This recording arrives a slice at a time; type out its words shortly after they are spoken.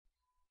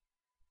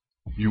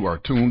You are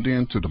tuned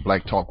in to the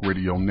Black Talk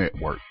Radio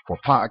Network. For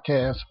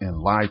podcasts and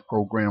live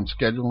program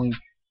scheduling,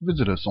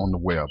 visit us on the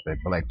web at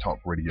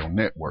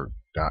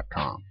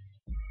blacktalkradionetwork.com.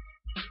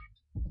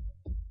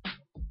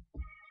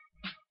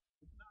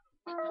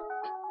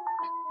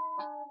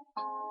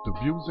 The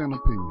views and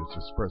opinions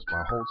expressed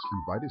by hosts,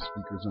 invited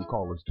speakers, and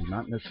callers do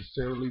not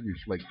necessarily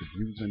reflect the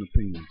views and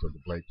opinions of the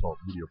Black Talk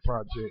Media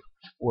Project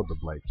or the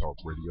Black Talk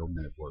Radio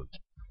Network.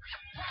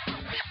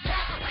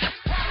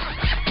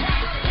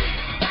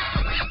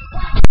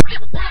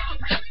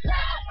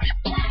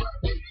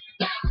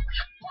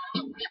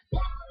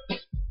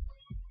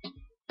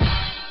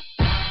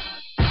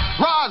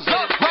 Rise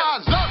up,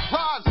 rise up,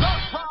 rise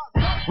up,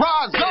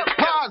 rise up,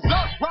 rise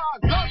up,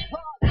 rise up,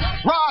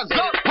 rise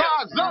up,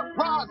 rise up,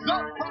 rise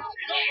up.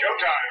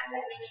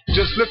 Showtime.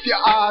 Just lift your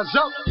eyes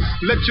up,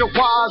 let your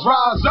wise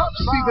rise up.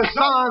 See the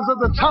signs of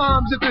the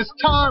times if it's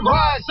time.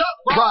 Rise up,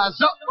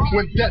 rise up.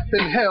 When death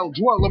and hell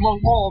dwell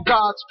among all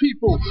God's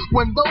people.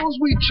 When those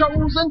we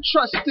chose and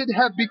trusted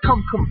have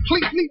become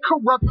completely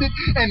corrupted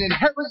and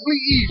inherently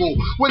evil.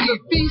 When the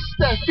feast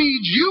that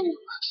feeds you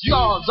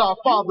starves our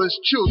father's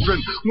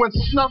children. When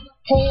snuff,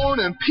 porn,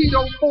 and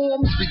pedo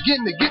forms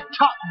begin to get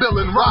top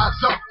billing.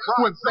 Rise up.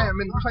 When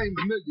famine claims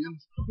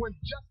millions. When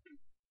justice...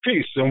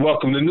 Peace and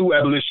welcome to New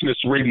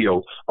Abolitionist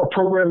Radio, a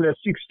program that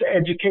seeks to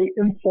educate,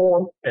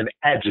 inform, and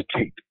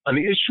agitate on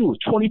the issue of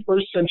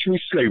 21st century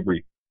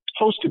slavery.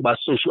 Hosted by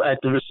social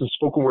activist and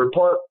spoken word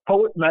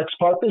poet Max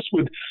Parthas,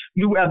 with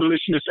New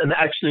Abolitionist and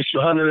actionist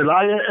Johanna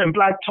Elia, and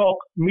Black Talk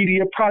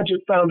Media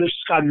Project founder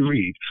Scotty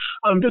Reed.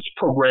 On this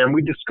program,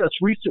 we discuss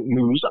recent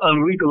news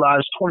on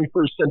legalized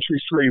 21st century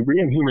slavery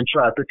and human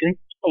trafficking,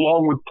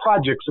 along with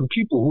projects and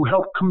people who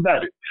help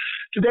combat it.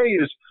 Today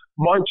is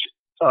March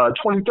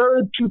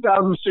 23rd,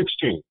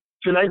 2016.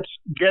 Tonight's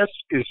guest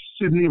is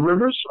Sydney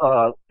Rivers,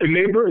 a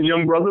neighbor and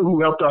young brother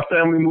who helped our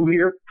family move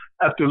here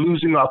after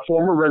losing our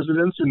former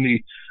residence in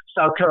the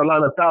South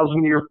Carolina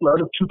 1,000-year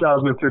flood of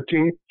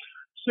 2015.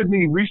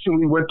 Sydney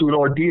recently went through an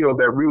ordeal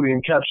that really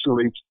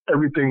encapsulates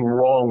everything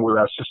wrong with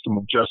our system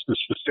of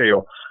justice for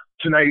sale.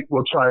 Tonight,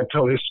 we'll try and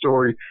tell his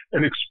story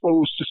and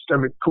expose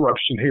systemic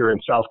corruption here in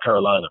South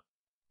Carolina.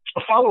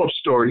 A follow-up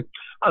story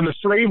on the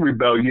slave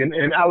rebellion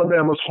in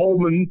Alabama's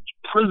Holman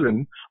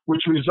prison,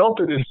 which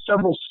resulted in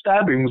several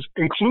stabbings,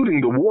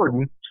 including the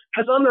warden,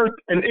 has unearthed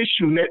an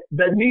issue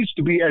that needs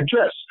to be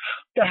addressed.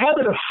 The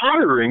habit of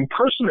hiring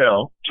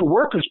personnel to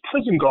work as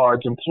prison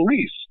guards and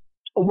police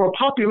over a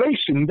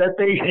population that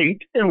they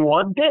hate and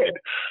want dead.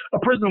 A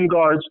prison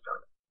guard's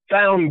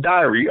found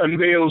diary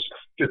unveils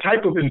the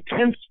type of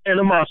intense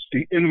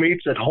animosity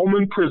inmates at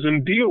Holman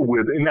Prison deal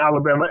with in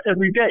Alabama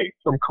every day,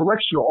 from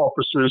correctional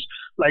officers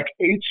like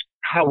H.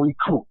 Howie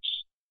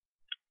Coates.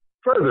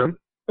 Further,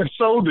 and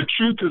so the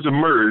truth has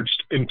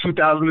emerged in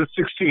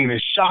 2016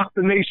 and shocked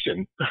the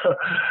nation.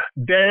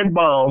 Dan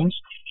Balmes,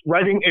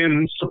 writing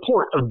in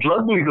support of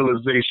drug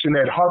legalization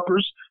at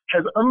Harper's,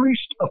 has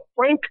unleashed a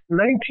frank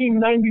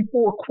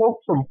 1994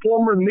 quote from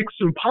former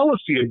Nixon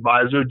policy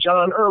advisor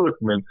John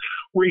Ehrlichman,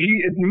 where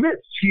he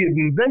admits he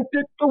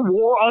invented the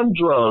war on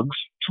drugs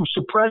to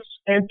suppress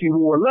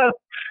anti-war left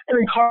and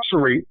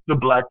incarcerate the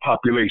black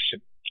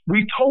population.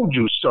 We told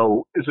you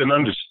so is an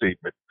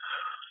understatement.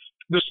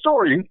 The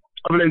story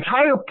of an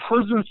entire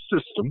prison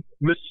system,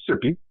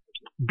 Mississippi,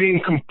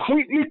 being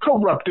completely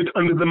corrupted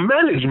under the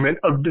management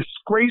of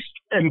disgraced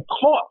and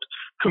caught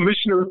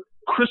Commissioner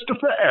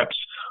Christopher Epps,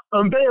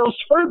 unveils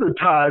further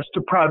ties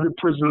to private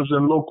prisons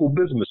and local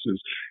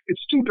businesses.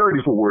 It's too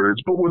dirty for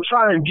words, but we'll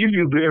try and give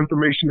you the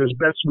information as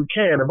best we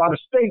can about a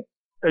state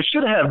that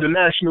should have the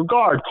National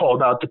Guard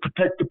called out to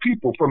protect the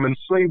people from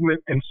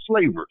enslavement and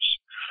slavers.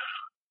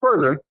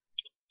 Further,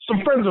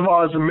 some friends of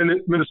ours in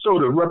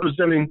Minnesota,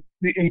 representing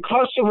the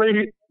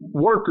Incarcerated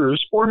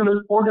Workers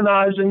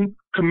Organizing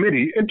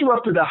Committee,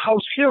 interrupted a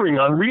House hearing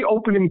on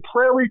reopening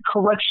Prairie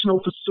Correctional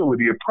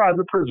Facility, a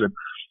private prison,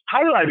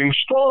 highlighting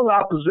strong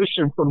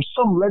opposition from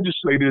some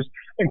legislators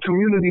and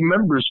community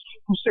members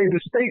who say the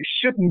state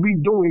shouldn't be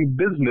doing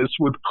business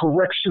with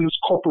Corrections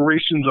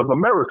Corporations of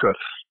America,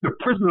 the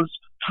prison's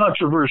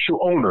controversial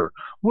owner.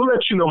 We'll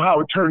let you know how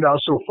it turned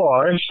out so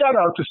far. And shout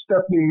out to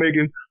Stephanie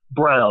Megan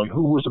Brown,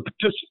 who was a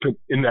participant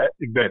in that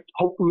event.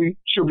 Hopefully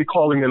she'll be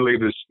calling in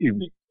later this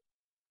evening.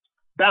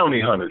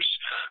 Bounty hunters.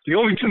 There's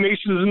only two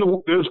nations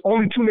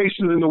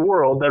in the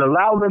world that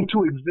allow them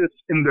to exist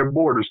in their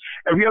borders.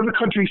 Every other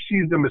country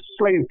sees them as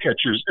slave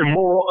catchers,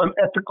 immoral,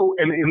 unethical,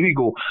 and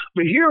illegal.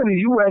 But here in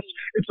the U.S.,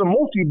 it's a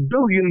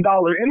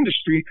multi-billion-dollar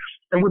industry,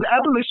 and with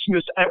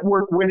abolitionists at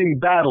work winning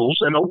battles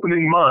and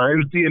opening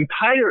mines, the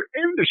entire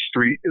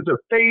industry is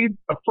afraid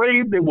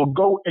they will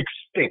go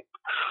extinct.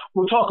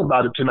 We'll talk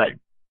about it tonight.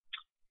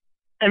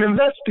 An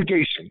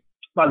investigation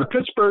by the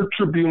Pittsburgh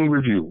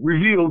Tribune-Review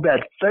revealed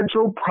that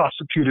federal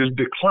prosecutors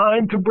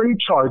declined to bring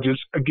charges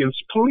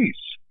against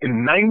police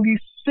in 96%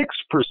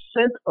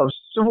 of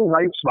civil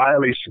rights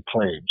violation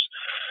claims,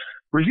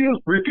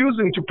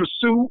 refusing to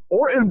pursue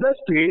or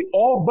investigate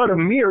all but a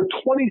mere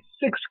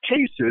 26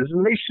 cases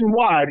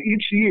nationwide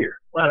each year.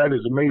 Wow, that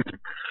is amazing.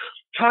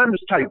 Time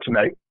is tight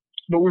tonight,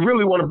 But we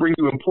really want to bring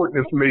you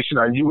important information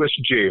on U.S.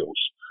 jails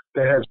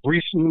that has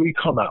recently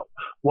come out.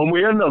 One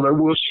way or another,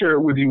 we'll share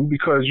it with you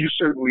because you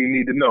certainly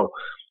need to know.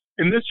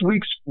 In this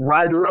week's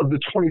Rider of the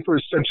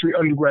 21st Century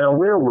Underground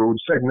Railroad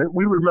segment,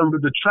 we remember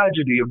the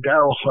tragedy of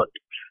Darrell Hunt,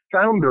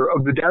 founder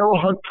of the Darrell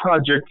Hunt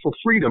Project for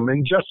Freedom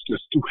and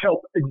Justice to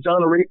help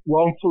exonerate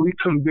wrongfully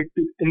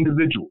convicted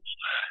individuals.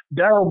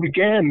 Darrell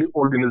began the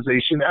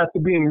organization after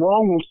being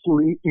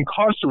wrongfully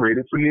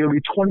incarcerated for nearly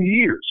 20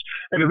 years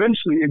and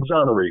eventually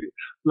exonerated.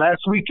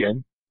 Last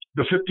weekend,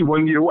 the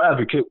 51-year-old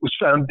advocate was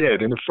found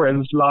dead in a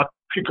friend's locked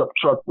pickup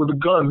truck with a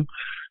gun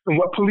in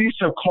what police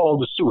have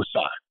called a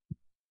suicide.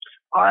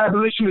 Our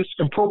abolitionist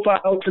in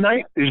profile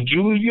tonight is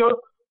Julia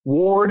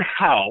Ward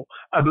Howe,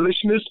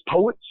 abolitionist,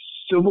 poet,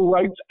 civil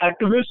rights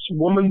activist,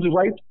 women's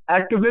rights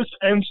activist,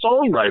 and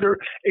songwriter,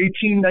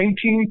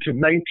 1819 to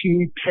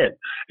 1910.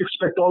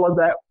 Expect all of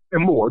that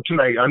and more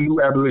tonight on New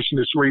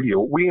Abolitionist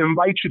Radio. We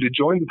invite you to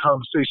join the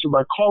conversation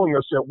by calling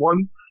us at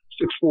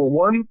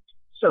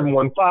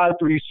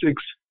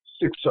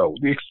 1-641-715-3660.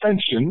 The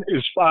extension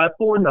is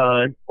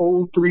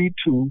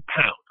 549-032#.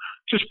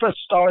 Just press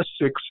 *6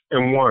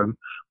 and 1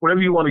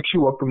 whenever you want to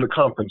queue up from the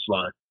conference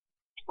line.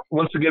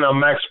 Once again, I'm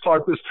Max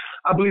Farkas.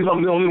 I believe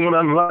I'm the only one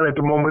on the line at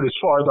the moment as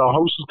far as our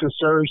host is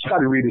concerned.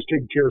 Scotty Reed is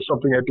taking care of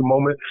something at the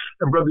moment.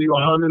 And Brother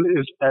Yohanan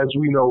is, as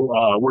we know,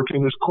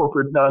 working his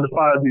corporate 9 to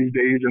 5 these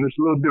days, and it's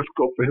a little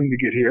difficult for him to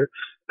get here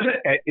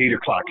at 8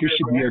 o'clock. He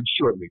should be in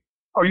shortly.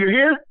 Oh, you're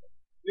here?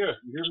 Yeah,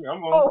 you hear me?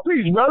 I'm on. Oh,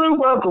 please, brother.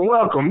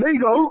 Welcome. There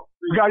you go.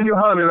 We got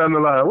Yohanan on the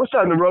line. What's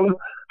happening, brother?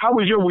 How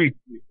was your week?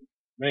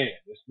 Man,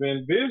 it's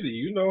been busy.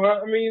 You know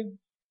how,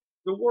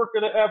 the work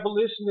of the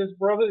abolitionist,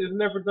 brother, is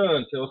never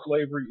done till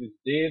slavery is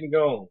dead and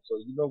gone. So,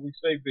 we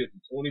stay busy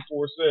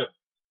 24/7.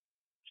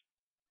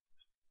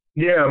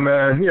 Yeah,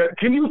 man. Yeah.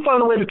 Can you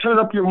find a way to turn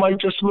up your mic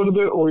just a little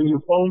bit or your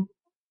phone?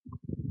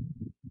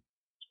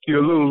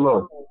 You're a little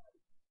low.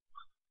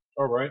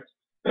 All right.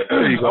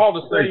 There you go. All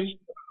the same,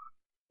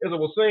 as I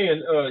was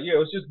saying,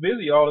 it's just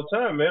busy all the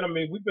time, man.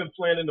 We've been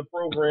planning the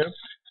program.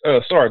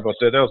 Sorry about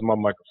that. That was my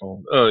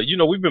microphone.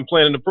 We've been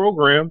planning the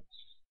program,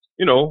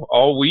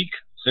 all week.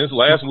 Since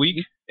last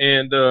week,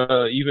 and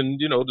even,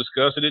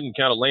 discussing it and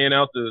kind of laying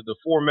out the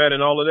format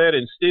and all of that.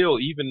 And still,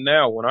 even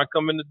now, when I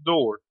come in the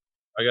door,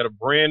 I got a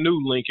brand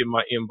new link in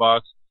my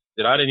inbox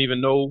that I didn't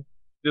even know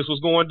this was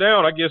going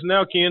down. I guess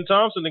now Ken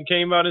Thompson then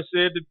came out and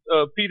said that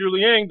Peter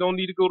Liang don't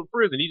need to go to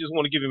prison. He just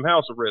want to give him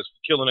house arrest for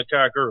killing a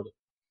cock early.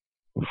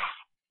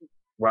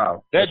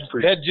 Wow. That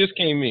just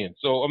came in.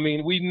 So,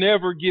 we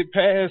never get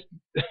past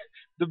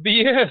the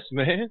BS,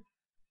 man.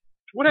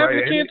 What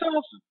happened to Ken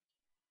Thompson?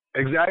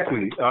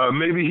 Exactly.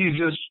 Maybe he's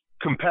just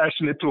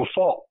compassionate to a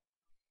fault.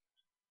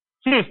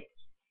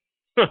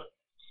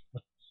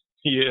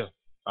 Yeah,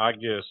 I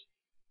guess.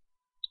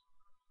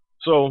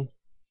 So,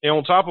 and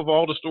on top of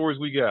all the stories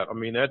we got,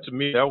 that to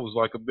me, that was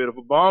like a bit of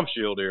a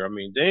bombshell there.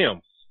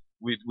 Damn.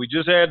 We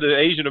just had the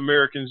Asian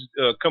Americans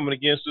coming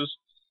against us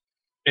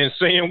and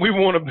saying we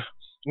want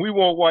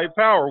white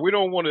power. We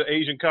don't want an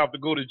Asian cop to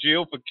go to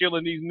jail for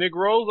killing these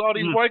Negroes. All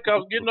these white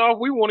cops getting off.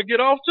 We want to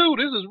get off too.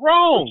 This is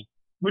wrong.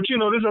 But,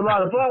 there's a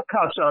lot of black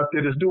cops out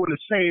there that's doing the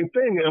same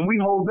thing, and we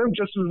hold them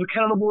just as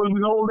accountable as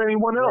we hold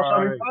anyone else.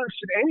 Right. Why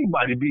should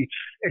anybody be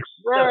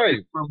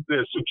accepted from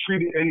this or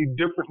treated any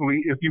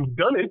differently? If you've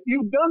done it,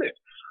 you've done it.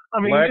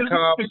 Black isn't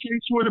cops. The case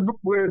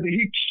where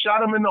he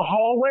shot him in the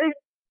hallway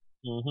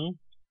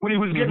when he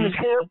was getting his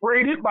hair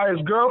braided by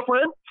his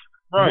girlfriend,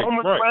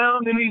 roaming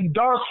around in these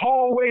dark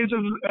hallways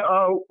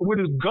with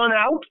his gun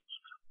out.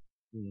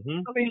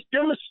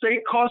 Their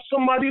mistake cost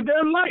somebody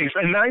their life,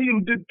 and now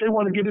they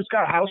want to give this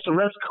guy house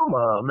arrest. Come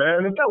on,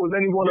 man! If that was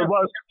any one of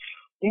us,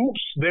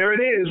 oops, there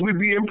it is. We'd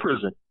be in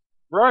prison.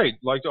 Right,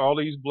 like all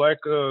these black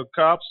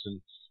cops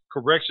and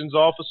corrections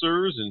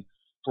officers and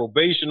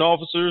probation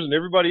officers and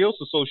everybody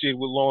else associated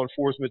with law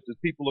enforcement, the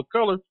people of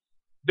color,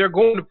 they're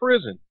going to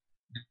prison.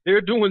 They're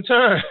doing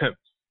time.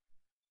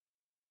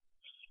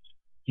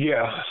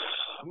 Yeah,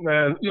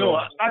 man.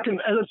 I can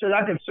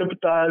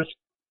sympathize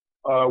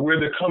where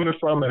they're coming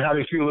from and how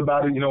they feel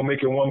about it,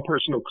 making one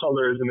person of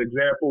color as an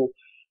example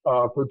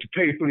to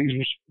pay for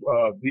these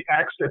the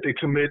acts that they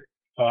commit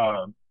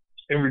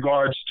in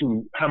regards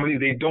to how many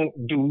they don't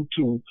do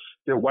to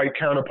their white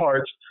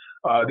counterparts.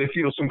 They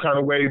feel some kind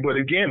of way. But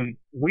again,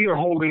 we are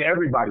holding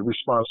everybody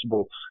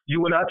responsible.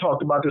 You and I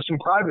talked about this in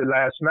private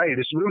last night.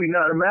 It's really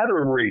not a matter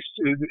of race.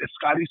 As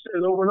Scotty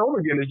says over and over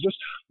again, it's just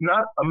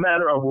not a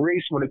matter of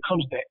race when it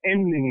comes to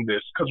ending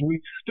this, because we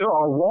still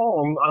are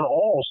wrong on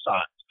all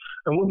sides.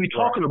 And we'll be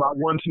talking about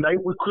one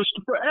tonight with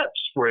Christopher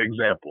Epps, for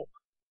example,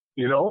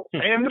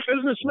 and the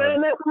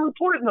businessman that we're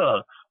reporting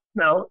on.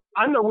 Now,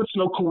 I know it's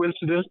no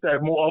coincidence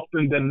that more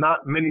often than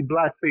not, many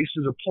black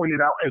faces are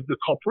pointed out as the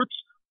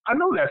culprits. I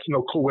know that's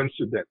no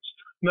coincidence.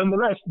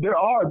 Nonetheless, there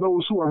are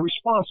those who are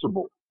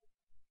responsible.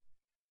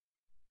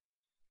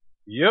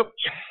 Yep.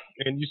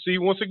 And you see,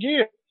 once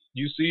again,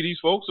 these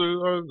folks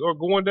are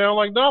going down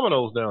like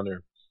dominoes down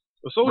there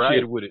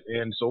associated with it.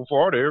 And so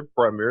far, they're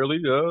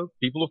primarily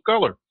people of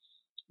color.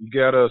 You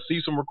got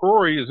Cecil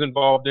McCrory is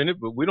involved in it,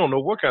 but we don't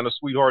know what kind of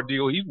sweetheart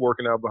deal he's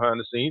working out behind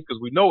the scenes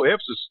because we know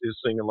Epps is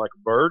singing like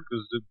a bird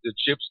because the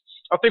chips.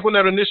 I think when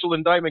that initial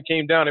indictment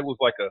came down, it was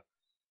like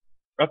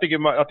I think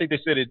they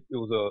said it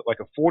was like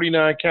a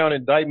 49 count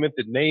indictment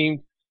that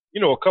named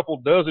a couple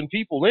dozen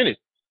people in it.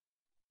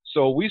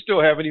 So we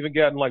still haven't even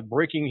gotten like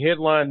breaking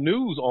headline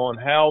news on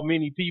how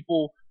many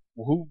people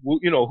who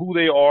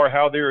they are,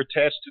 how they're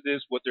attached to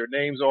this, what their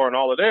names are, and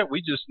all of that.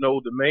 We just know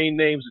the main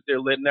names that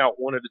they're letting out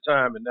one at a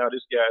time, and now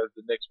this guy is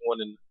the next one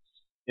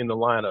in the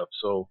lineup.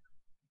 So,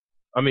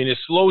 I mean,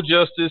 it's slow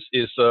justice,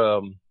 it's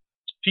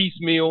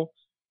piecemeal,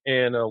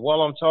 and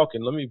while I'm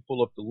talking, let me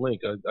pull up the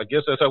link. I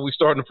guess that's how we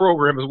start the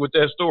program is with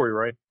that story,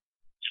 right?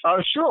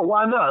 Sure,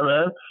 why not,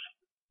 man?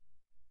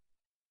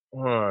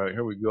 All right,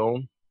 here we go.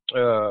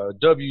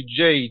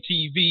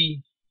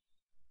 WJTV.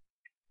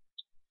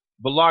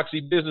 Biloxi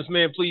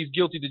businessman pleads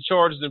guilty to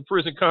charges in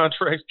prison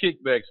contracts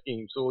kickback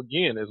scheme. So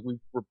again, as we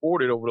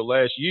reported over the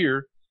last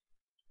year,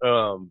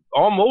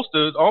 almost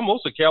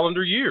a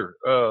calendar year.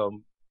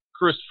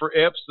 Christopher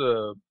Epps,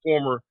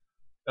 former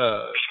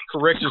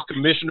corrections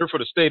commissioner for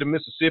the state of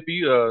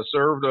Mississippi,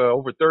 served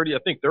over 30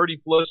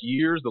 plus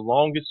years, the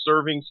longest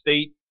serving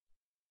state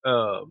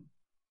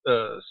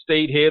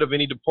head of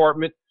any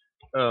department.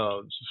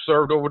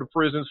 Served over the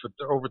prisons for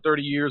over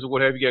 30 years or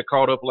what have you. Got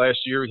caught up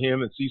last year,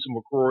 him and Cecil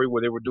McCrory,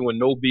 where they were doing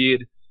no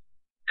bid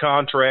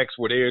contracts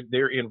where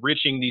they're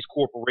enriching these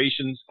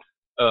corporations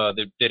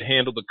that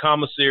handle the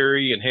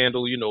commissary and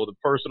handle the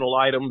personal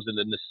items and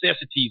the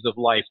necessities of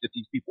life that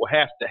these people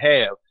have to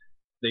have.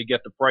 They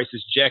get the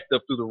prices jacked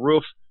up through the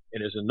roof,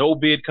 and there's a no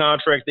bid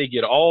contract. They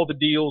get all the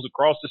deals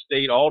across the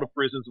state, all the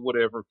prisons or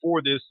whatever.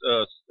 For this,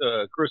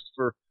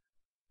 Christopher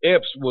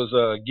Epps was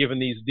giving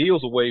these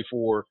deals away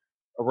for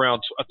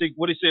around, I think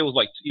what he said was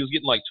like he was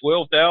getting like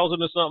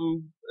 12,000 or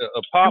something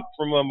a pop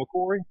from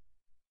McCrory.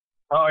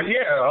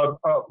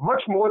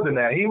 Much more than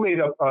that. He made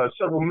up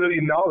several $1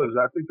 million.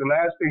 I think the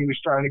last thing he was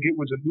trying to get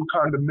was a new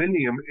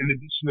condominium in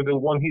addition to the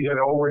one he had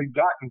already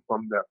gotten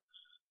from them.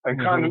 And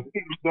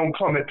condominiums don't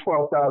come at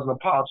 12,000 a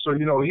pop, so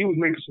he was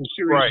making some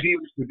serious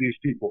deals with these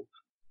people,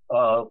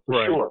 for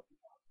sure.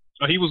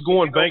 He was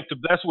going bank to.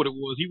 That's what it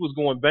was. He was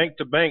going bank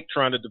to bank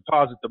trying to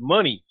deposit the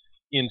money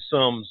in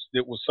sums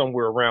that was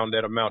somewhere around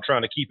that amount,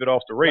 trying to keep it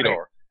off the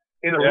radar.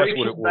 In a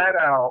Rachel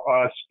Maddow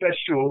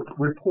special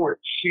report,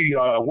 she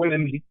went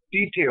into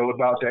detail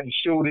about that and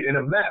showed it in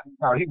a map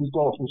how he was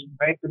going from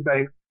bank to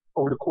bank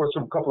over the course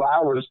of a couple of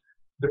hours,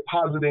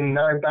 depositing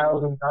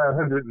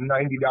 $9,990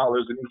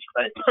 in each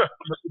bank.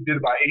 He did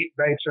about 8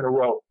 banks in a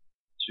row.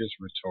 Just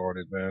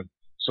retarded, man.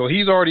 So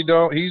he's already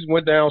done. He's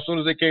went down as soon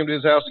as they came to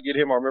his house to get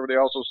him. I remember they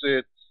also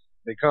said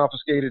they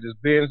confiscated his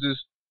Benzes.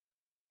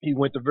 He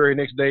went the very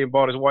next day and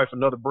bought his wife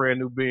another brand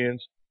new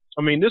Benz.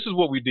 I mean, this is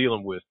what we're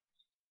dealing with.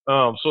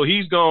 So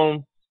he's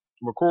gone.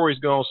 McCrory's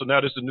gone. So now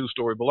this is a new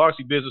story.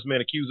 Biloxi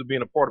businessman accused of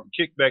being a part of a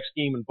kickback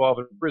scheme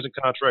involving prison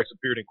contracts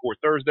appeared in court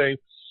Thursday.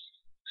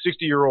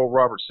 60-year-old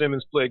Robert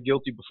Simmons pled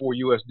guilty before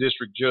U.S.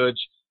 District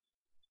Judge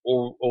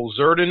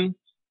Ozerden.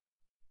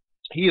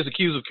 He is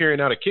accused of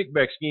carrying out a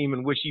kickback scheme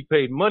in which he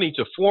paid money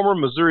to former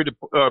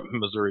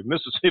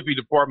Mississippi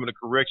Department of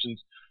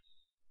Corrections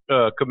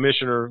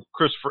Commissioner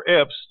Christopher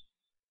Epps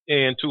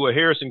and to a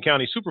Harrison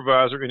County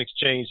supervisor in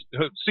exchange.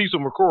 Cecil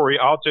McCrory,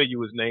 I'll tell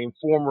you his name,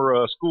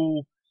 former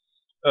school,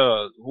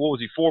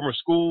 Former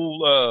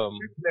school.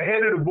 The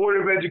head of the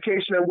Board of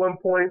Education at one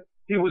point.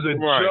 He was a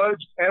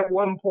judge at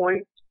one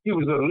point. He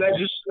was a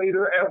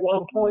legislator at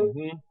one point.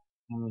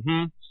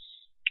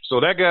 So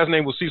that guy's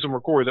name was Cecil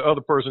McCrory, the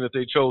other person that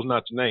they chose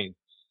not to name.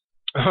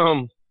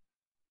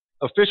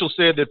 Officials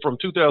said that from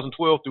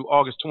 2012 through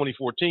August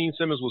 2014,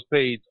 Simmons was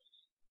paid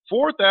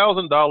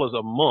 $4,000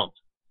 a month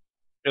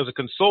as a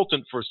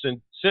consultant for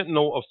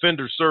Sentinel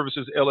Offender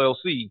Services,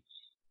 LLC.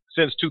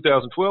 Since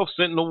 2012,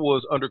 Sentinel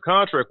was under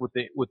contract with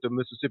the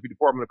Mississippi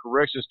Department of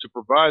Corrections to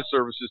provide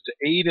services to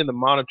aid in the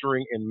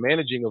monitoring and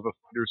managing of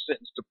offenders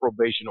sentenced to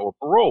probation or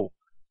parole.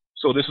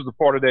 So this is a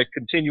part of that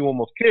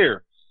continuum of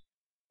care.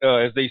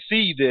 As they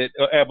see that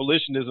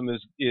abolitionism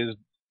is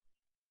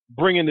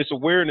bringing this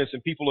awareness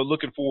and people are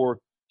looking for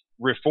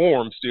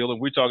reform still,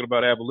 and we're talking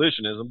about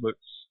abolitionism, but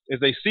as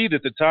they see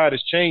that the tide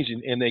is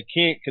changing and they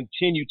can't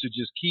continue to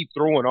just keep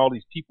throwing all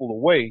these people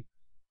away,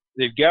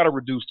 they've got to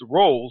reduce the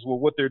roles. Well,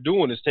 what they're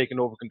doing is taking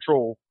over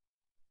control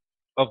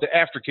of the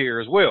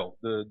aftercare as well,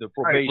 the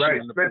probation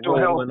and the mental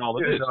parole health and all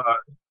of this.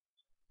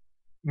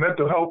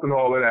 Mental health and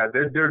all of that.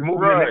 They're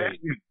moving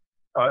in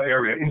that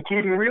area,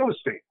 including real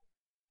estate.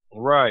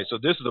 Right. So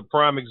this is a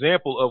prime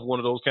example of one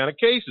of those kind of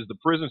cases. The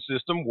prison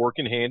system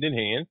working hand in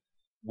hand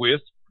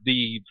with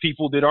the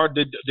people that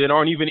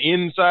aren't even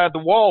inside the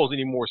walls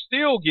anymore,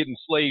 still getting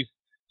slave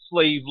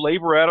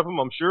labor out of them,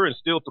 I'm sure, and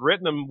still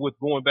threatening them with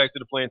going back to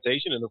the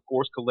plantation and, of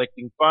course,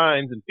 collecting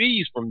fines and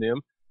fees from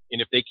them.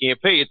 And if they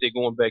can't pay it, they're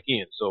going back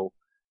in. So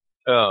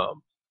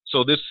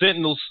this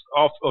Sentinel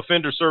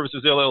Offender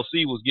Services,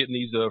 LLC was getting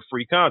these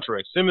free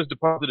contracts. Simmons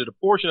deposited a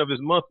portion of his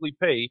monthly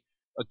pay,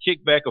 a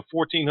kickback of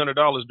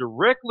 $1,400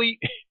 directly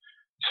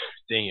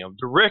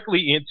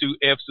into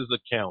Epps'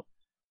 account.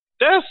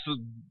 That's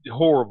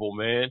horrible,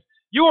 man.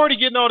 You already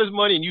getting all this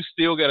money and you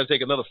still got to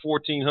take another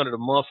 $1,400 a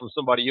month from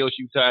somebody else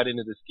you tied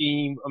into the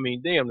scheme. I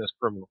mean, damn, that's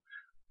criminal.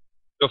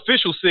 The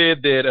official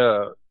said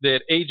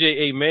that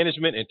AJA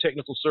Management and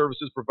Technical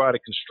Services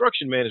provided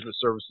construction management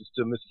services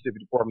to Mississippi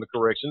Department of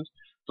Corrections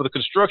for the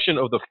construction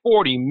of the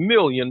 $40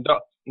 million.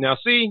 Now,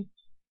 see,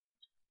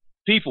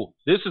 people,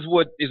 this is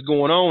what is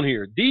going on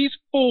here. These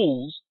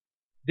fools,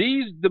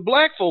 the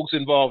black folks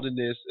involved in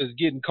this is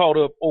getting caught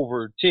up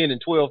over $10,000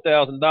 and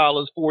 $12,000,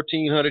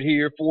 $1,400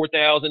 here,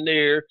 $4,000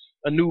 there,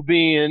 a new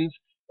Benz,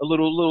 a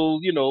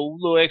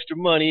little extra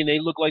money, and they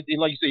look like you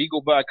say, you go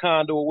buy a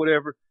condo or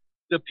whatever.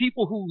 The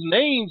people whose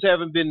names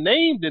haven't been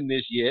named in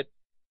this yet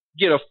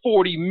get a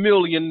 $40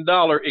 million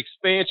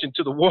expansion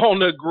to the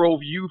Walnut Grove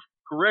Youth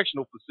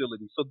Correctional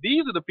Facility. So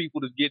these are the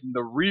people that's getting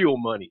the real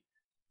money.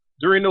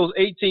 During those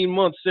 18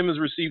 months, Simmons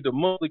received a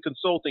monthly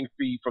consulting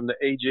fee from the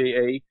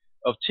AJA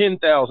of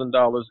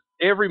 $10,000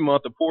 every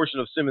month. A portion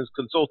of Simmons'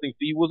 consulting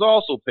fee was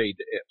also paid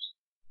to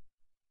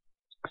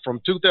Epps. From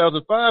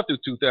 2005 through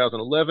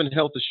 2011,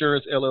 Health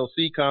Assurance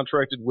LLC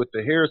contracted with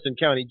the Harrison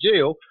County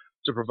Jail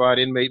to provide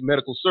inmate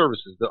medical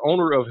services. The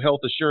owner of Health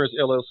Assurance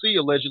LLC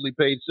allegedly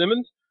paid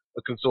Simmons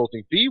a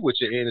consulting fee,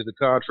 which at the end of the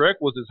contract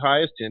was as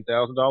high as $10,000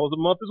 a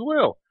month as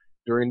well.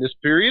 During this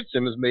period,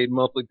 Simmons made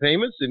monthly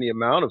payments in the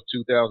amount of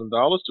 $2,000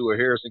 to a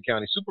Harrison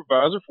County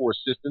supervisor for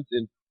assistance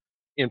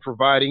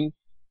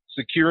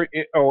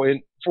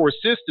for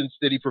assistance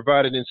that he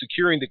provided in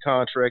securing the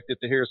contract at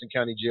the Harrison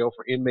County Jail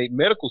for inmate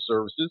medical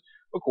services,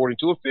 according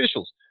to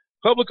officials.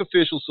 Public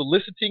officials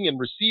soliciting and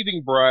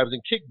receiving bribes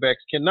and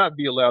kickbacks cannot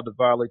be allowed to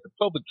violate the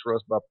public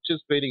trust by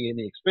participating in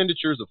the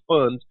expenditures of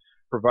funds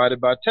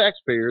provided by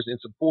taxpayers in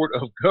support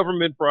of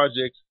government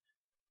projects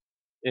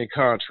and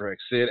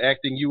contracts, said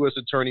Acting U.S.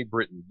 Attorney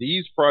Britton.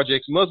 These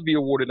projects must be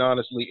awarded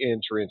honestly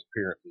and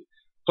transparently.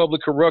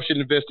 Public corruption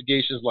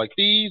investigations like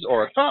these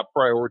are a top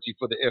priority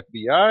for the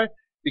FBI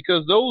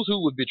because those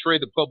who would betray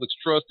the public's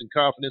trust and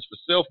confidence for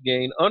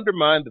self-gain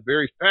undermine the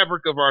very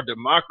fabric of our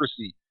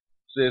democracy,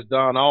 says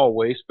Don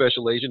Alway,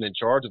 special agent in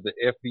charge of the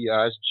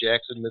FBI's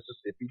Jackson,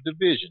 Mississippi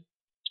division.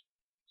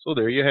 So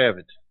there you have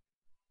it.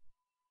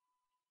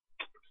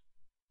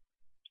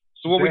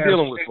 So what we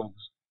dealing with,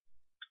 folks?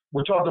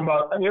 We're talking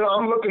about,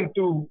 I'm looking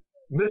through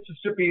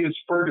Mississippi is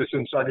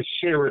Ferguson so I can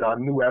share it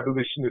on New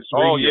Abolitionist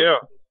Radio. Oh, yeah.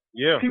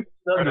 Yeah. People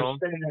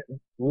understand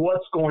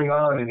what's going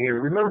on in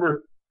here.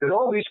 Remember that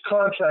all these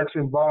contracts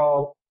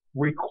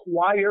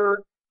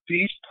require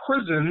these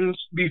prisons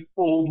be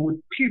filled with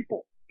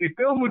people.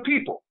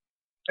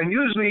 And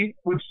usually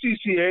with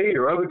CCA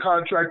or other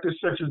contractors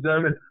such as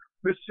them, and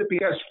Mississippi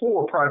has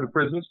 4 private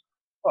prisons,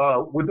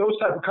 with those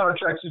type of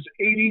contracts, it's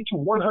 80 to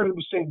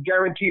 100%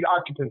 guaranteed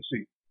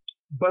occupancy.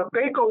 But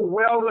they go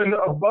well and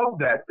above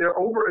that. They're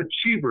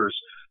overachievers.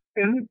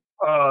 In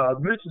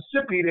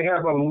Mississippi, they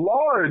have a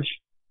large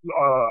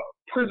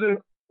prison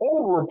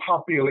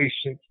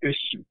overpopulation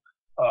issue.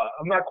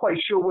 I'm not quite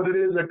sure what it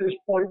is at this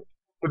point,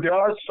 but there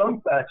are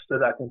some facts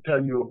that I can tell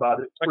you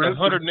about it. Like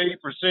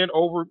 180%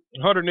 over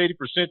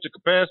 180% to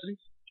capacity?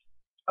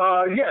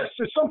 Yes,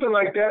 it's something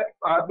like that.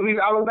 I believe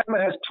Alabama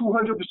has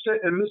 200%,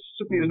 and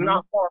Mississippi is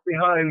not far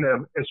behind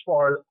them as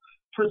far as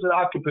prison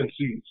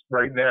occupancies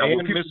right now.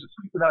 And people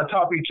sleeping on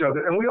top of each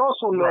other. And we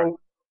also know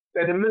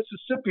that in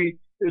Mississippi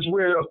is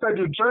where a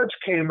federal judge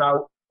came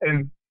out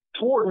and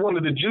toured one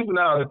of the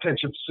juvenile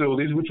detention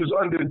facilities, which was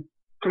under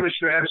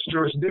Commissioner Epps'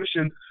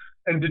 jurisdiction,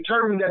 and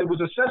determined that it was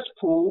a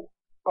cesspool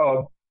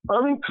of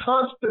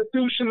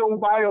unconstitutional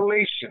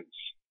violations,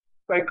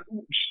 like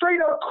straight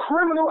up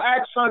criminal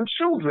acts on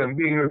children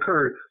being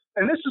occurred.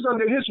 And this is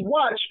under his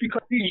watch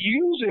because he's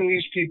using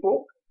these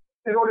people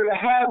in order to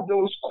have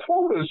those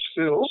quotas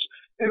filled,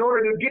 in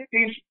order to get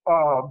these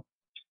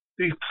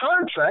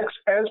contracts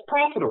as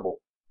profitable.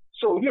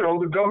 So,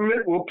 the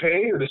government will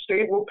pay, or the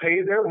state will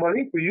pay their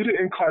money for you to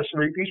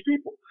incarcerate these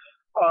people.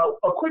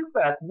 A quick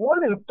fact,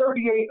 1 in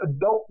 38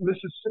 adult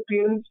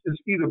Mississippians is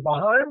either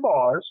behind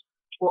bars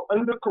or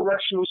under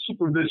correctional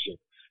supervision.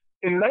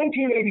 In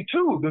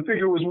 1982, the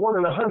figure was 1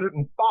 in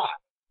 105.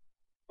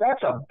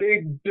 That's a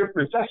big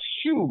difference. That's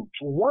huge.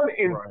 1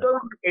 in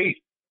 38.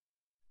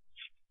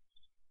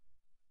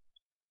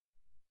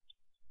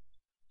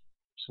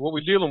 So what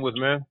we dealing with,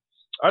 man?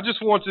 I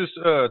just want this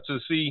to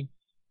see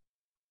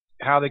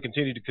how they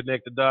continue to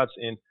connect the dots.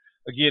 And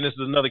again, this is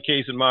another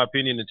case, in my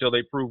opinion, until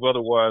they prove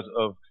otherwise,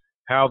 of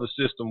how the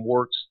system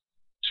works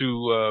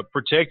to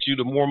protect you.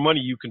 The more money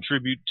you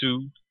contribute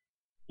to,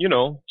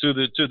 to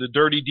the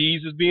dirty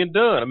deeds that's being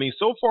done. I mean,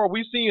 so far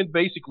we've seen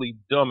basically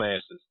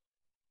dumbasses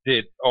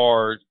that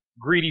are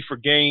greedy for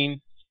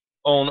gain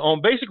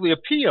on basically a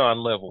peon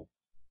level.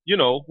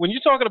 When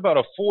you're talking about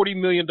a $40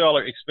 million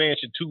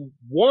expansion to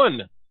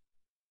one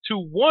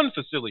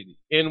facility,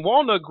 and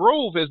Walnut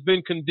Grove has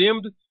been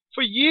condemned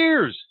for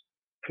years.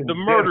 The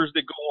murders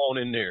that go on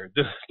in there,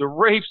 the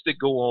rapes that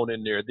go on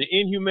in there, the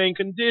inhumane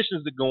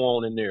conditions that go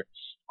on in there.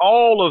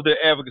 All of the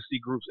advocacy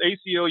groups,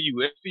 ACLU,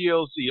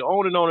 FCLC,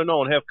 on and on and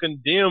on, have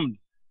condemned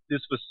this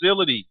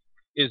facility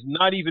as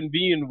not even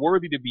being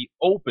worthy to be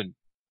open.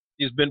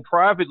 It's been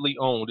privately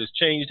owned. It's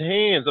changed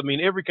hands. I mean,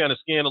 every kind of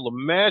scandal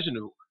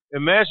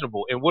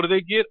imaginable. And what do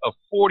they get? A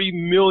 $40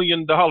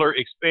 million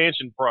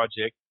expansion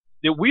project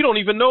that we don't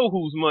even know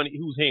whose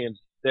hands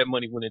that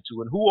money went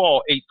into and who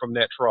all ate from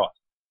that trough.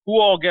 Who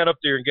all got up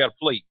there and got a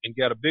plate and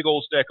got a big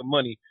old stack of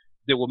money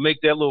that will make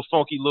that little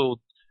funky little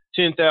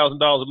 $10,000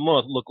 a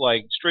month look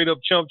like straight up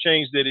chump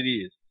change that it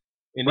is.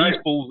 And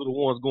these fools are the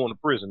ones going to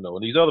prison, though.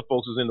 And these other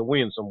folks is in the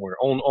wind somewhere.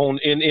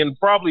 And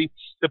probably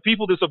the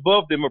people that's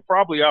above them are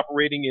probably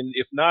operating in,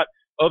 if not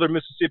other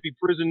Mississippi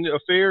prison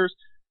affairs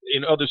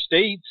in other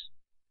states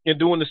and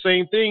doing the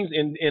same things.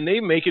 And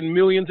they making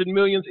millions and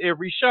millions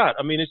every shot.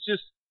 I mean, it's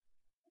just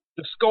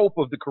the scope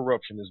of the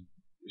corruption is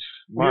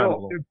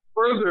mind-blowing.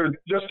 Further,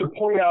 just to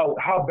point out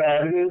how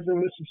bad it is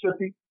in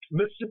Mississippi,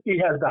 Mississippi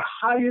has the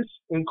highest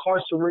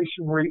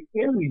incarceration rate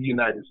in the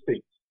United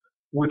States,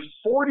 with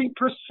 40%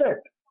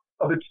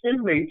 of its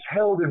inmates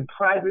held in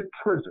private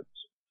prisons.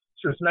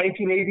 Since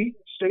 1980,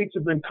 states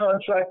have been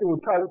contracting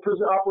with private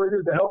prison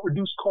operators to help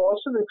reduce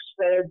costs and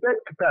expand bed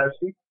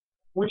capacity,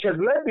 which has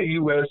led the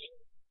U.S.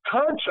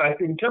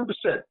 contracting 10%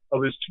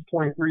 of its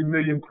 2.3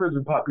 million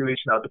prison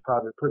population out to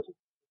private prisons.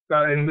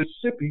 Now, in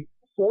Mississippi,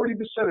 40%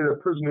 of the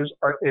prisoners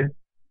are in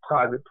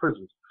private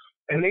prisons,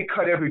 and they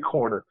cut every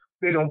corner.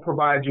 They don't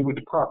provide you with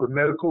the proper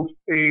medical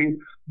aid.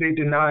 They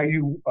deny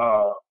you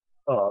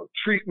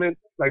treatment,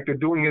 like they're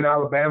doing in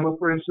Alabama,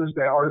 for instance,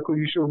 that article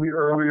you showed me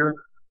earlier.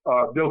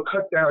 They'll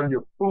cut down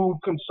your food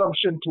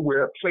consumption to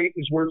where a plate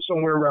is worth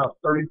somewhere around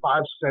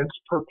 35 cents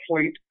per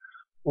plate.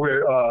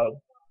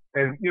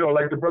 And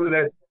like the brother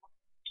that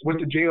went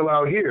to jail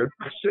out here,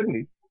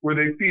 Sydney, where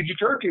they feed you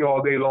turkey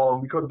all day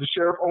long because the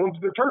sheriff owns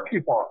the turkey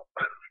farm.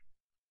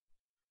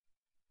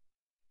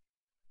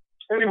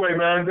 Anyway,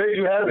 man, there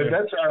you have it.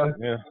 That's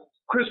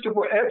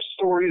Christopher Epps'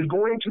 story is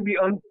going to be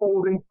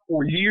unfolding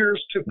for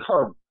years to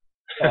come.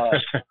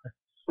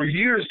 For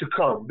years to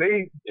come.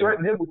 They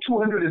threatened him with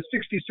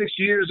 266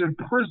 years in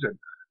prison.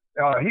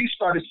 He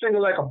started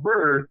singing like a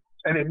bird,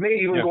 and it may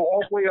even go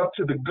all the way up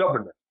to the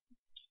governor.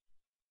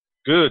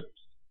 Good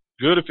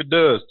if it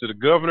does. To the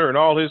governor and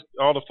all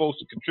the folks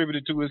that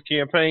contributed to his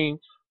campaign.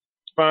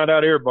 Find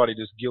out everybody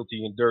that's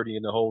guilty and dirty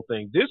in the whole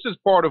thing. This is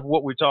part of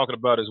what we're talking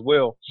about as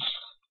well.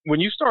 When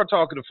you start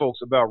talking to folks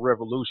about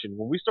revolution,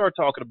 when we start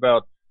talking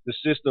about the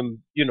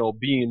system,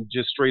 being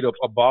just straight up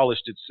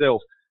abolished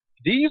itself,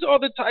 these are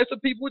the types of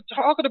people we're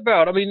talking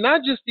about. I mean,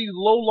 not just these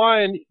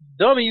low-lying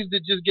dummies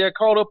that just got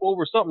caught up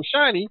over something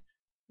shiny.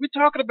 We're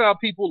talking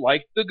about people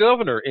like the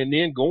governor, and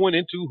then going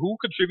into who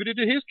contributed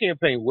to his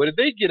campaign. What did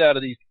they get out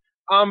of these?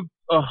 I'm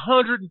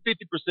 150%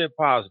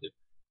 positive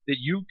that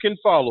you can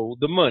follow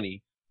the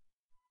money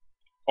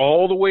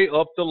all the way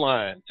up the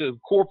line to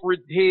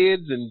corporate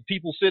heads and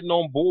people sitting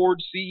on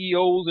boards,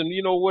 CEOs, and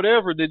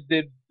whatever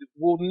that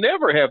will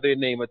never have their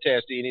name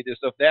attached to any of this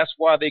stuff. That's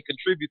why they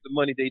contribute the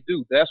money they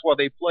do. That's why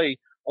they play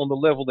on the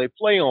level they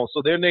play on,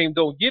 so their name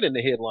don't get in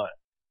the headline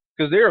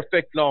because they're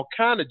affecting all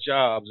kind of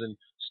jobs and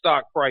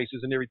stock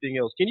prices and everything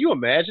else. Can you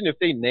imagine if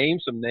they name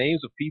some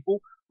names of people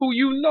who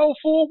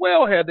full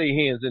well had their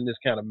hands in this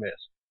kind of mess?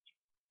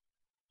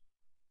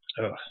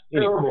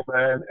 Terrible,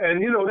 man.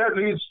 And, that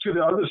leads to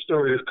the other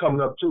story that's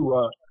coming up,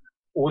 too.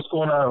 What's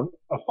going on,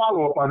 a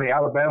follow-up on the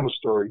Alabama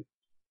story,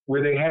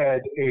 where they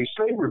had a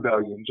slave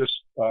rebellion just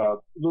a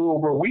little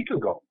over a week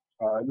ago.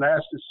 It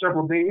lasted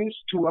several days.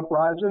 2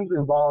 uprisings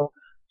involved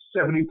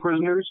 70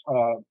 prisoners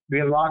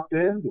being locked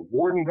in. The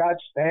warden got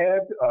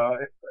stabbed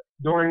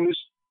during this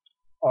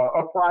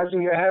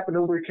uprising that happened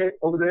over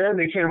there, and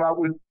they came out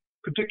with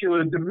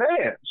particular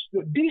demands,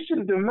 the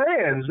decent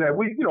demands that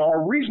we,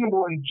 are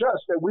reasonable and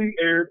just, that we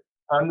aired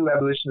on New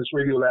Abolitionist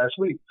Radio last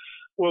week.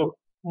 Well,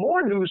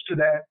 more news to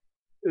that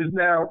is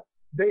now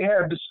they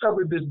have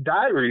discovered this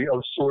diary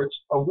of sorts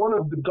of one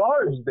of the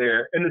guards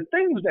there, and the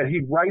things that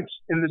he writes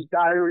in this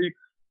diary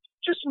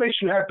just makes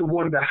you have to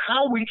wonder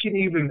how we can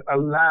even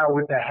allow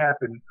it to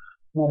happen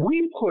when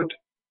we put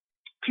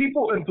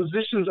people in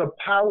positions of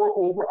power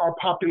over our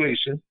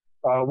population,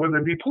 whether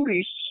it be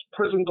police,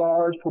 prison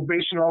guards,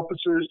 probation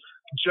officers,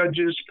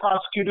 judges,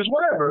 prosecutors,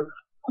 whatever,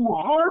 who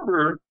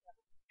harbor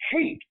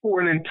hate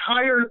for an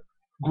entire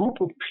group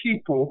of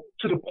people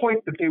to the point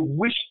that they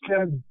wish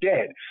them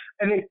dead.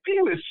 And they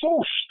feel it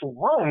so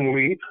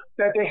strongly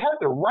that they have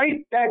to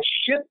write that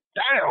shit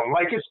down.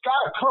 Like, it's got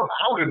to come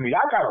out of me.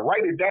 I got to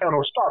write it down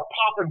or start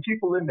popping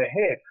people in the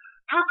head.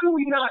 How can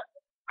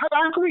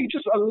we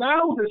just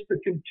allow this to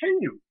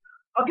continue?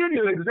 I'll give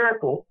you an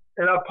example,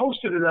 and I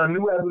posted it on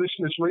New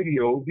Abolitionist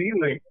Radio, the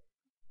link.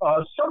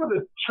 Some of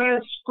the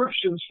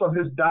transcriptions from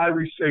his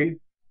diary say,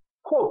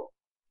 quote,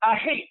 "I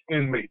hate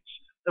inmates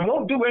and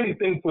won't do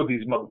anything for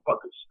these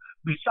motherfuckers.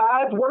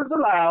 Besides what is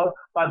allowed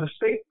by the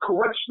state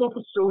correctional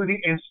facility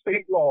and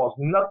state laws,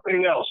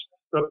 nothing else.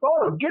 The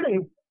thought of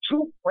getting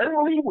too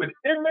friendly with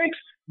inmates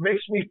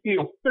makes me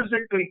feel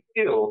physically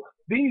ill.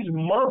 These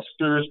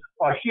monsters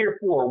are here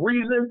for a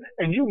reason,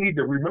 and you need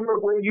to remember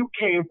where you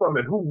came from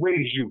and who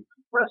raised you.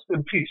 Rest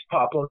in peace,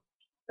 Papa."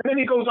 And then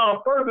he goes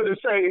on further to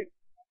say,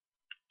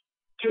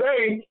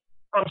 "Today,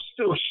 I'm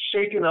still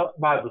shaken up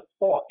by the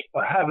thought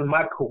of having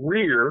my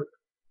career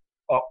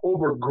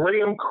over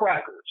graham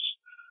crackers.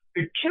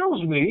 It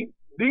kills me.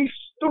 These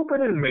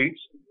stupid inmates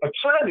are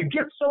trying to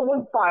get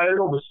someone fired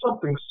over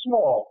something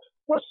small.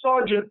 What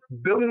Sergeant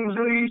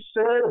Billingsley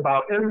said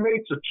about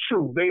inmates are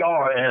true. They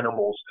are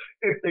animals.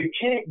 If they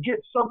can't get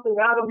something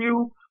out of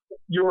you,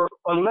 you're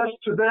a less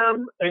to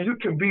them, and you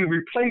can be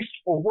replaced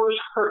or worse,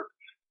 hurt.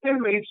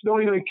 Inmates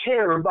don't even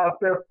care about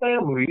their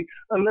family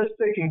unless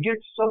they can get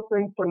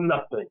something for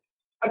nothing.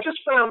 I just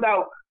found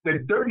out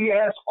that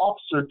dirty-ass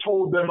officer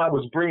told them I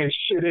was bringing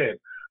shit in.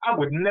 I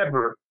would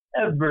never,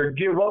 ever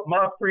give up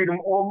my freedom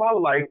or my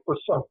life for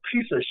some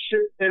piece of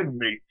shit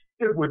inmate.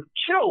 It would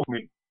kill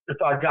me if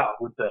I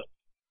got with them.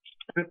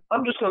 And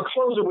I'm just going to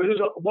close it with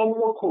one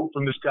more quote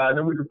from this guy, and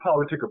then we can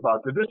politic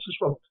about it. This is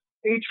from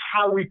H.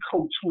 Howie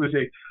Coates, who is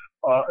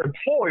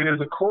employed as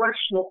a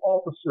correctional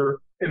officer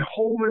in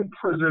Holman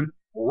Prison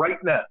right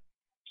now.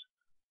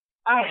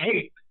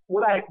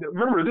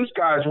 Remember, this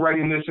guy's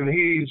writing this,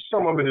 and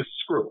some of it is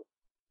scribbled.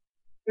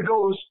 It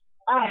goes,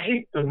 I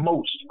hate the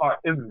most our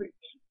inmates.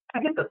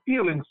 I get the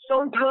feeling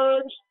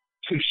sometimes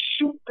to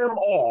shoot them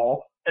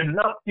all and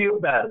not feel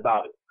bad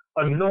about it.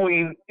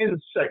 Annoying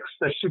insects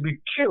that should be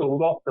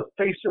killed off the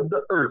face of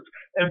the earth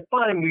and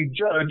finally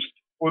judged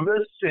for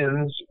their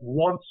sins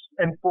once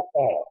and for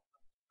all.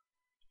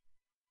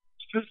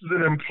 This is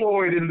an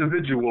employed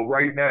individual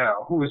right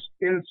now who is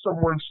in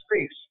someone's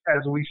face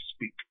as we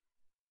speak.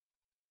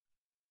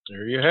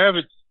 There you have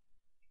it.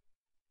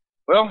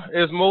 Well,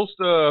 as most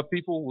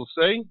people will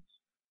say,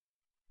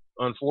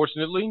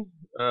 unfortunately,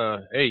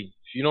 hey,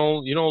 if you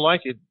don't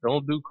like it,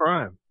 don't do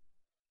crime.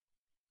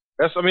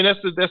 That's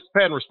the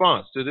patent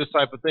response to this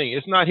type of thing.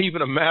 It's not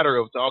even a matter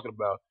of talking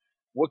about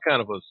what kind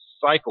of a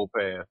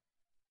psychopath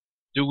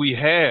do we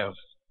have,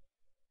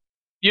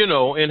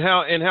 and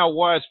how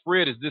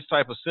widespread is this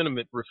type of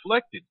sentiment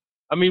reflected.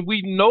 I mean,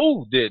 we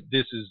know that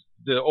this is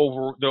the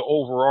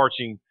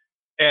overarching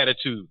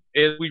attitude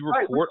as we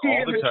report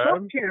all the time.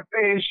 Trump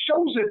campaign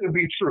shows it to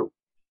be true.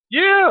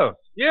 Yeah.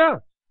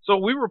 So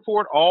we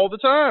report all the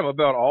time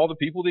about all the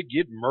people that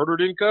get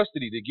murdered in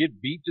custody, that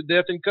get beat to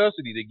death in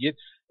custody, that get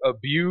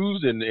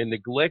abused and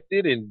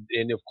neglected,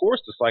 and of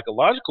course the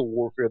psychological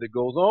warfare that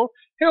goes on.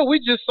 Hell, we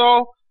just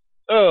saw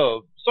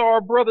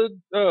our brother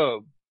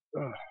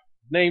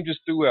name just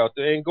threw out,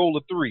 the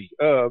Angola 3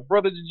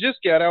 brother that just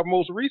got out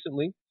most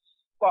recently.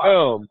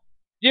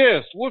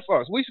 Yes,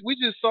 Woodfox. We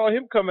just saw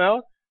him come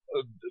out.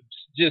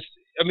 He's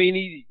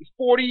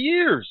 40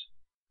 years.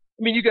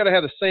 I mean, you got to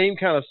have the same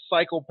kind of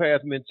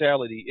psychopath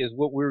mentality as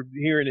what we're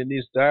hearing in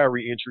these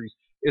diary entries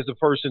as the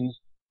persons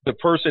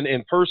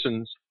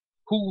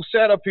who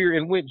sat up here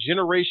and went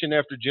generation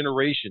after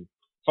generation,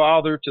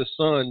 father to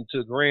son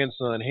to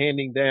grandson,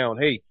 handing down,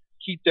 hey,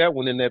 keep that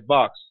one in that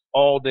box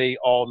all day,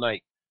 all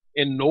night.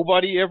 And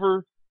nobody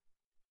ever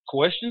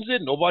questions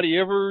it. Nobody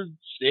ever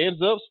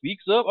stands up,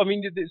 speaks up. I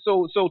mean,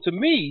 so to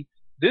me,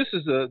 this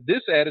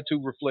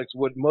attitude reflects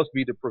what must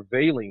be the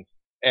prevailing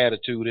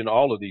attitude in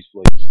all of these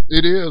places.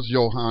 It is,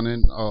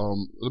 Johannan.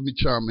 Let me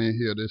chime in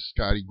here. This is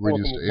Scotty.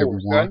 Greetings to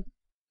everyone.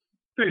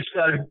 Peace,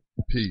 Scotty.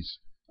 Peace.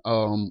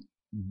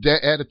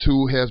 That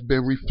attitude has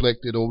been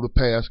reflected over the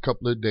past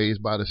couple of days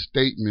by the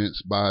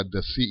statements by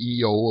the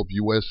CEO of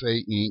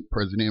USA Inc.,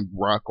 President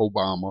Barack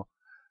Obama,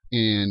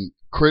 in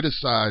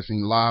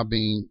criticizing,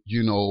 lobbying,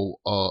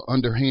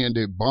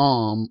 underhanded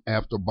bomb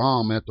after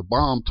bomb after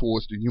bomb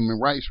towards the human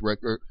rights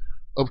record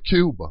of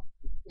Cuba.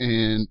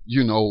 And,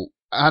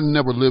 I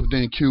never lived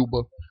in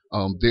Cuba.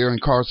 Their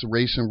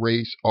incarceration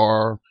rates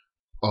are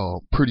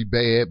pretty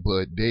bad,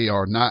 but they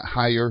are not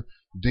higher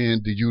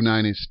than the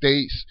United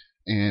States,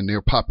 and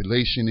their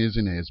population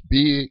isn't as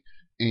big.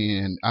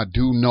 And I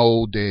do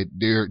know that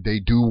they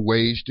do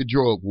wage the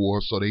drug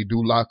war, so they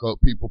do lock up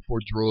people for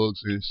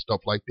drugs and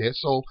stuff like that.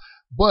 So,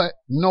 but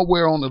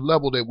nowhere on the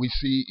level that we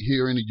see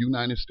here in the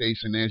United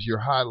States. And as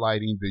you're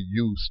highlighting the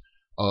use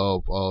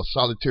of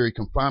solitary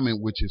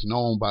confinement, which is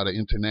known by the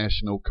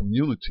international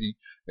community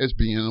as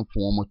being a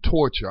form of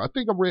torture. I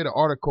think I read an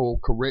article,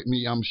 correct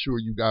me, I'm sure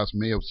you guys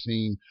may have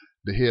seen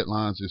the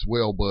headlines as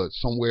well, but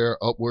somewhere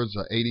upwards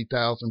of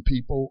 80,000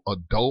 people,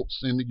 adults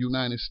in the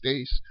United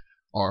States,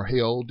 are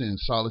held in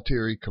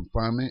solitary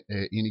confinement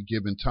at any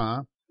given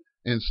time.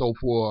 And so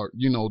for,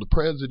 the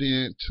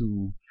president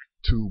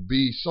to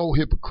be so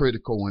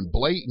hypocritical and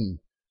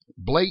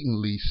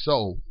blatantly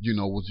so,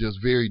 was just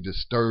very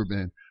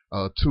disturbing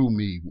to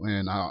me.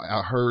 When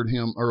I heard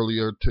him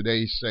earlier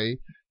today say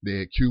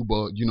that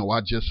Cuba,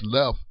 I just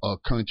left a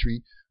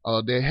country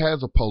that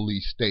has a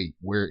police state,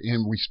 where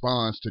in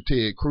response to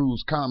Ted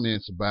Cruz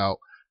comments about,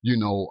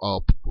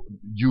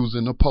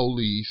 using the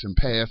police and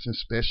passing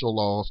special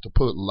laws to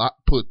put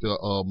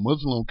the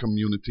Muslim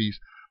communities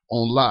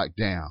on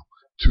lockdown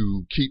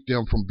to keep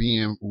them from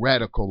being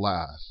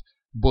radicalized.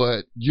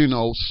 But,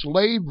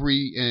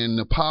 slavery and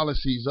the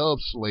policies of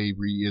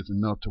slavery is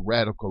enough to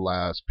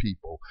radicalize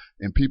people.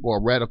 And people are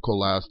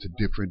radicalized to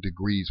different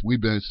degrees. We've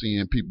been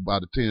seeing people by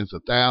the tens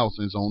of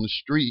thousands on the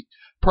street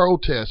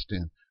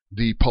protesting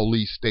the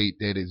police state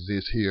that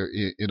exists here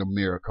in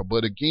America.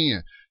 But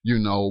again,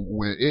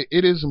 when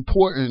it is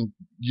important,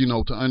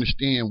 to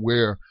understand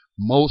where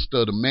most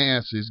of the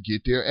masses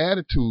get their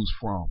attitudes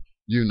from.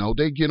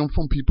 They get them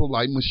from people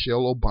like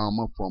Michelle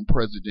Obama, from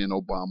President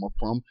Obama,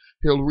 from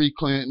Hillary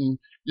Clinton,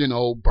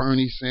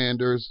 Bernie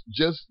Sanders,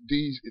 just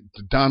these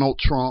Donald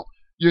Trump,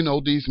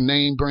 these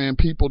name brand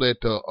people that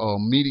the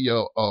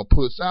media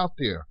puts out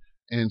there.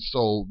 And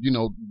so,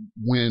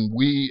 when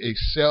we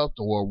accept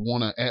or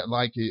want to act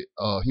like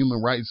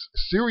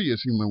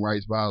serious human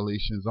rights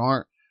violations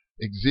aren't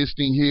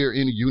existing here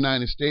in the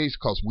United States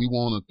because we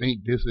want to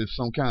think this is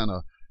some kind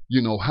of,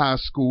 high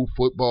school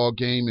football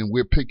game and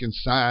we're picking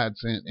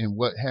sides and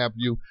what have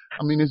you.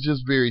 I mean, it's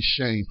just very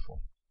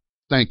shameful.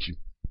 Thank you.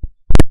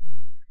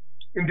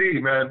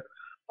 Indeed, man.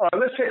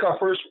 Let's take our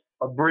first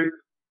break.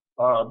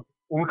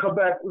 When we come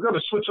back, we're going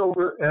to switch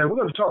over and we're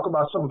going to talk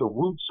about some of the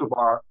roots of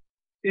our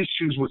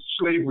issues with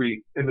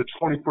slavery in the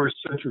 21st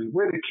century,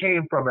 where they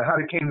came from and how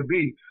they came to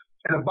be,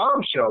 and a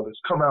bombshell that's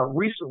come out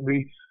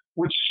recently,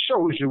 which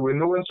shows you in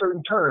no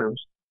uncertain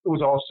terms it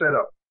was all set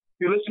up.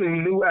 You're listening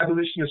to New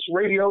Abolitionist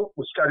Radio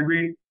with Scotty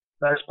Reed,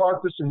 Max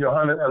Parkus, and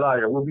Yohanan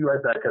Elia. We'll be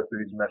right back after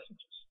these messages.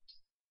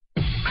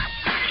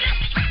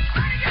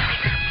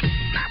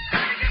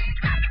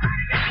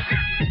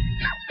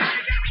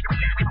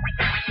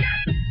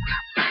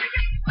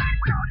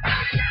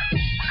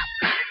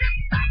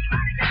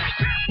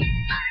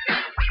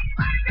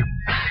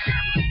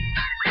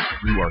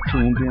 You are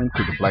tuned in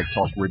to the Black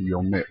Talk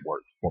Radio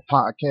Network. For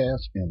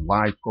podcasts and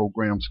live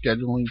program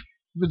scheduling,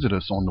 visit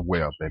us on the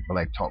web at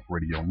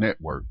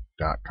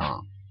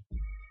blacktalkradionetwork.com.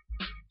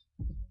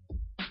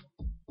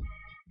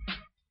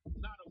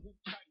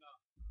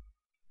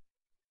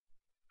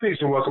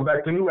 Peace and welcome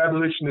back to New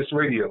Abolitionist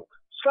Radio.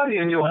 Scotty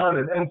and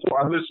Yohanan, and for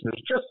our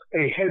listeners, just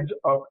a heads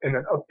up and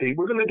an update.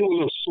 We're going to do a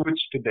little switch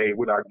today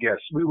with our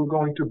guests. We were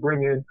going to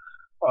bring in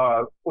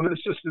one of the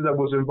sisters that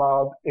was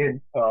involved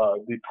in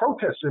the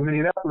protests in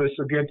Minneapolis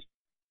against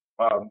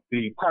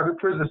the private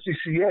prison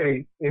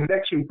CCA in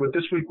next week, but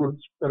this week we're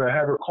going to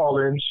have her call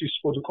in. She's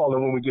supposed to call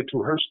in when we get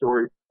to her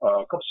story,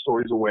 a couple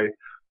stories away.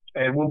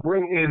 And we'll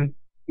bring in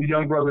the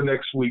young brother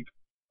next week.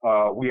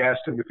 We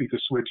asked him if he could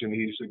switch and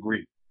he's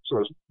agreed.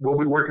 So we'll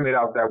be working it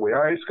out that way.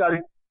 All right,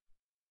 Scotty?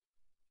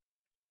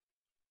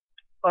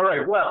 All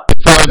right, well.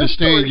 If I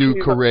understand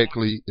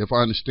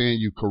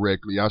you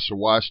correctly, I should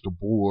watch the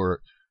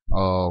board.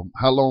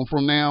 How long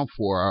from now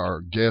for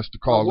our guest to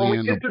call in? When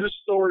we get to the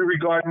story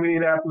regarding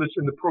Minneapolis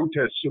and the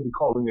protests, she'll be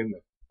calling in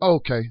there.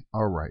 Okay,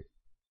 all right.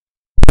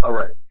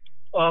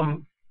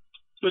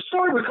 The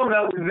story we're coming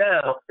out with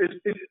now,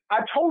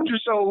 I told you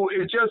so,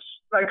 it's just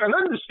like an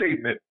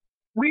understatement.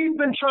 We've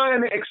been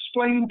trying to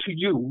explain to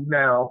you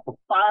now for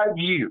 5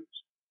 years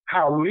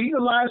how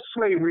legalized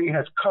slavery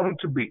has come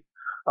to be.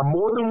 On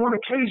more than one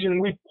occasion,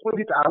 we've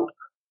pointed out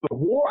the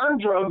war on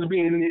drugs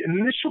being the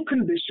initial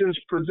conditions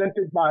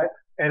presented by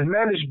and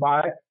managed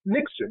by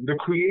Nixon, the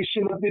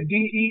creation of the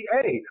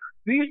DEA.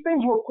 These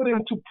things were put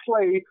into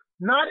play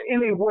not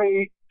in a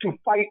way to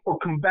fight or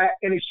combat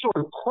any sort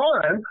of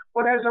crime,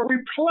 but as a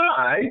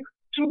reply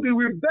to the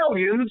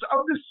rebellions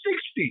of the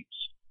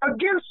 60s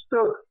against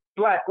the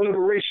Black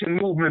liberation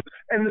movement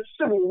and the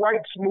civil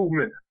rights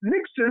movement.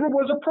 Nixon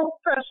was a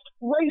professed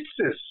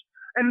racist,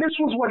 and this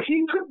was what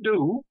he could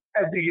do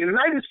as the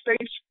United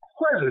States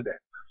president.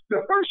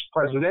 The first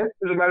president,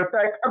 as a matter of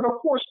fact, ever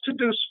forced to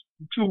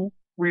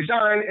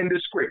resign in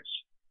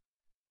disgrace.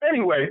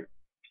 Anyway,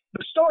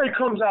 the story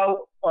comes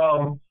out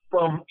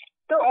from,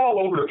 they're all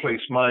over the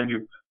place, mind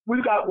you.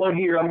 We've got one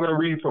here I'm going to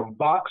read from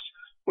Vox,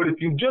 but if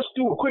you just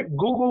do a quick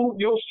Google,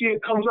 you'll see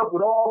it comes up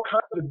with all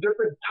kinds of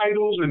different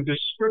titles and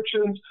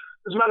descriptions.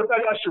 As a matter of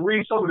fact, I should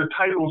read some of the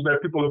titles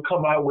that people have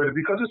come out with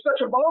because it's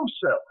such a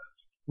bombshell.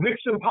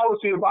 Nixon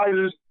policy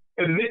advisors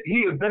admit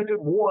he invented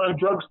war on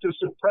drugs to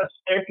suppress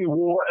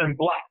anti-war and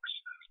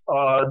blacks.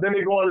 Then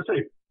they go on to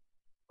say,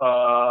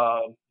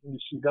 let me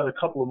see, got a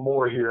couple of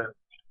more here.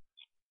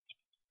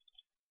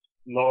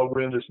 Log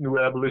in this New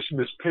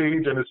Abolitionist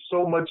page, and there's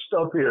so much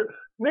stuff here.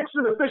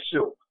 Nixon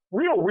official,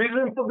 real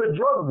reason for the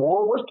drug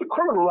war was to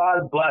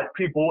criminalize black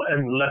people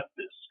and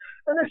leftists.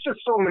 And it's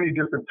just so many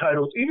different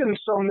titles, even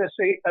some that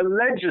say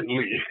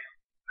allegedly.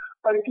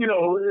 Like,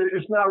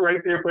 it's not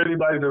right there for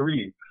anybody to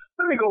read.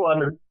 Let me go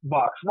on to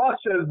Vox.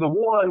 Vox says the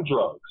war on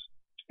drugs.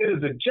 It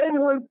is a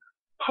genuine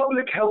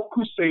public health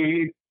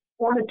crusade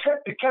or an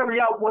attempt to carry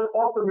out what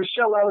author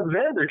Michelle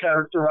Alexander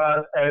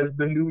characterized as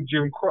the new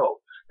Jim Crow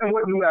and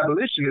what New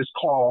Abolitionists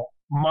call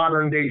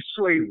modern-day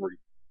slavery.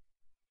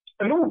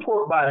 A new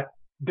report by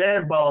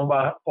Dan Baum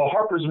for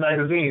Harper's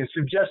Magazine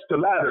suggests the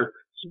latter.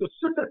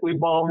 Specifically,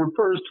 Baum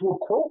refers to a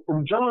quote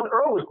from John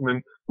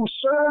Ehrlichman, who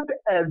served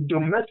as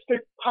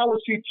domestic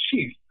policy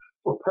chief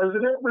for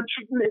President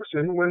Richard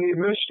Nixon when the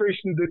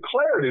administration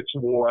declared its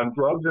war on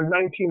drugs in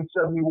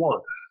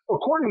 1971.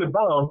 According to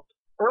Baum,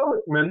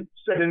 Ehrlichman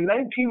said in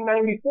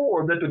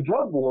 1994 that the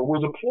drug war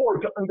was a ploy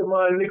to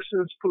undermine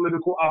Nixon's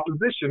political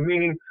opposition,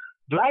 meaning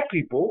black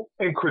people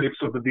and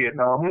critics of the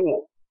Vietnam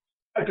War.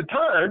 At the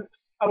time,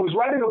 I was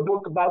writing a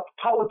book about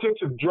the politics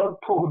of drug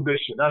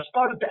prohibition. I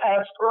started to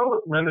ask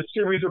Ehrlichman a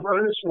series of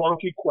earnest,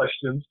 wonky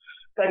questions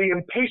that he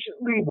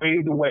impatiently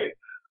waved away.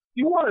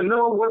 You want to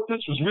know what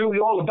this was really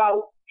all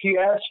about? He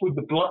asked with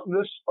the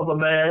bluntness of a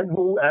man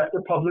who,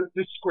 after public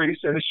disgrace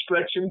and a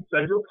stretch in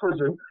federal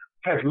prison,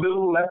 had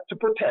little left to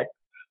protect.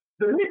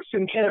 The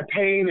Nixon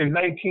campaign in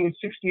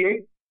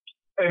 1968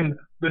 and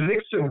the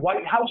Nixon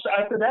White House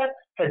after that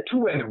had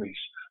two enemies,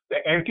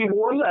 the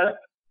anti-war left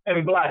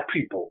and black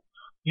people.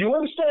 You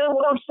understand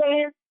what I'm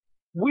saying?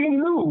 We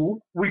knew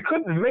we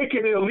couldn't make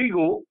it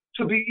illegal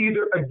to be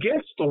either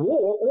against the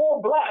war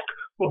or black,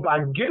 but by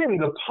getting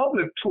the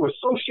public to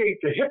associate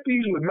the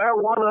hippies with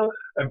marijuana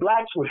and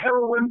blacks with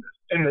heroin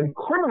and then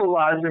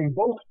criminalizing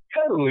both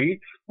heavily,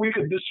 we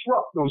could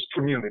disrupt those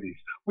communities.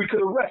 We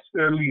could arrest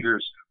their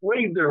leaders,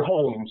 raid their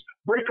homes,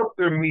 break up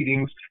their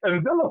meetings,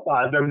 and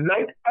vilify them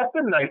night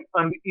after night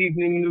on the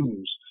evening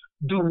news.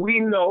 Do we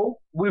know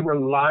we were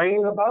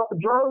lying about the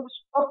drugs?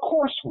 Of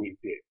course we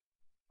did.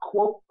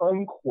 Quote,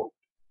 unquote.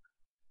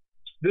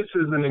 This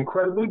is an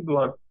incredibly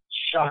blunt,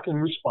 shocking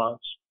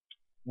response,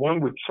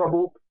 one with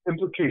troubled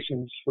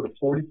implications for the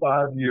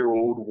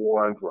 45-year-old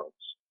war on drugs.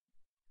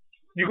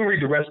 You can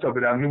read the rest of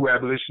it on New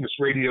Abolitionist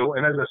Radio,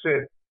 and as I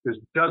said, there's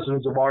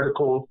dozens of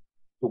articles.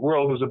 The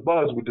world is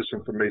abuzz with this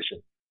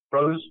information.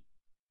 Brothers?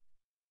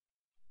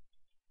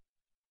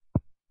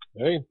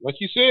 Hey, like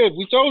you said,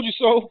 we told you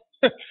so.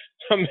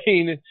 I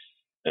mean,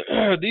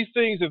 these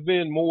things have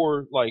been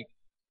more like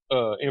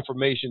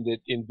information that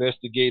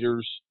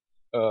investigators,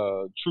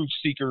 truth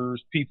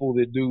seekers, people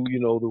that do,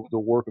 the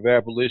work of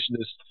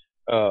abolitionists,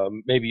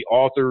 maybe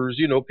authors,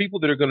 people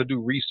that are going to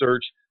do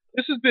research.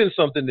 This has been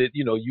something that,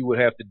 you would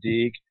have to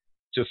dig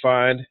to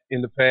find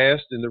in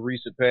the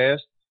recent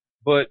past.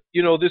 But,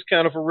 this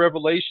kind of a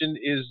revelation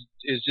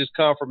is just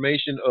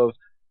confirmation of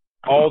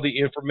all the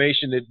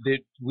information that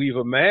we've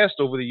amassed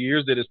over the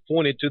years that has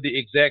pointed to the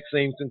exact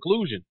same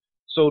conclusion.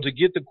 So to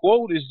get the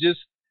quote is just,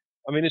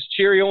 it's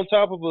cherry on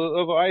top of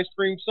a ice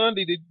cream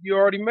sundae that you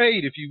already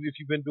made if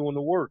you've been doing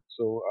the work.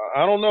 So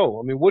I don't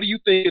know. What do you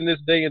think in this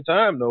day and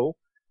time, though?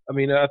 I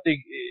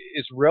think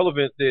it's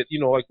relevant that,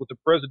 like with the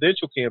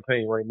presidential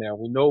campaign right now,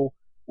 we know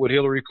what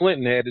Hillary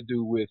Clinton had to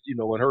do with,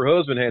 and her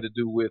husband had to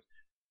do with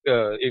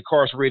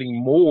incarcerating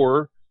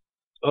more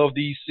of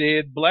these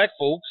said black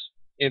folks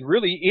and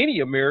really any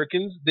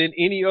Americans than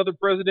any other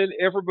president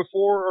ever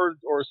before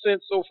or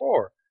since so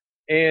far.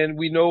 And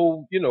we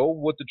know,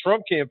 what the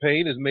Trump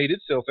campaign has made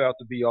itself out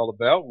to be all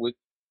about with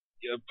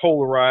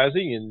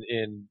polarizing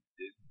and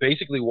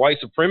basically white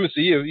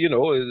supremacy,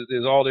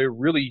 is all they're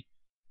really,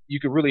 you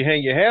could really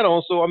hang your hat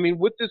on. So,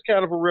 with this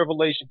kind of a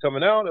revelation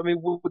coming out,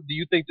 do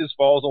you think this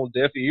falls on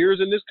deaf ears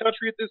in this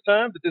country at this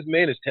time, that this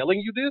man is telling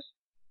you this?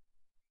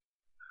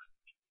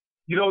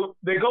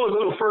 They go a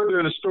little further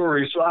in the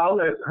story, so I'll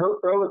let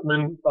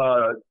Ehrlichman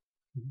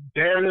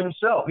damn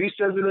himself. He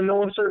says it in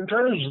no uncertain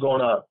terms what's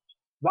going on.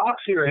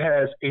 Vox here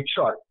has a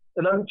chart,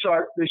 and on the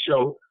chart they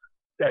show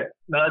that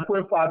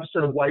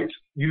 9.5% of whites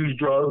use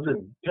drugs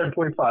and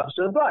 10.5%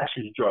 of blacks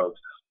use drugs.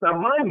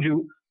 Now, mind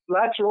you,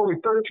 blacks are only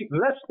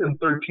less than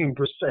 13%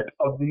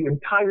 of the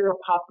entire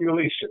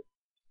population.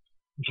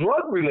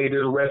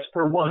 Drug-related arrests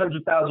per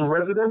 100,000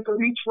 residents of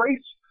each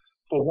race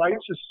for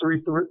whites is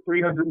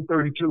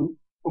 332.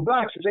 For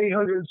blacks, it's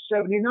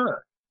 879.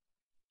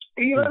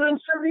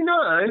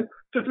 879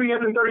 to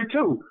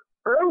 332.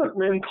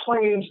 Ehrlichman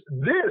claims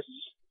this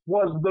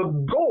was the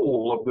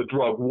goal of the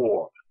drug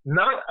war,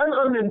 not an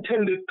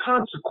unintended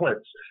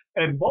consequence.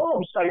 And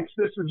Baum cites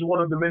this as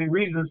one of the many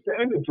reasons to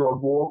end the drug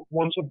war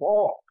once and for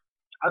all.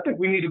 I think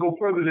we need to go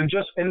further than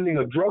just ending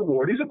a drug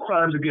war. These are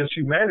crimes against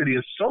humanity,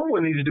 and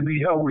someone needs to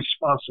be held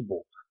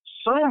responsible.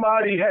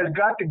 Somebody has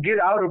got to get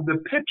out of the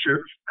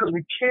picture because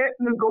we can't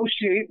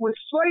negotiate with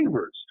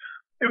slavers.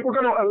 If we're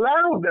going to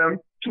allow them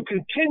to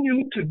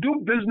continue to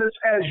do business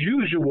as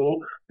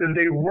usual, then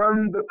they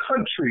run the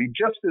country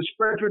just as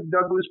Frederick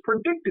Douglass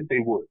predicted they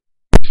would.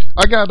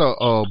 I got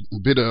a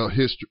bit of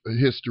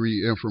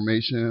history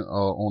information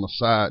on a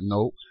side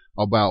note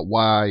about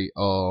why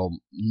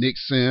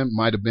Nixon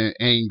might have been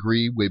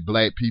angry with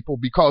black people,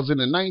 because in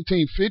the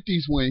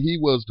 1950s, when he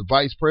was the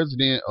vice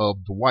president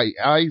of Dwight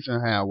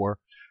Eisenhower,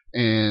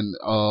 and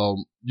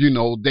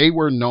they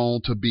were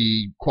known to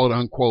be quote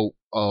unquote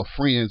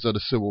friends of the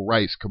civil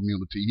rights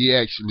community. He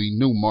actually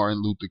knew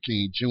Martin Luther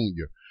King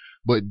Jr.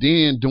 But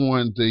then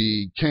during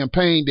the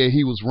campaign that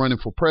he was running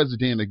for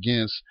president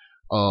against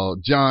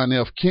John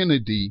F.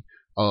 Kennedy,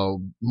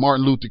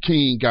 Martin Luther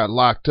King got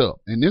locked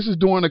up. And this is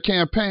during the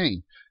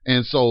campaign.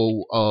 And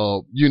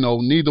so,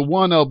 neither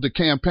one of the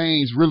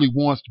campaigns really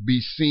wants to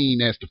be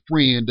seen as the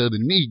friend of the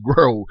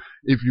Negro,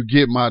 if you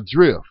get my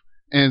drift.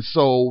 And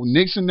so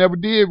Nixon never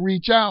did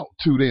reach out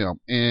to them.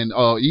 And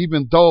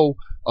even though,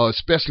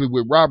 especially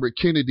with Robert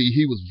Kennedy,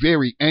 he was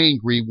very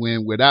angry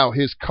when, without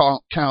his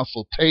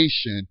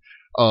consultation,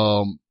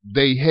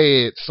 they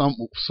had some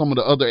of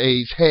the other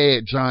aides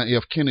had John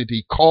F.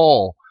 Kennedy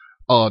call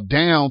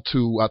down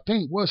to, I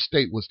think, what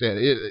state was that?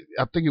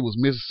 I think it was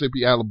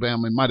Mississippi,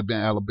 Alabama. It might have been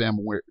Alabama.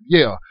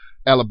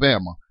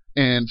 Alabama.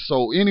 And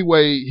so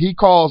anyway, he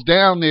calls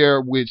down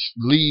there, which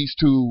leads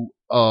to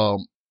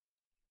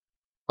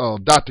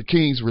Dr.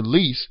 King's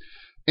release.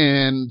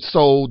 And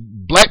so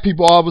black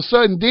people all of a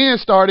sudden then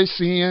started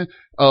seeing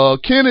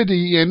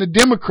Kennedy and the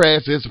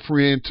Democrats as a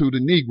friend to the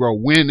Negro,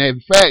 when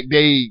in fact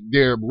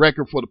their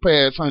record for the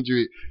past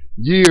 100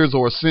 years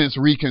or since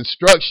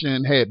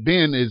Reconstruction had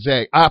been the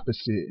exact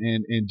opposite.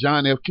 And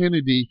John F.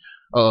 Kennedy,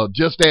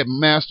 just that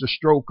master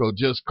stroke of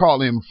just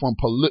calling him from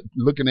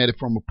looking at it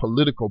from a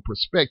political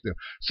perspective.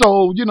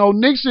 So,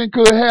 Nixon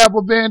could have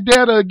a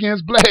vendetta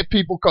against black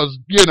people because,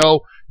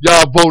 y'all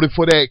voted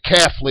for that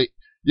Catholic,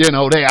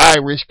 that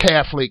Irish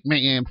Catholic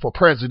man for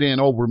president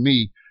over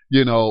me,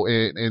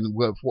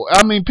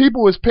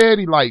 people is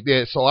petty like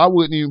that. So I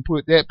wouldn't even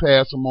put that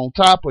past him on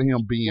top of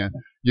him being,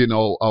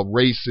 a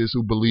racist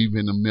who believe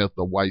in the myth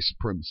of white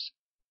supremacy.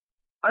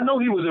 I know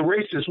he was a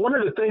racist. One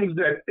of the things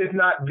that, if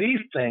not the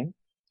thing,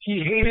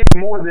 he hated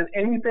more than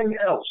anything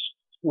else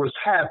was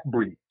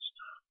half-breeds.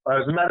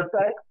 As a matter of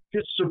fact,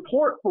 his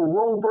support for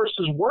Roe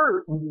versus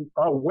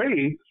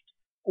Wade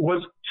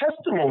was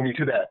testimony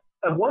to that.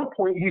 At one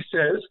point, he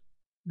says,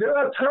 there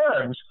are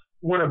times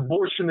when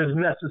abortion is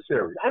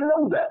necessary. I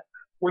know that.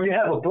 When you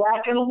have a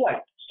black and a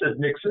white, said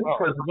Nixon,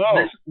 President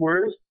Nixon's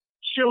words,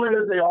 chilling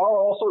as they are,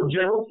 also a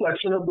general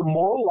reflection of the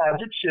moral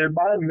logic shared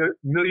by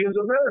millions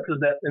of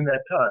Americans in that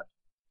time.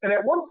 And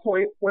at one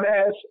point, when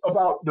asked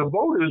about the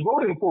voters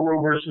voting for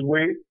Roe versus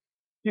Wade,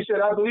 he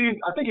said, I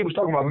think he was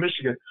talking about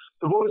Michigan.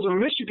 The voters of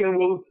Michigan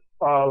will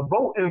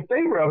vote in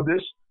favor of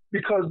this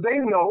because they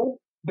know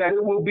that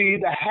it will be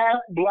the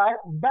half-black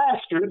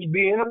bastards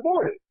being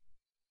aborted.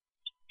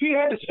 He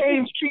had the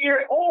same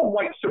fear all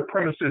white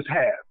supremacists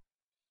have.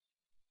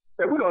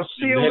 That we're going to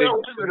seal their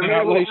women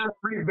and they'll have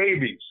 3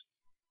 babies.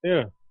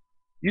 Yeah.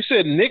 You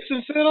said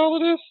Nixon said all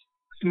of this?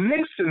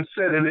 Nixon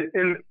said it,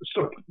 and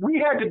so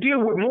we had to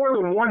deal with more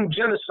than one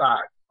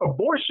genocide.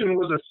 Abortion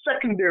was a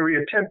secondary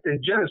attempt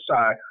at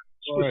genocide,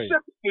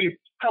 specifically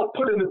helped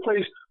put into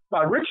place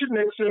by Richard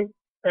Nixon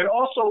and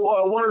also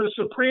one of the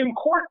Supreme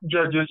Court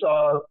judges,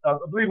 I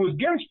believe it was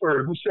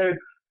Ginsburg, who said,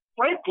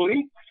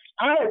 frankly,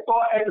 I had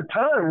thought at the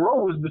time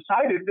Roe was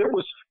decided there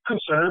was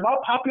concern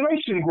about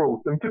population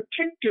growth, and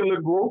particular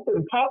growth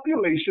in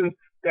populations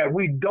that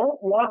we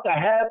don't want to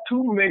have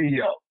too many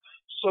of.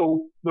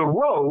 So the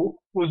Roe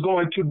was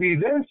going to be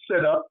then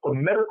set up for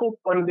medical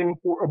funding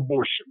for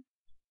abortion.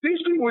 These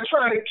people were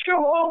trying to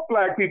kill off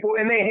black people,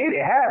 and they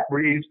hated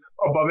half-breeds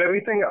above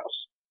everything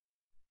else.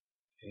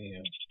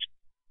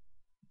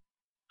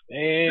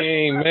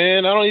 Dang,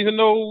 man, I don't even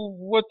know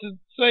what to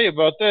say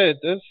about that.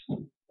 That's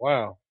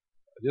wow.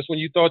 Just when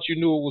you thought you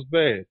knew it was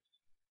bad.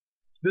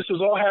 This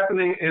was all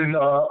happening in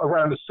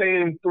around the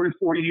same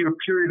 3-4 year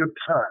period of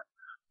time.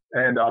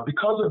 And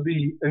because of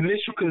the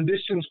initial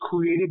conditions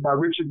created by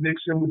Richard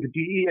Nixon with the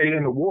DEA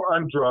and the war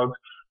on drugs,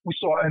 we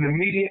saw an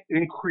immediate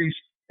increase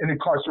in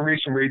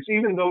incarceration rates,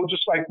 even though,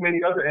 just like many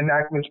other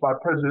enactments by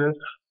presidents,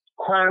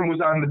 crime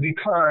was on the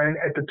decline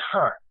at the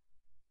time.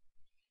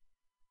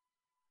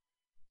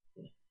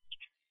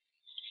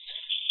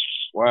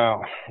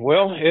 Wow.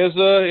 Well,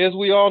 as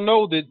we all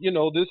know, that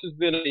this has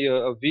been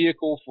a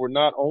vehicle for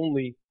not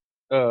only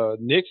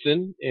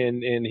Nixon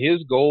and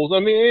his goals. I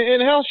mean,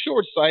 and how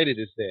short-sighted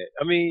is that?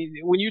 I mean,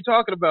 when you're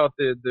talking about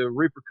the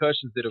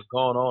repercussions that have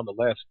gone on the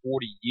last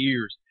 40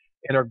 years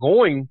and are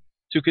going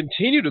to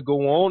continue to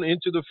go on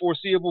into the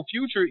foreseeable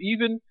future,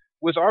 even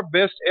with our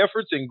best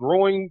efforts and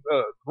growing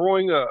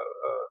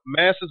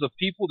masses of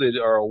people that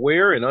are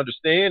aware and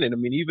understand, and I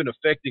mean, even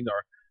affecting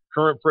our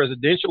current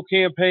presidential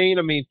campaign.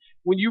 I mean,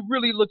 when you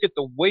really look at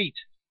the weight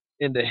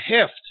and the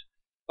heft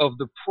of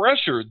the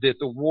pressure that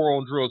the war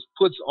on drugs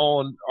puts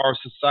on our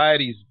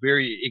society's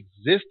very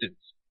existence.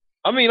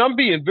 I mean, I'm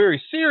being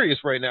very serious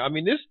right now. I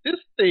mean, this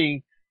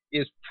thing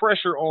is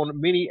pressure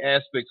on many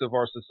aspects of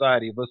our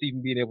society, of us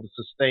even being able to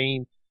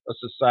sustain a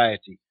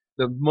society.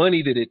 The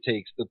money that it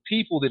takes, the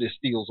people that it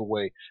steals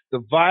away,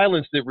 the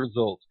violence that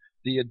results,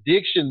 the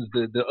addictions,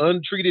 the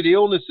untreated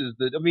illnesses,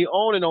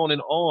 on and on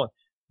and on.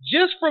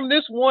 Just from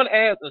this one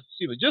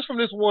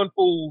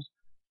fool's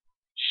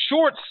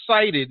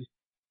short-sighted,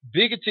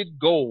 bigoted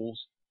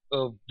goals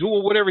of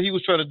doing whatever he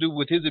was trying to do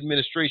with his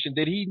administration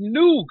that he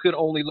knew could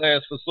only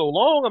last for so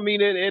long. I mean,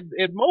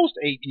 at most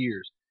 8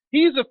 years.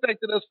 He's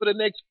affected us for the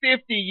next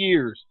 50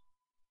 years.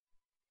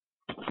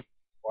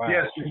 Wow.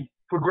 Yes, it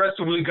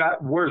progressively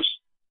got worse.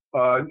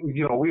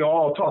 We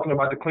all talking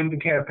about the Clinton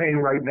campaign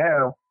right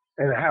now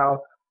and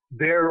how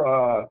their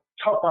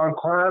tough on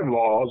crime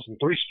laws and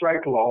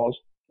 3-strike laws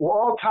were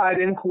all tied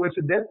in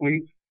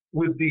coincidentally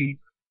with the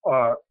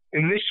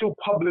initial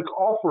public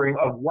offering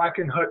of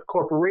Wackenhut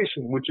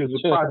Corporation, which is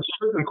a private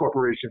prison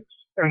corporation,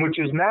 and which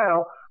is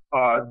now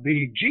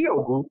the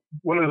GEO Group,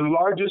 one of the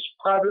largest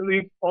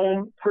privately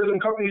owned prison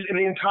companies in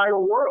the entire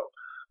world.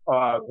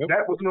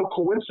 That was no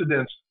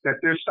coincidence that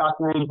their stock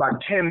rose by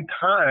 10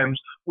 times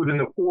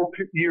within a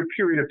 4-year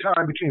period of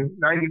time between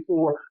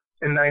 94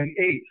 and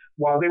 98,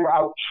 while they were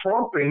out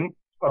trumping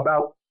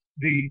about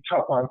the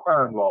tough on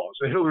crime laws.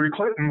 And Hillary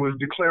Clinton was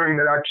declaring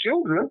that our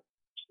children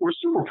were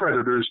super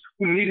predators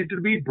who needed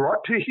to be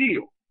brought to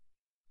heel.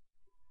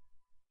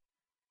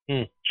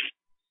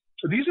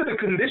 So these are the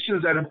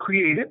conditions that have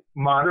created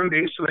modern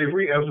day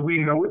slavery as we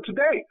know it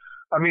today.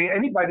 I mean,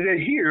 anybody that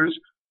hears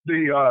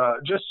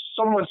just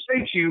someone say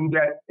to you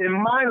that in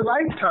my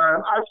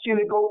lifetime, I've seen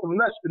it go from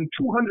less than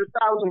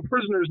 200,000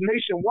 prisoners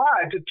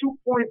nationwide to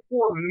 2.4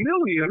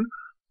 million,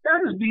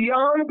 that is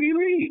beyond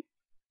belief.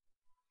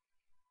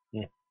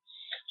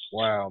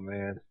 Wow,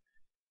 man.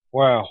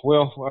 Wow.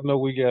 Well, I know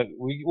we got a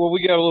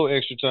little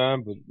extra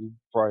time, but we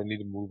probably need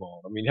to move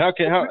on. I mean, how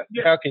can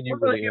you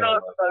really get on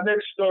our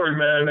next story,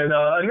 man? And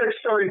our next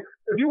story,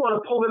 if you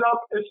want to pull it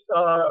up, it's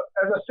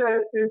as I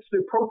said, it's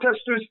the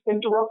protesters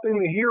interrupting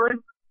the hearing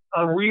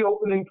on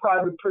reopening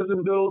private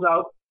prison bills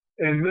out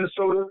in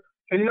Minnesota.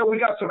 And we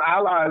got some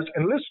allies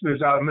and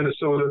listeners out in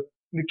Minnesota.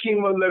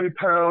 Nikema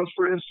Levy-Pounds,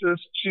 for instance,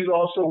 she's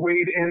also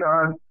weighed in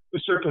on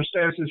the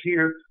circumstances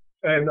here.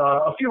 And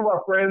a few of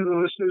our friends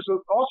and listeners are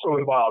also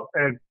involved.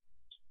 And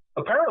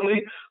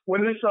apparently,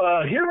 when this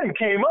hearing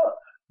came up,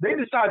 they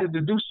decided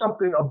to do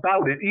something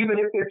about it, even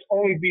if it's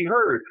only be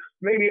heard.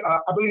 Maybe, I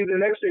believe the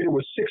next day there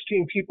was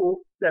 16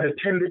 people that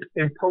attended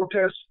in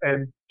protest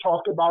and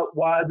talked about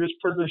why this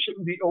prison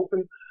shouldn't be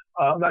open.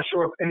 I'm not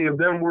sure if any of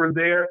them were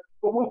there,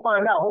 but we'll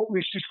find out.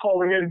 Hopefully she's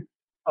calling in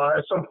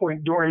at some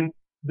point during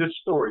this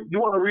story. You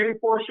want to read it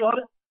for us, Sean?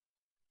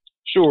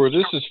 Sure.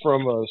 This is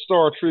from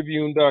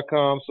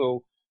StarTribune.com.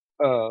 So,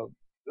 a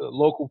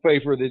local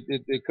paper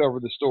that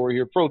covered the story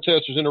here.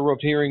 Protesters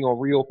interrupt hearing on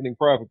reopening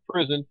private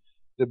prison.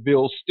 The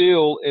bill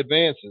still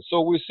advances.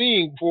 So we're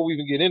seeing, before we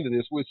even get into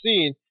this, we're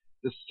seeing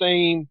the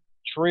same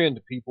trend,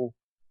 people.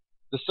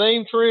 The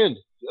same trend.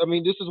 I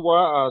mean, this is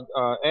why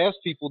I ask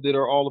people that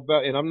are all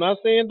about, and I'm not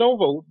saying don't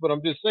vote, but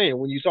I'm just saying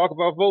when you talk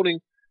about voting,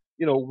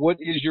 what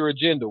is your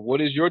agenda?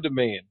 What is your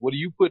demand? What are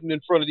you putting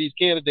in front of these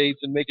candidates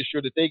and making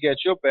sure that they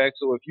got your back?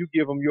 So if you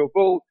give them your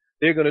vote,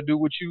 they're going to do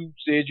what you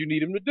said you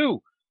need them to do.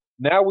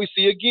 Now we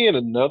see again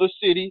another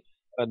city,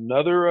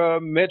 another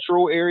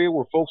metro area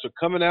where folks are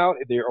coming out.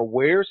 They're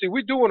aware. See,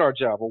 we're doing our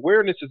job.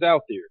 Awareness is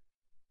out there.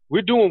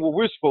 We're doing what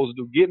we're supposed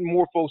to do, getting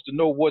more folks to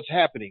know what's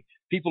happening.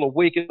 People are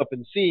waking up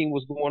and seeing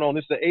what's going on.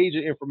 It's the age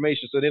of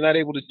information, so they're not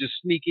able to just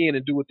sneak in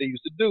and do what they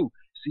used to do.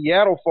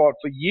 Seattle fought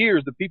for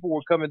years. The people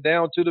were coming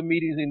down to the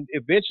meetings, and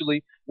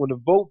eventually when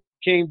the vote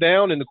came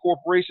down and the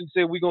corporation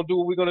said we're going to do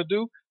what we're going to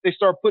do, they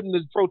start putting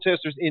the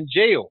protesters in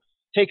jail,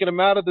 taking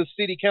them out of the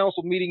city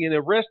council meeting and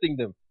arresting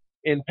them,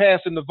 and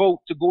passing the vote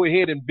to go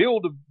ahead and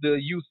build the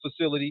youth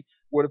facility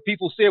where the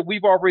people said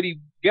we've already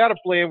got a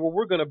plan where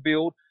we're going to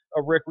build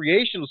a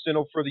recreational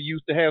center for the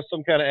youth to have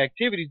some kind of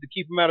activities to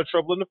keep them out of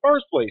trouble in the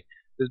first place.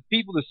 The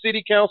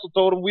city council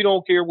told them, we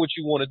don't care what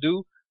you want to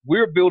do.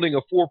 We're building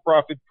a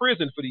for-profit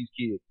prison for these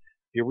kids.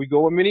 Here we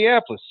go in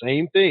Minneapolis,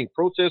 same thing.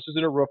 Protesters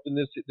interrupting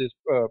this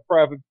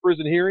private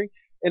prison hearing,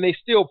 and they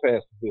still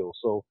passed the bill.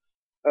 So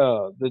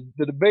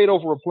the debate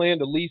over a plan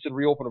to lease and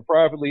reopen a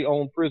privately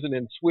owned prison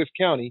in Swift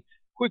County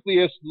quickly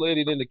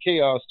escalated into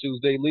chaos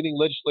Tuesday, leading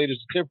legislators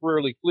to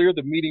temporarily clear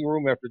the meeting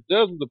room after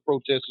dozens of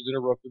protesters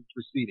interrupted the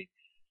proceeding.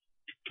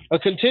 A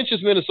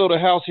contentious Minnesota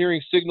House hearing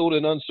signaled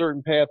an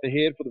uncertain path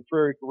ahead for the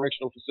Prairie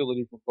Correctional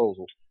Facility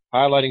proposal,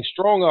 highlighting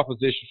strong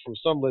opposition from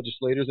some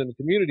legislators and the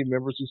community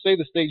members who say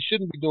the state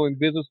shouldn't be doing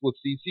business with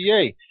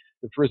CCA,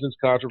 the prison's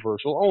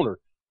controversial owner.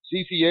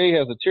 CCA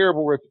has a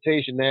terrible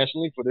reputation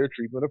nationally for their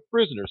treatment of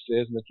prisoners,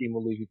 says Nikema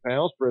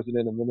Levy-Pounds,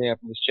 president of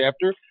Minneapolis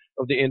chapter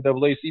of the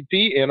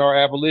NAACP, and our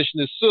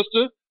abolitionist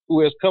sister,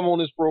 who has come on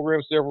this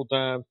program several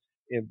times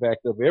and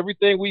backed up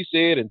everything we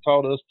said and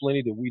taught us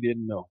plenty that we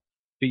didn't know.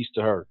 Peace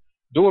to her.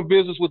 Doing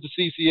business with the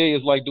CCA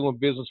is like doing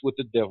business with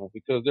the devil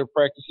because their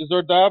practices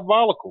are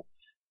diabolical.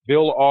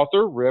 Bill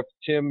author, Rep.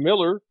 Tim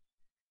Miller,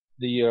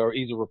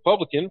 he's a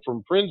Republican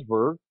from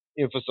Princeburg,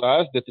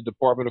 emphasized that the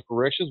Department of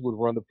Corrections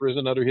would run the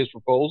prison under his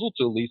proposal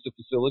to lease the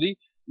facility,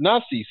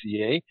 not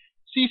CCA.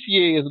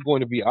 CCA isn't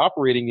going to be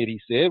operating it, he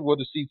said.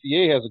 Whether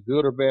CCA has a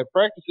good or bad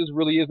practices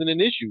really isn't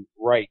an issue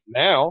right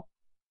now,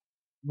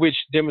 which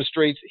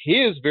demonstrates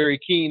his very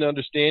keen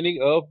understanding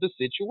of the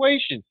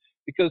situation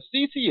because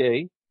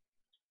CCA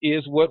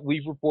is what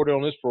we've reported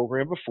on this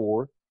program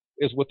before,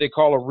 is what they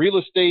call a real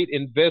estate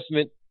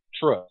investment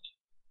trust.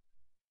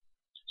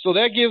 So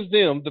that gives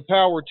them the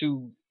power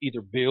to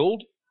either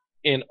build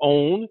and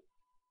own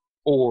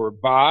or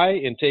buy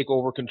and take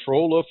over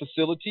control of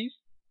facilities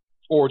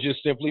or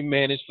just simply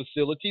manage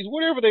facilities,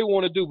 whatever they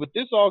want to do. But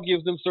this all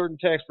gives them certain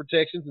tax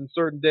protections and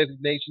certain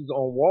designations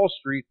on Wall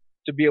Street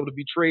to be able to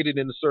be traded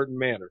in a certain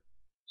manner.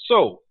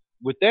 So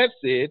with that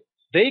said,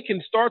 they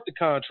can start the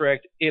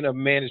contract in a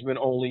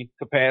management-only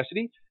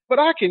capacity, but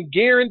I can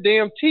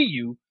guarantee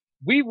you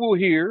we will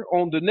hear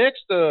on the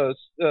next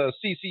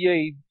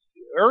CCA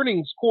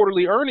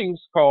quarterly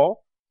earnings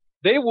call,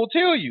 they will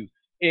tell you,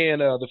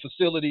 and the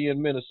facility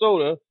in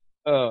Minnesota,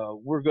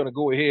 we're going to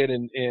go ahead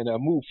and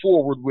move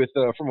forward with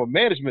from a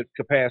management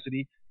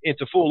capacity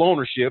into full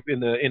ownership in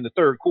the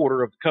third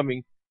quarter of the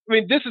coming. I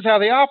mean, this is how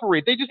they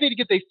operate. They just need to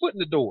get their foot in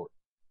the door.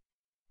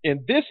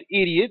 And this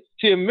idiot,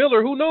 Tim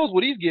Miller, who knows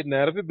what he's getting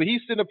out of it, but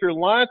he's sitting up here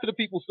lying to the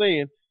people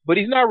saying But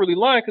he's not really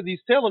lying because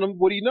he's telling them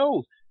what he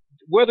knows.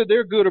 Whether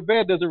they're good or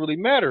bad doesn't really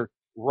matter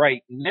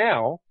right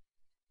now.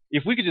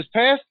 If we could just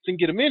pass and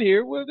get them in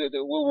here,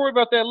 we'll worry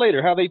about that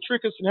later. How they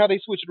trick us and how they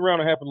switch it around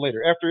will happen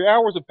later. After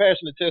hours of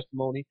passionate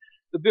testimony,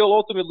 the bill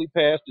ultimately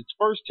passed its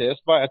first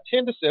test by a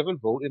 10-7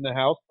 vote in the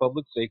House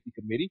Public Safety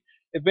Committee,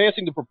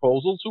 advancing the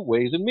proposal to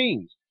Ways and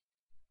Means.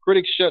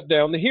 Critics shut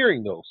down the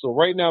hearing, though. So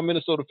right now,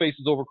 Minnesota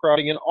faces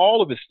overcrowding in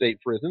all of its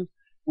state prisons,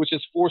 which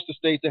has forced the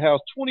state to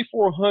house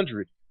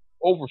 2,400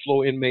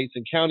 overflow inmates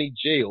in county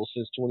jails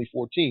since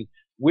 2014,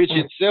 which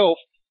itself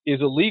is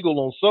illegal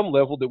on some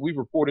level that we've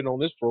reported on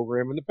this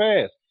program in the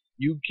past.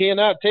 You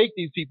cannot take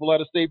these people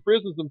out of state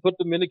prisons and put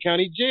them in the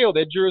county jail.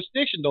 That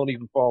jurisdiction don't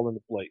even fall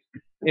into place.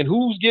 And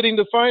who's getting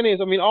the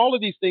finance? I mean, all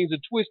of these things are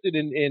twisted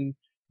and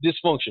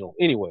dysfunctional.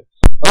 Anyway,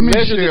 a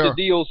measure that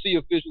the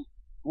DOC officials.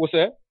 What's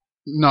that?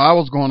 No, I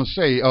was going to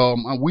say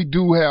we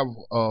do have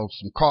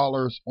some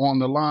callers on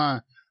the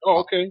line.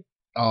 Oh, okay.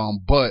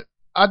 But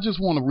I just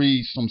want to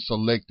read some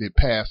selected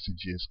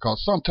passages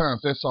because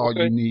sometimes that's all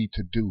you need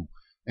to do.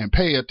 And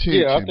pay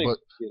attention. Yeah, I think,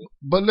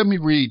 but let me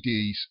read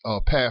these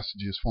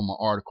passages from an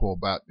article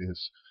about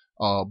this.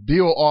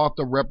 Bill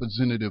author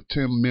Representative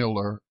Tim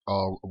Miller,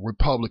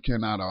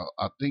 Republican out of,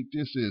 I think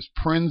this is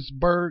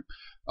Princeburg,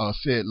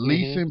 said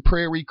leasing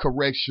Prairie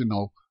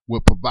Correctional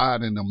will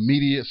provide an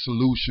immediate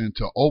solution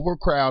to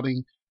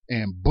overcrowding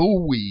and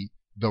buoy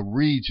the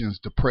region's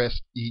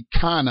depressed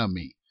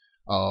economy.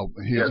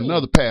 Here's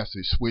another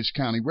passage. Switch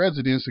County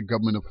residents and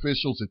government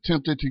officials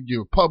attempted to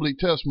give public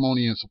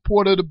testimony in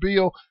support of the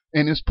bill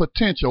and its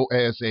potential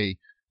as a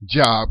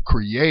job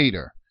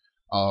creator.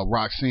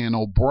 Roxanne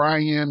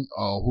O'Brien,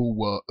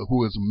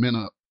 who is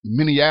a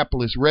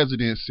Minneapolis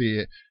resident,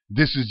 said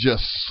this is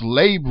just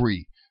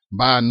slavery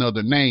by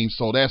another name.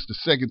 So that's the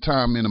second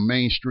time in a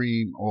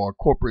mainstream or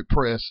corporate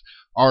press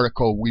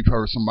article we've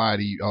heard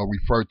somebody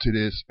refer to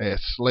this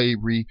as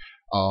slavery.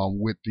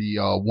 With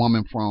the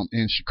woman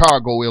in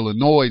Chicago,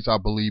 Illinois, I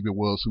believe it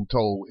was, who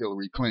told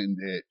Hillary Clinton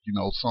that,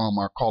 some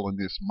are calling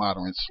this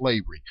modern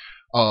slavery.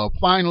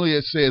 Finally,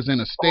 it says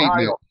in a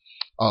statement,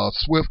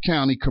 Swift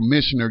County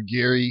Commissioner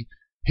Gary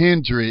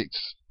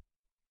Hendricks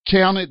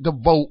counted the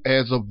vote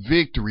as a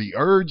victory,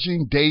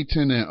 urging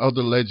Dayton and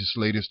other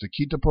legislators to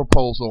keep the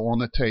proposal on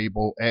the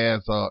table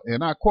as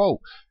and I quote,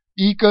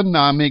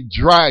 economic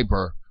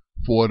driver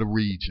for the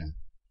region.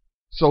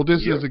 So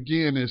this is,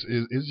 again, is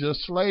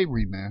just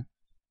slavery, man.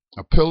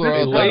 A pillar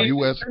of the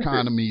U.S.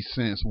 economy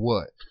since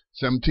what?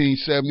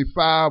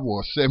 1775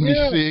 or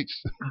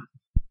 76?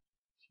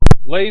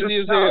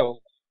 Lazy as hell.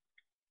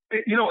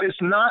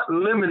 It's not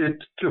limited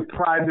to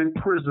private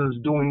prisons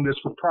doing this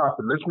for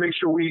profit. Let's make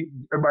sure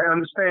everybody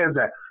understands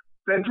that.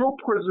 Federal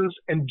prisons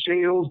and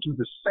jails do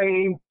the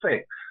same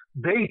thing.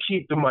 They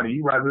keep the money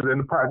rather than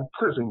the private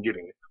prison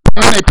getting it.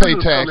 And they pay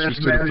taxes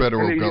to the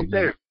federal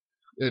government.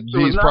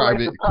 These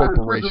private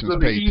corporations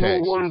pay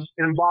taxes. Ones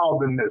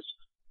involved in this.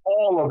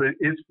 All of it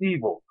is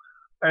evil.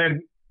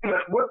 And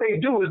what they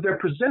do is they're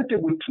presented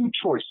with two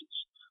choices.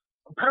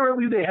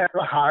 Apparently, they have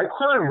a high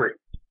crime rate.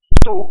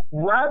 So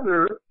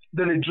rather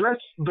than address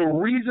the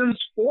reasons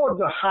for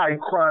the high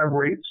crime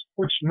rates,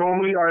 which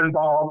normally are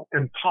involved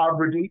in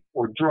poverty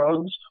or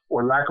drugs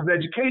or lack of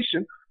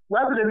education,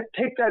 rather than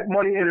take that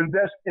money and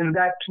invest in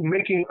that to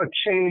making a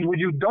change where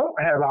you don't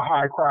have a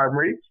high crime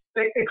rate,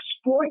 they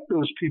exploit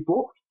those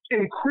people,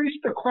 increase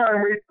the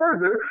crime rate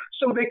further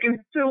so they can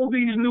fill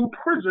these new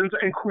prisons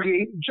and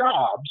create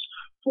jobs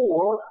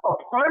for a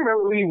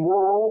primarily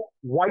rural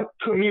white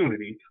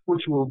community,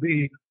 which will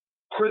be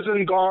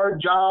prison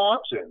guard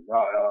jobs and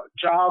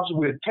jobs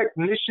with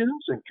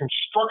technicians and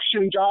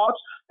construction jobs.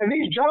 And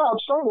these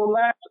jobs, some will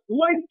last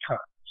lifetimes.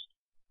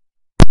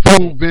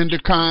 Food vendor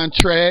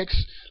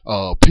contracts,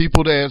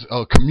 people that's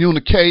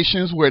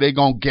communications where they're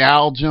going to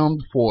gouge them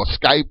for a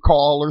Skype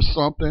call or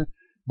something.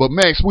 But,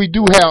 Max, we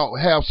do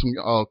have some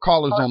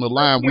callers on the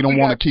line. We don't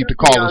want to keep the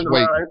callers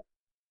waiting.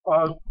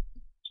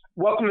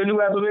 Welcome to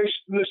New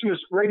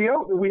Abolitionist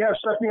Radio. Do we have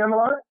Stephanie on the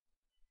line?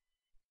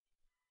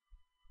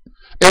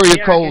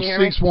 Area code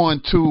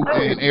 612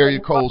 and area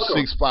code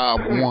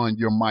 651.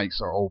 Your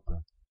mics are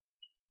open.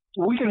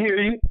 We can hear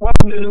you.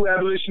 Welcome to New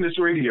Abolitionist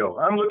Radio.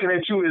 I'm looking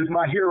at you as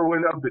my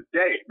heroine of the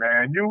day,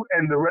 man. You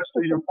and the rest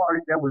of your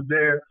party that was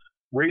there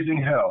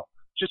raising hell.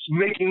 Just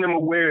making them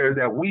aware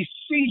that we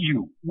see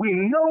you. We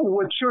know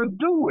what you're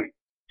doing.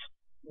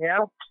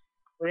 Yeah,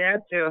 we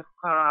had to.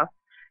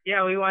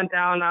 We went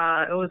down.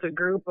 It was a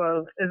group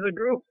of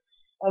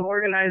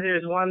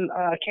organizers. One,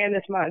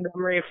 Candace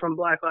Montgomery from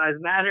Black Lives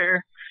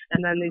Matter,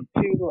 and then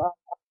these two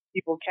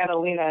people,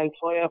 Catalina and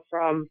Toya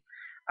from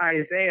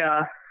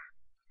Isaiah.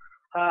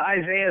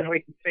 Isaiah is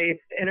like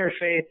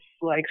interfaith,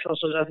 like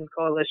social justice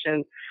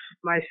coalition.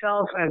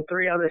 Myself and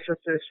three other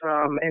sisters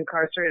from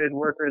Incarcerated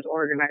Workers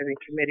Organizing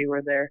Committee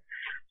were there.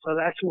 So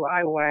that's who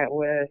I went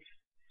with.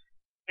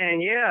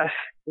 And yeah,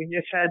 we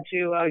just had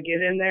to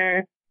get in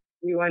there.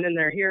 We went in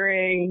there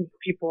hearing.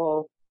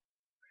 People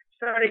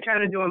started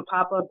kind of doing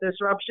pop-up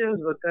disruptions,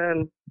 but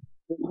then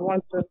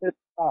once this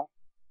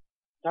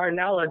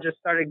Darnella just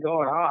started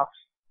going off.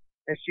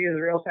 And she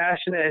was real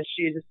passionate, and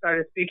she just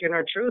started speaking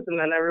her truth, and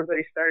then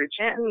everybody started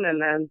chanting,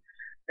 and then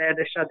they had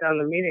to shut down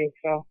the meeting.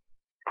 So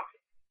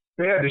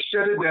they had to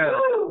shut it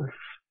down.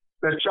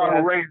 That's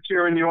Charlie Ray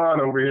cheering you on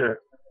over here.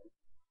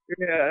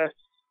 Yeah.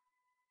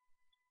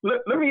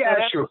 Let me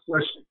ask you a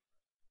question.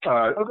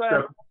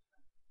 Okay.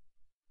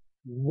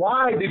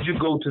 Why did you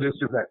go to this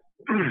event?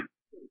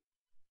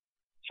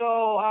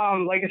 So,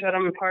 like I said,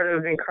 I'm a part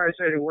of the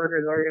Incarcerated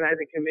Workers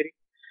Organizing Committee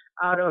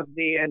out of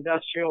the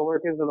Industrial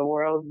Workers of the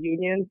World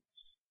Union.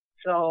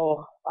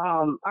 So,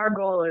 our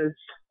goal is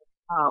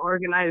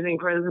organizing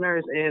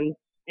prisoners in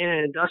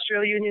an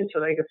industrial union so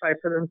they can fight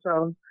for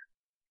themselves.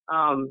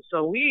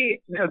 So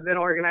we have been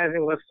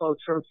organizing with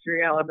folks from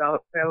Free Alabama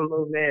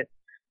Movement,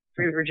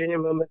 Free Virginia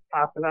Movement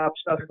popping up,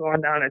 stuff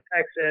going down in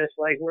Texas.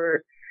 Like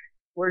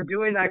we're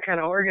doing that kind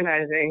of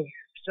organizing.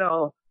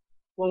 So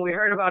when we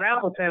heard about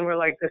Appleton, we're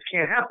like, this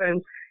can't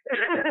happen.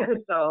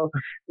 So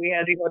we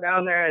had to go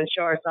down there and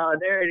show our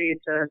solidarity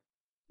to,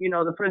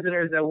 the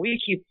prisoners that we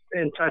keep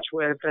in touch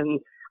with and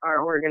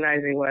are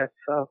organizing with.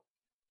 So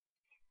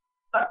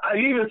I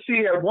even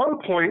see at one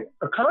point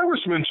a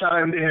congressman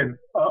chimed in,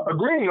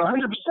 agreeing 100%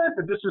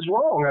 that this is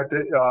wrong at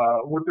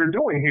what they're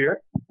doing here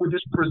with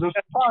this prison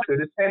pocket.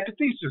 It's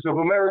antithesis of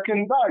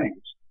American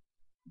values.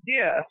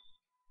 Yeah.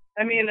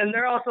 I mean, and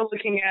they're also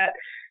looking at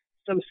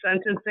some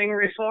sentencing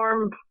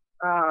reform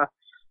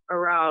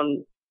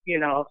around,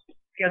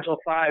 Schedule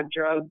 5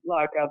 drug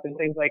lockup and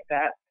things like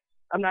that.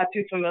 I'm not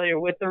too familiar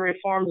with the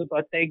reforms,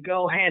 but they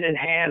go hand in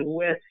hand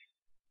with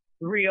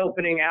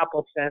reopening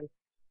Appleton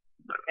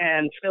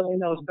and filling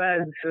those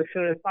beds as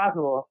soon as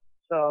possible.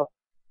 So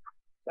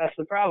that's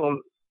the problem.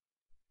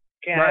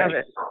 Can't have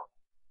it.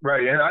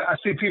 Right, and I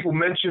see people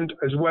mentioned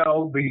as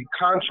well the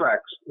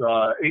contracts,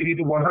 80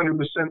 to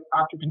 100%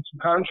 occupancy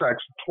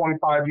contracts for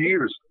 25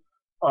 years.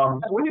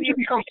 When did you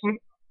become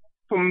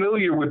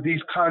familiar with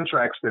these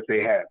contracts that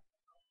they had?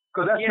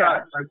 Because that's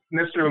not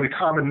necessarily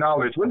common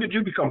knowledge. When did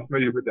you become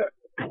familiar with that?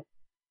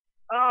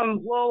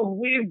 Well,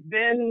 we've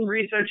been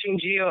researching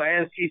GEO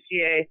and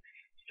CCA.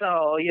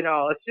 So,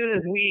 as soon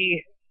as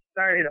we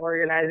started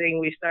organizing,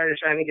 we started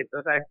trying to get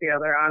the facts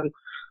together on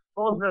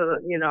both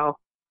the,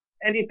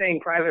 anything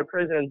private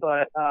prison,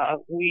 but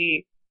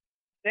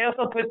they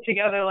also put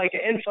together like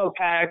an info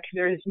pack.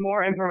 There's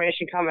more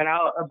information coming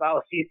out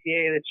about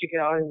CCA that you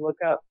can always look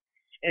up.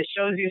 It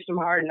shows you some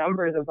hard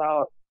numbers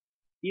about,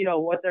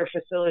 what their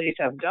facilities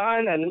have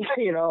done. And,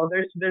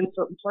 there's been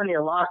plenty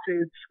of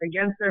lawsuits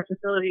against their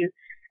facilities.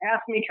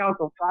 Ask Me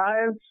Council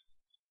 5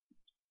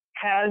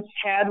 has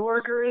had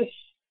workers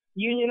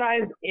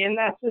unionized in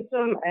that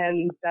system,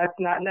 and that's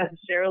not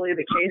necessarily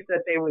the case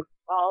that they would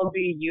all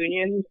be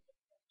union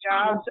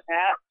jobs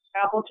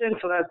at Appleton.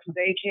 So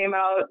they came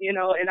out, in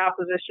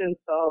opposition.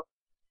 So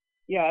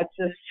yeah,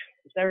 it's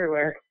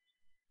everywhere.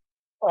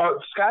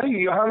 Scotty,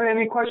 you have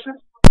any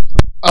questions?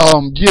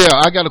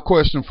 Yeah, I got a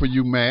question for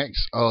you,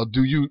 Max. Are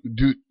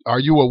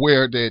you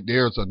aware that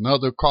there's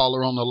another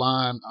caller on the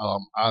line?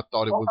 I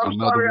thought it was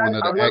another one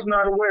of the. I was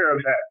not aware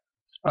of that.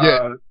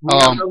 Yeah.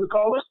 Another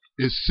caller?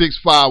 It's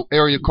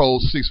area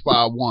code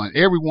 651.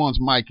 Everyone's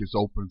mic is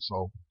open,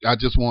 so I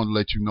just wanted to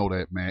let you know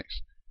that, Max.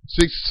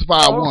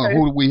 651. Okay.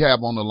 Who do we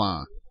have on the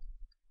line?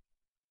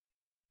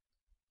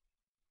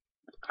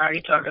 Are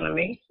you talking to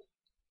me?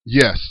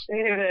 Yes.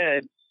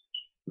 David.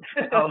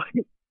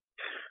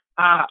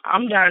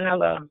 I'm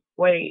Darnella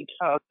Wade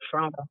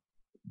from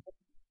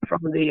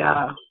the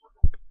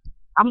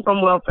I'm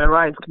from Welfare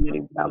Rights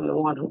Committee, but I'm the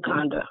one who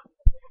kind of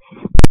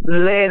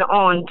led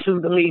on to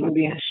the meeting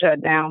being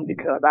shut down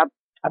because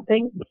I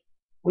think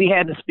we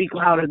had to speak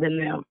louder than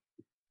them,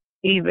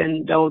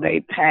 even though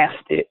they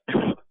passed it.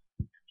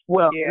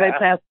 Well, they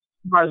passed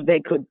as far as they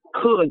could.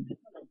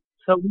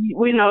 So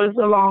we know it's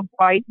a long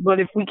fight, but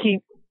if we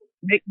keep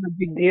making a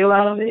big deal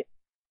out of it,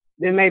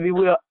 then maybe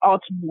we'll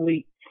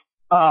ultimately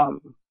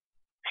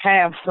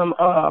have some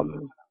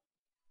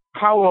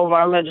power over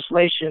our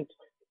legislation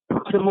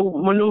to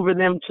maneuver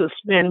them to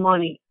spend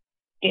money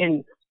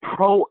in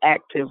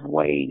proactive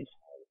ways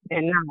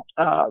and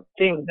not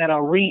things that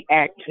are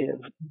reactive.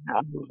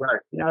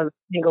 Right.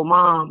 Single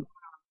mom,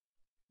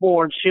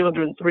 4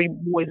 children, 3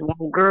 boys,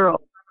 1 girl,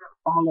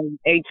 all of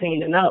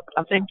 18 and up.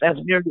 I think that's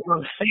very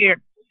unfair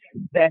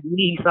that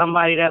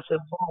somebody that's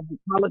involved in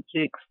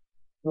politics,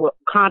 will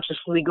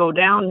consciously go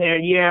down there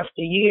year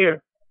after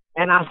year,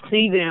 and I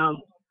see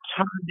them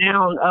turn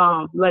down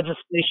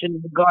legislation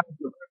in regards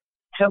to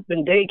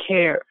helping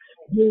daycare,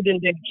 building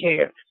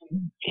daycare,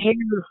 tear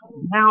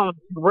down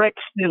rec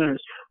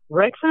centers.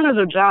 Rec centers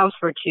are jobs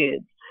for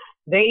kids.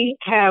 They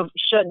have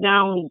shut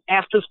down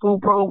after-school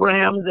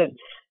programs, and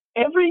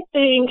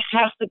everything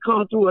has to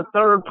come through a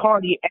third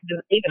party as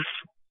if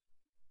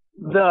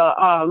the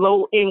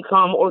low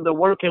income or the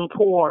working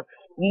poor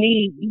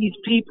need these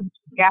people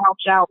to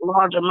gouge out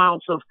large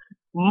amounts of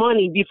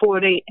money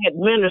before they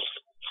administer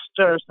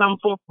some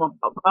form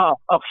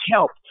of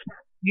help.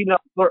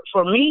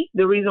 For me,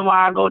 the reason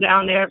why I go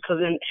down there, because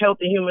in Health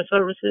and Human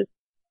Services,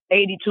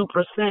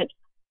 82%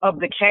 of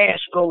the cash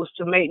goes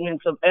to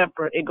maintenance of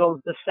effort. It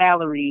goes to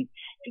salaries.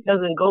 It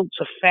doesn't go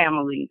to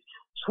families.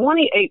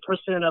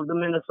 28% of the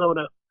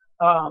Minnesota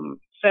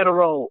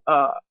federal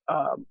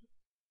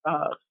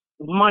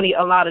money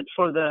allotted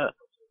for the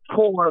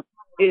poor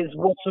is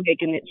what's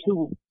making it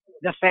to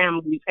the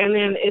families. And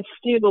then it's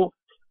still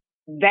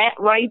that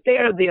right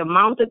there, the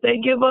amount that they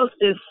give us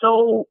is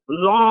so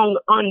long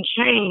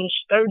unchanged,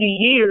 30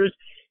 years,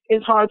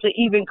 it's hard to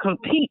even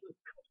compete.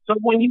 So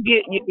when you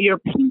get your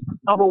piece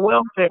of a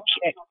welfare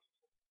check,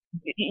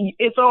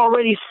 it's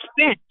already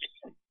spent.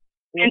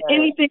 Yeah. And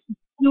anything to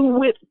do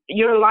with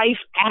your life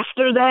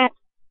after that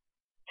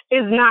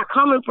is not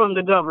coming from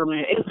the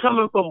government. It's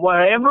coming from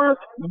wherever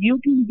you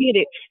can get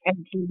it.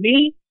 And to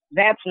me,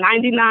 that's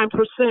 99%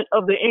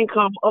 of the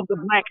income of the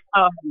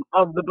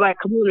black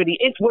community.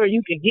 It's where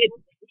you can get it.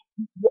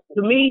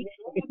 To me,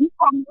 if you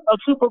call a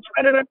super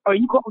predator or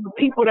you call the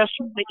people that's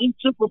trying to eat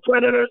super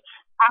predators,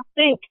 I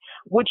think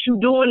what you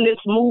do in this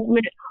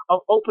movement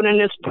of opening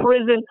this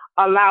prison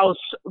allows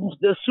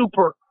the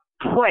super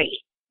prey.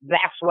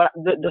 That's what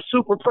the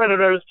super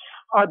predators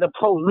are, the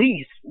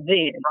police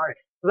then. Right.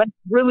 Let's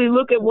really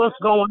look at what's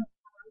going on.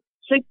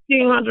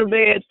 1,600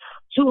 beds,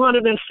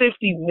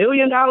 $250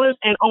 million,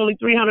 and only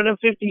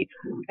 350.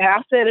 And I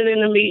said it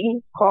in the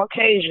meeting,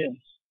 Caucasians.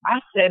 I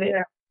said it.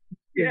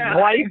 Yeah.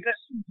 White.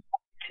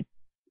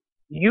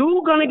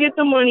 You're going to get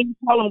the money,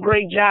 call them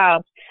great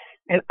jobs,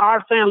 and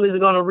our families are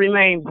going to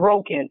remain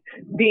broken,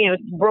 being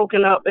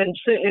broken up and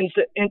sent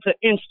into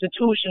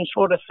institutions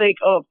for the sake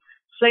of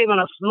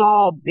saving a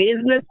small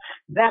business.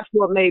 That's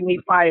what made me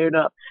fired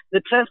up.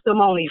 The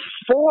testimony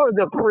for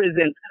the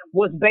prison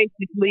was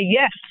basically,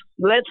 yes,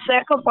 let's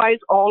sacrifice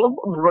all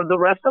of the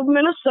rest of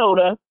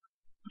Minnesota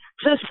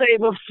to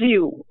save a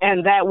few,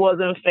 and that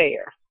wasn't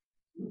fair.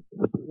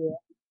 Yeah.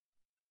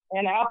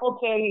 And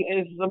Appleton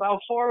is about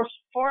four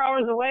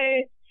hours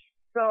away.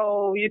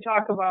 So you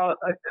talk about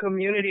a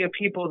community of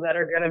people that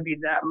are going to be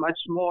that much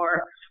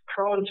more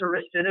prone to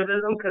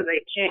recidivism because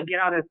they can't get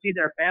out and see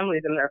their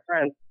families and their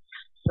friends.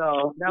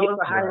 So that was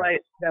a highlight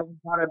that was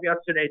brought up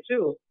yesterday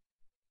too.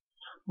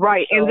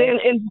 Right. So, and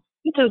then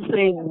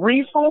interesting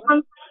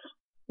reform.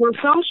 For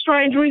some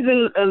strange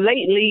reason,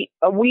 lately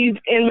we've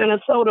in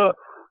Minnesota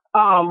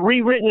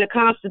rewritten the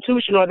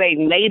Constitution, or they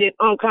made it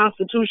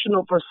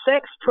unconstitutional for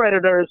sex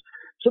predators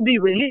to be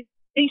released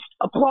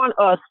upon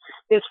us.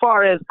 As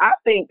far as I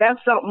think that's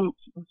something,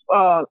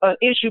 an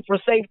issue for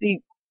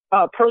safety,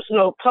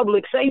 personal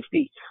public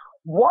safety.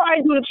 Why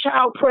do the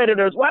child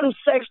predators, why do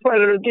sex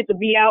predators get to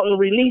be out and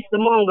released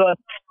among us,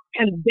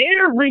 and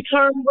their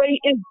return rate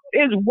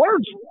is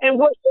worse? And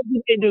what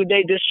do they do?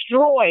 They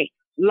destroy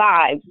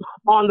lives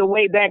on the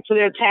way back to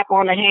their tap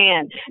on the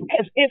hand,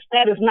 as if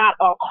that is not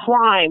a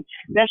crime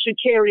that should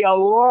carry a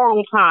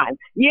long time.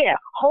 Yeah,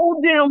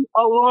 hold them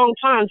a long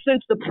time.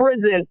 Since the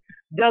prison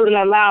doesn't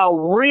allow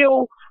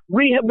real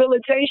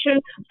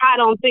rehabilitation, I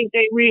don't think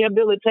they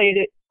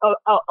rehabilitated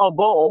a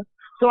bull.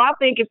 So I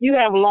think if you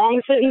have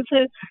long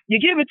sentences, you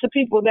give it to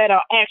people that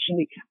are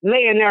actually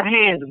laying their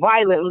hands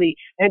violently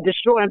and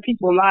destroying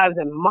people's lives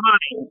and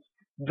minds.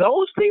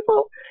 Those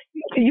people,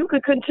 you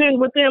could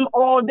contend with them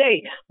all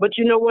day. But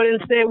you know what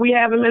instead we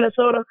have in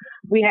Minnesota?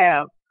 We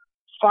have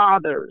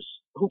fathers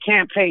who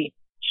can't pay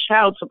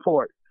child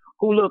support,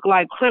 who look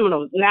like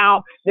criminals.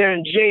 Now they're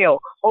in jail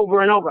over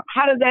and over.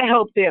 How does that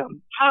help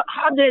them?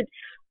 How did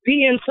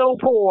being so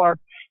poor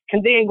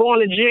and then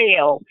going to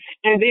jail,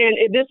 and then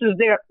this is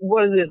their,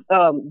 what is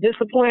it,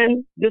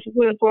 discipline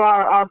for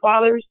our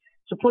fathers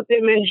to put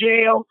them in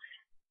jail?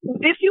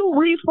 If you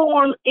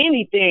reform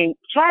anything,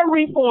 try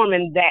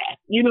reforming that.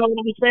 You know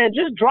what I'm saying?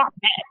 Just drop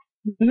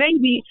that.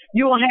 Maybe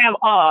you'll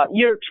have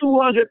your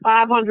 200,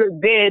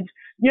 500 beds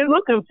you're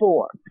looking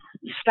for.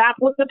 Stop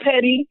with the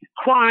petty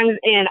crimes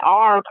in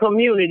our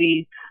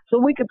communities so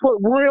we can put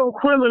real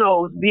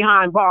criminals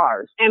behind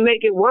bars and make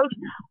it worth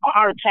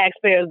our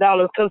taxpayers'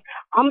 dollars, because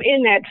I'm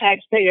in that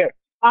taxpayer.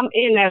 I'm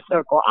in that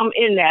circle. I'm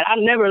in that. I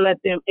never let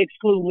them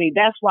exclude me.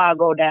 That's why I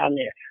go down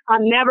there. I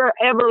never,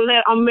 ever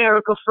let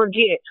America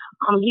forget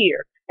I'm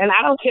here. And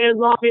I don't care, as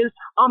long as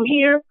I'm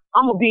here,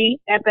 I'm going to be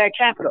at that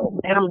Capitol.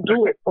 And I'm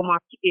doing it for my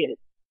kids.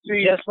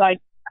 Just like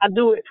I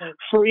do it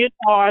free of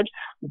charge,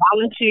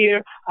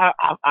 volunteer.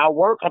 I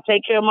work, I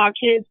take care of my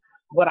kids,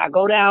 but I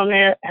go down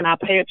there and I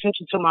pay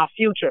attention to my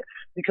future.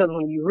 Because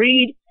when you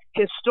read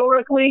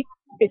historically,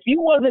 if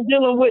you wasn't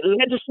dealing with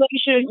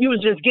legislation, you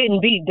was just getting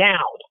beat down.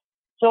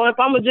 So if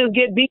I'm going to just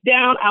get beat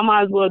down, I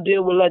might as well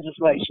deal with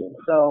legislation.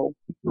 So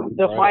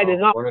the fight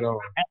is on.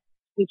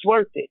 It's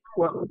worth it.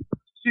 Well,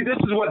 see, this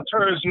is what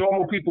turns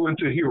normal people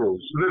into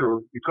heroes,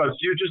 literally, because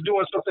you're just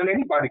doing something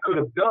anybody could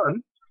have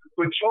done,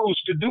 but chose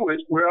to do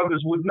it where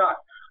others would not.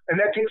 And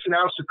that takes an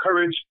ounce of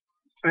courage,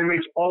 and it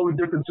makes all the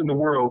difference in the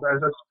world. As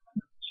I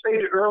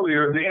stated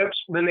earlier, the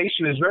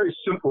explanation is very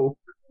simple.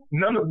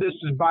 None of this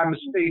is by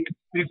mistake.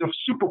 These are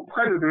super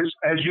predators,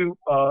 as you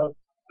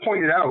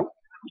pointed out,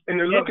 and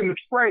they're looking to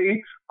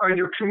prey on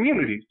your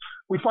communities.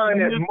 We find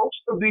that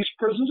most of these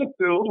prisons are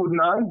filled with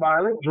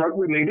nonviolent,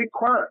 drug-related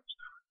crimes.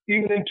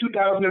 Even in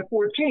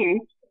 2014,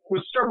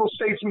 with several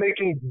states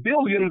making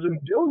billions and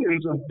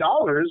billions of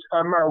dollars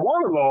on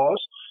marijuana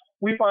laws,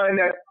 we find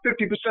that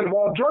 50% of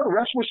all drug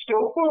arrests were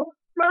still for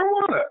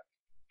marijuana.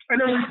 And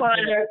then we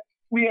find that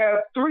we have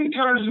 3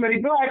 times as many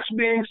blacks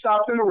being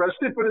stopped and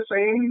arrested for the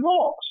same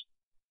laws.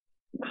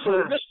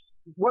 So this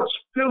is what's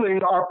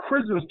filling our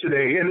prisons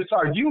today, and it's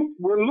our youth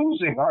we're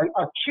losing. Our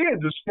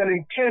kids are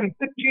spending 10,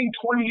 15,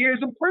 20 years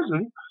in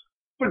prison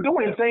for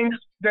doing things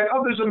that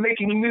others are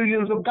making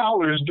millions of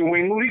dollars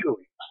doing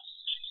legally.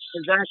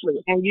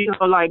 Exactly. And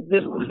like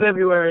this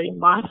February,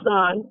 my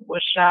son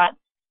was shot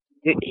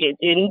in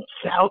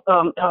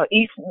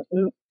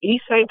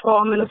East St.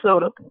 Paul,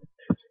 Minnesota,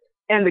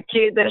 and the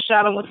kid that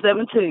shot him was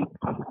 17.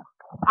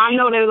 I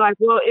know they're like,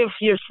 well, if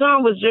your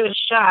son was just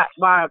shot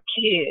by a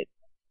kid,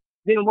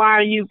 then why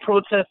are you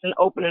protesting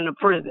opening a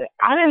prison?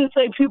 I didn't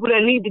say people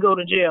that need to go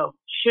to jail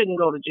shouldn't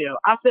go to jail.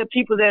 I said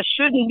people that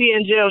shouldn't be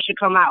in jail should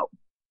come out.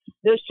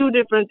 There's 2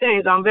 different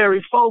things. I'm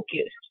very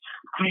focused.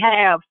 I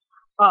have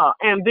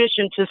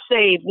ambition to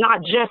save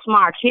not just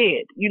my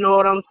kid. You know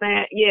what I'm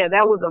saying? Yeah,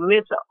 that was a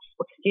miss-up.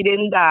 He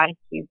didn't die.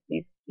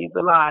 He's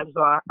alive.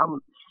 So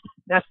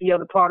that's the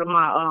other part of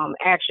my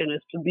action,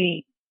 is to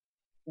be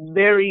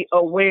very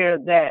aware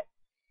that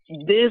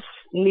this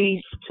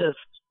needs to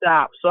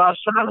stop. So I was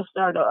trying to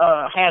start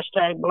a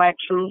hashtag Black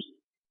Truth.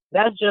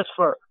 That's just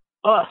for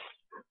us,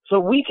 so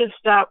we can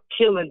stop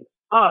killing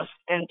us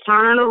and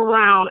turn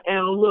around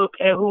and look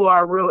at who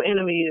our real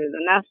enemy is.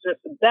 And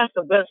that's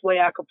the best way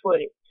I could put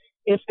it.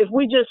 If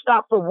we just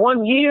stopped for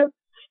 1 year,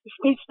 if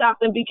we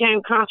stopped and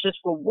became conscious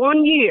for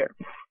 1 year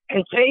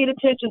and paid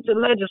attention to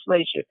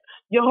legislation,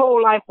 your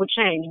whole life would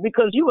change,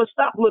 because you would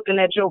stop looking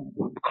at your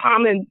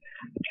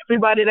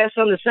everybody that's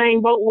on the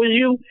same boat with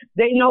you.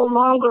 They no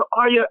longer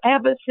are your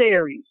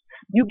adversaries.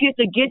 You get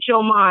to get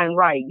your mind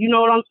right. You know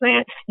what I'm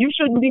saying? You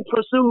shouldn't be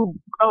pursued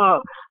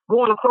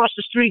going across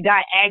the street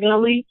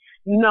diagonally.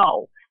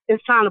 No,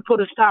 it's time to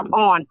put a stop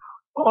on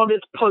all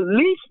this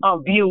police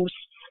abuse.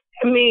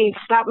 I mean,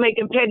 stop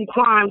making petty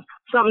crimes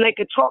something they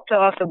could talk to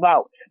us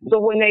about. So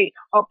when they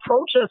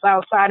approach us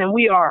outside and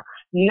we are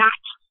not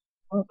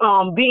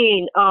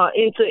being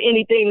into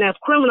anything that's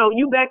criminal,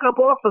 you back up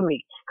off of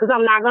me, because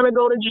I'm not going to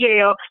go to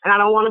jail, and I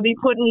don't want to be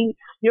put in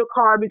your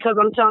car because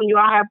I'm telling you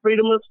I have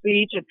freedom of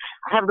speech and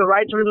I have the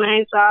right to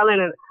remain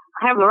silent and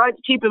I have the right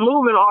to keep it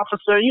moving,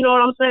 officer. You know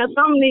what I'm saying?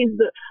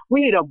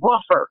 We need a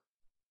buffer.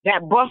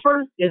 That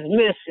buffer is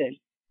missing,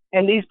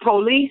 and these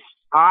police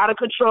are out of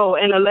control,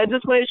 and the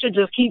legislature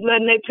just keep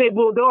letting their pit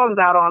bull dogs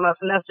out on us,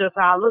 and that's just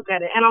how I look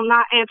at it. And I'm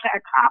not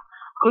anti-cop.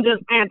 I'm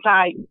just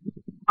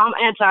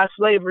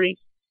anti-slavery.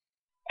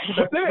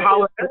 That's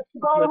the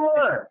bottom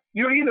line.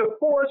 You're either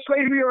for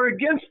slavery or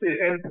against it,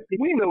 and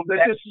we know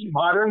that this is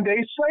modern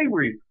day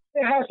slavery.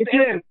 It has to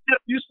end.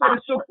 You said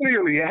it so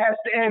clearly. It has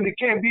to end. It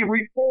can't be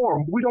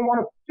reformed. We don't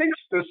want to fix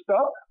this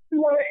stuff. We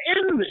want to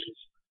end this.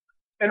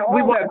 And all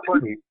that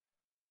money.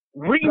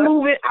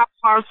 Remove it out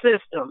of our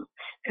system.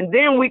 And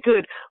then we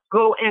could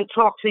go and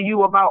talk to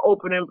you about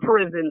opening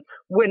prisons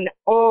when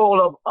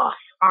all of us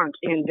aren't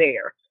in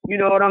there. You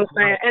know what I'm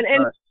saying?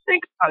 And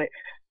think about it.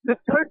 The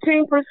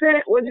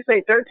 13%, what did you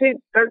say?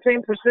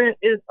 13%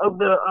 is of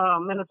the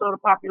Minnesota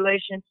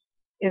population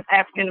is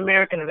African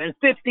American, and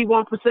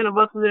 51% of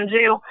us is in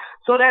jail.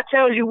 So that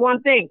tells you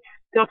one thing: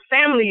 the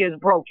family is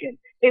broken.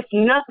 If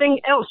nothing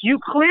else, you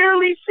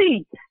clearly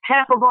see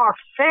half of our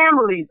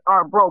families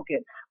are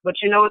broken. But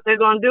you know what they're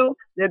gonna do?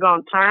 They're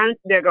gonna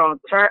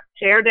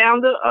tear down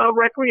the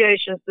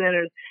recreation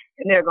centers,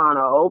 and they're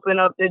gonna open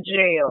up the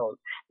jails.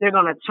 They're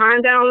gonna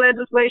turn down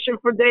legislation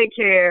for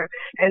daycare,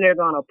 and they're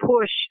gonna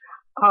push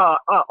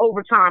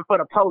overtime for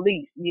the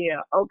police.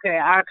 Yeah, okay,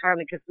 I kind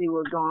of can see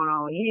what's going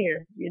on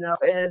here. You know,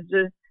 it's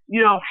just,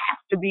 you don't have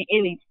to be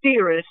any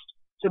theorist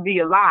to be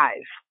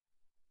alive.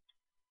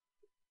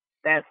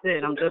 That's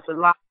it. I'm just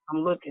alive.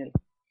 I'm looking.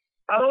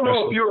 I don't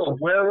know if you're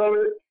aware of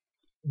it,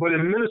 but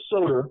in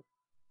Minnesota,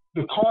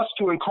 the cost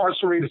to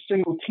incarcerate a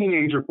single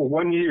teenager for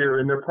 1 year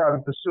in their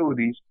private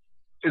facilities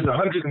is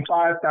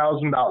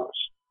 $105,000.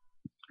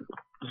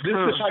 This is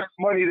the type of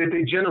money that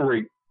they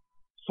generate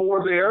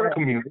for their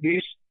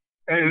communities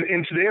and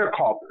into their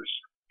coffers.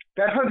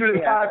 That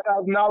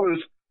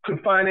 $105,000 could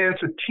finance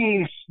a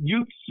teen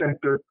youth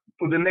center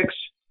for the next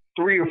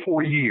 3 or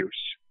 4 years.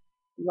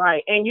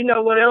 Right. And you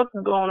know what else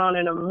is going on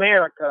in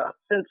America?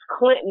 Since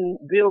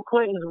Bill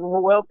Clinton's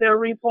welfare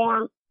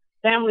reform,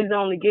 families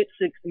only get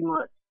 60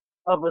 months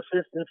of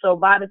assistance. So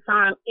by the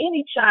time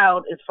any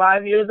child is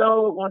 5 years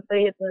old, once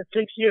they hit the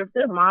 6th year, if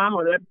their mom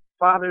or their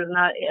father is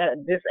not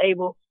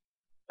disabled,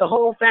 the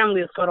whole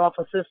family is cut off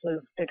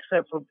assistance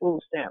except for food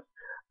stamps.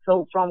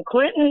 So from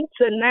Clinton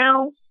to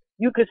now,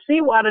 you can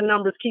see why the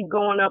numbers keep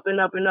going up and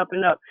up and up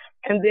and up.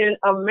 And then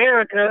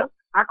America,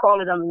 I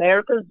call it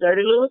America's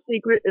dirty little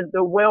secret, is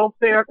the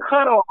welfare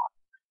cutoff.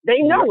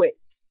 They know it.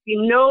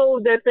 You know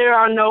that there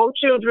are no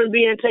children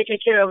being taken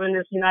care of in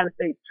this United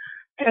States.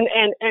 And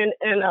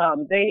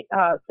they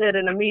said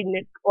in a meeting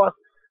it costs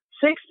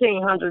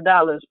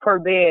 $1,600 per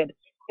bed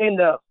in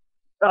the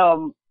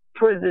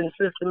prison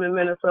system in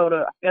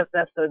Minnesota. I guess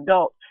that's the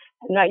adult.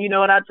 Now, you know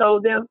what I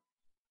told them?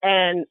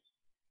 And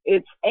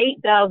It's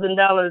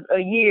 $8,000 a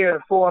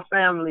year for a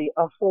family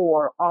of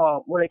four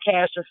with a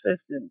cash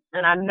assistance.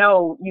 And I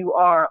know you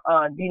are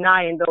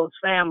denying those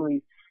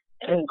families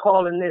and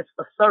calling this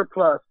a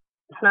surplus.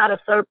 It's not a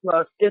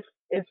surplus. It's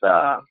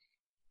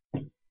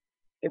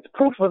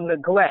proof of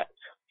neglect.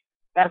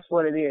 That's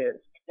what it is.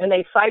 And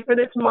they cipher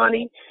this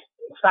money,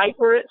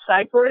 cipher it.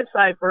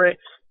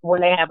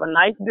 When they have a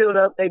nice build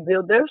up, they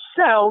build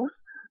themselves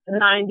a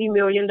 $90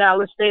 million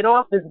state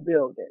office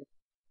building.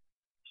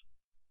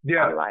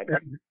 Yeah,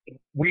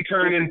 we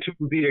turn into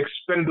the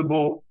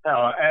expendable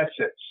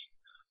assets.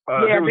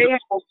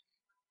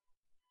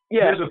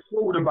 There's a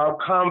quote about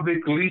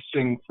convict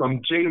leasing from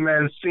Jay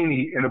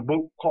Mancini in a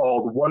book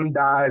called One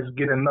Dies,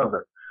 Get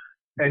Another.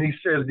 And he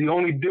says the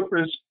only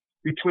difference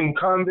between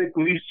convict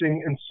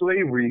leasing and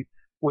slavery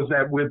was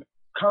that with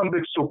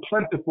convicts so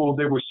plentiful,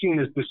 they were seen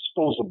as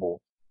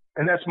disposable.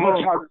 And that's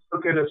much how we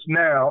look at us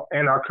now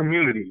and our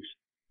communities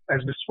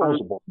as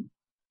disposable.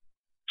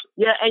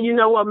 Yeah, and you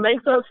know what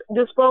makes us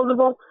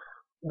disposable?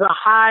 The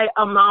high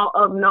amount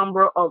of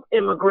number of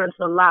immigrants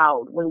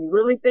allowed. When you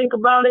really think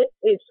about it,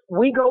 it's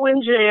we go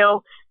in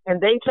jail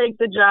and they take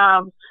the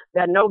jobs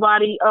that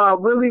nobody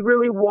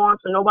really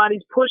wants and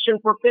nobody's pushing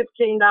for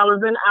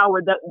 $15 an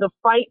hour. The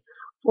fight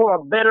for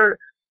a better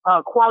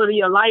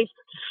quality of life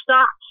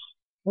stops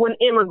when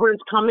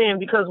immigrants come in,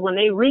 because when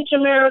they reach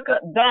America,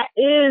 that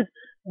is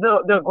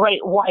the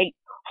great white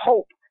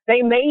hope.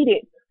 They made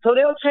it. So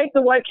they'll take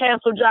the White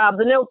Castle jobs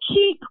and they'll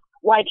keep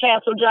White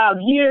Castle jobs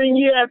year and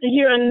year after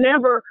year and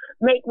never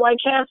make White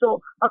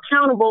Castle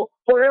accountable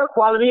for their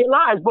quality of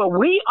lives. But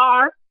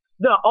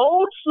the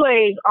old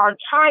slaves are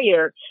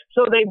tired,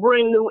 so they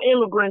bring new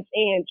immigrants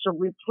in to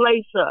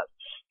replace us.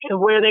 And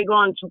where they're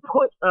going to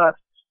put us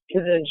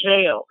is in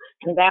jail.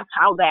 And that's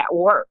how that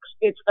works.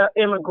 It's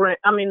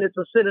it's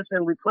a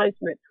citizen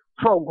replacement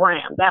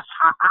program. That's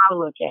how I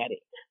look at it.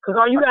 Because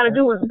all you got to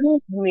do is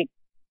move me.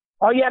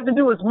 All you have to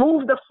do is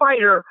move the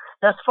fighter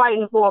that's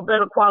fighting for a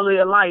better quality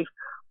of life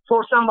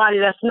for somebody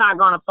that's not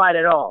going to fight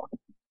at all.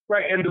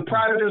 Right, and the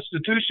private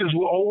institutions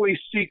will always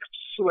seek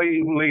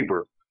slave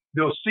labor.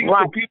 They'll seek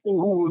for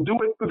people who will do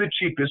it for the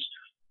cheapest,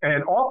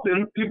 and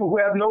often people who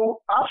have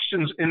no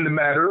options in the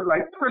matter,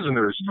 like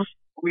prisoners.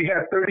 We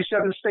have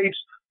 37 states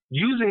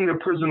using the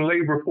prison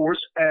labor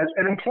force as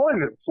an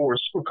employment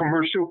force for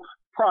commercial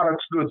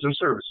products, goods, and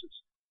services.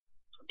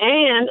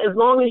 And as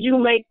long as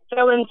you make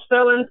felons,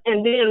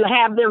 and then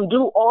have them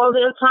do all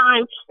their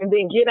time and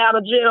then get out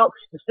of jail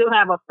and still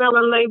have a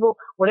felon label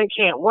where they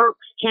can't work,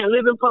 can't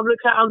live in public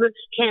housing,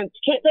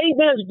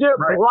 they're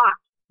blocked.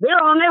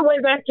 They're on their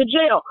way back to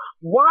jail.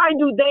 Why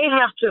do they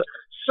have to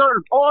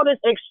serve all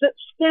this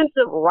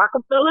extensive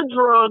Rockefeller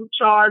drug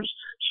charge,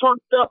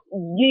 trumped up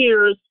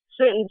years,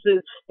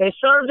 sentences? They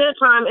serve their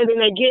time and then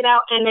they get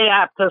out and they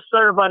have to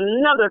serve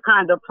another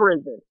kind of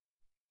prison.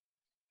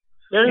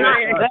 They're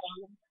not.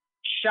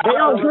 Shout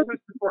out to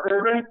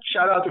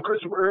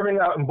Christopher Irving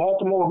out in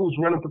Baltimore, who's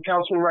running for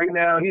council right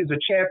now. He's a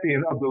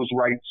champion of those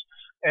rights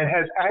and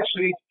has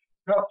actually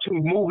helped to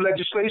move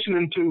legislation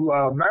into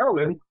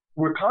Maryland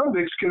where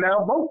convicts can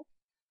now vote.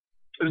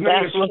 As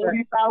many as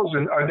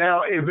 40,000 are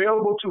now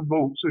available to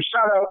vote. So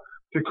shout out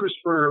to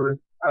Christopher Irving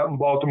out in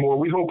Baltimore.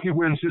 We hope he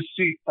wins his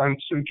seat on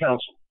city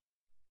council.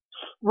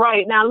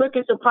 Right. Now look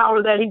at the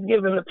power that he's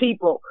given the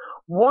people.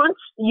 Once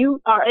you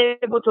are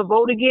able to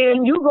vote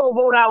again, you go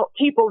vote out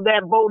people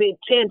that voted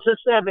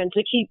 10-7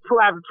 to keep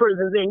private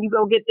prisons in. You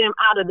go get them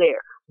out of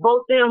there.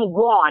 Vote them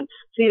gone.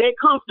 See, they're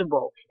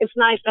comfortable. It's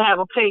nice to have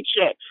a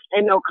paycheck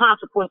and no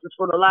consequences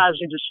for the lives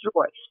you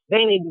destroy.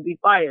 They need to be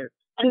fired.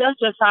 And that's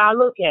just how I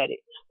look at it.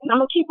 And I'm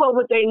going to keep up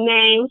with their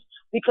names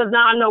because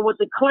now I know what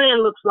the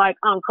Klan looks like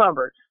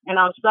uncovered. And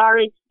I'm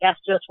sorry, that's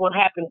just what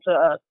happened to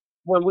us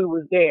when we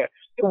was there.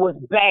 It was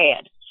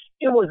bad.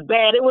 It was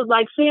bad. It was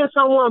like seeing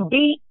someone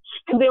beat,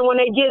 and then when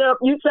they get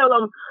up, you tell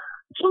them,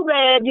 too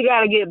bad, you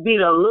got to get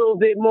beat a little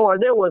bit more.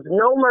 There was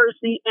no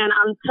mercy, and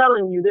I'm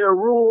telling you, they're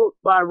ruled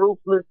by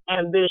ruthless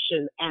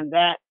ambition, and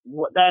that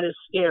is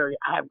scary.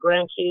 I have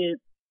grandkids,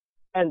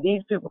 and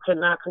these people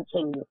cannot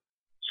continue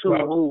to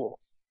rule.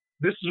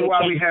 This is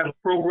why we have a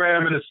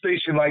program and a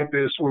station like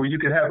this where you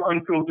can have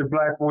unfiltered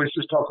Black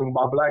voices talking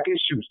about Black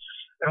issues.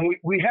 And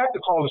we have to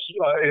call this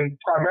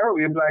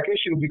primarily a Black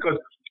issue because,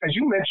 as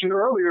you mentioned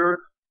earlier,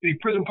 the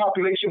prison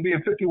population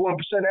being 51%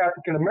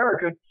 African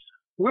American,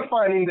 we're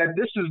finding that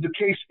this is the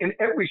case in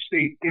every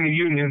state in the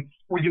union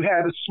where you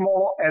have as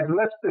small as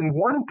less than 1%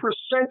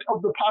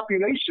 of the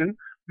population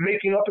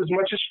making up as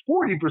much as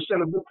 40%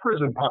 of the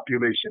prison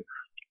population.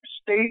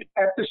 State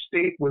after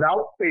state,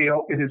 without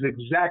fail, it is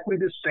exactly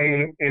the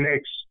same in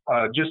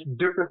just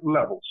different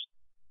levels.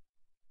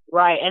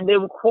 Right, and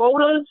then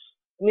quotas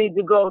need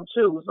to go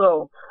too.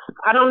 So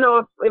I don't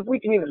know if we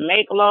can even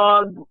make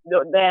laws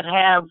that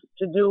have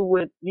to do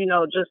with,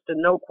 just the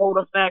no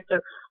quota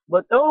factor,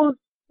 but those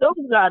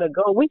gotta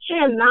go. We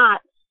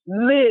cannot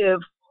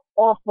live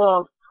off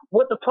of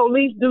what the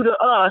police do to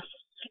us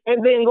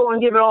and then go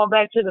and give it all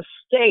back to the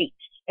state.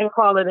 and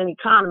call it an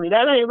economy.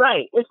 That ain't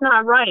right. It's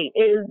not right.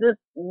 It is just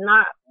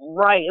not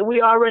right.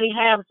 We already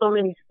have so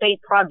many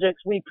state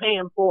projects we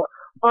paying for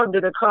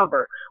under the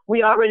cover.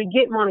 We already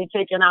get money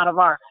taken out of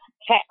our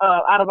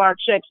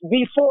checks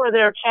before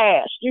they're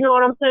cashed. You know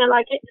what I'm saying?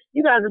 Like,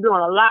 you guys are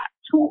doing a lot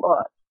to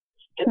us,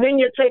 and then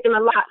you're taking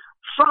a lot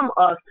from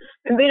us,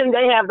 and then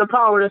they have the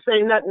power to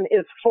say nothing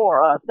is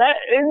for us. That,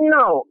 and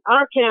no,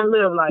 I can't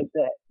live like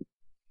that.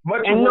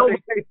 Much of what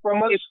they take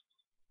from us,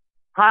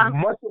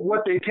 much of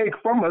what they take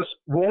from us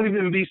won't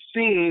even be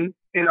seen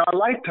in our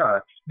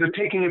lifetime. They're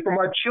taking it from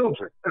our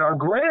children and our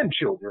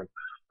grandchildren.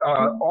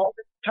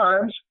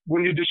 Oftentimes,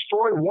 when you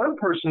destroy one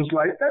person's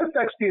life, that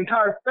affects the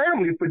entire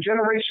family for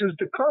generations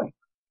to come.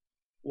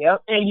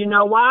 Yep, and you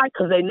know why?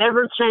 Because they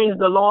never changed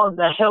the laws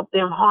that helped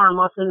them harm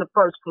us in the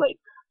first place.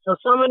 So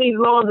some of these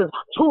laws is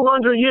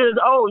 200 years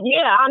old.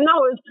 Yeah, I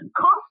know it's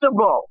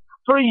comfortable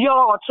for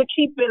y'all to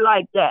keep it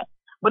like that,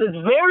 but it's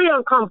very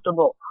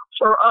uncomfortable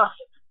for us.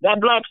 That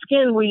black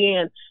skin we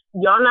in,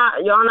 y'all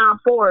not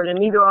for it, and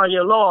neither are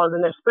your laws.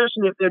 And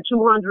especially if they're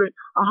 200,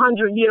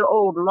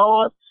 100-year-old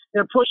laws,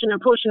 they're pushing and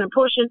pushing and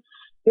pushing.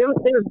 There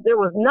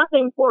was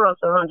nothing for us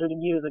 100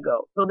 years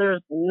ago. So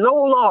there's no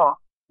law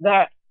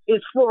that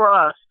is for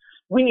us.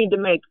 We need to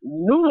make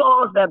new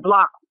laws that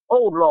block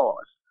old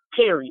laws.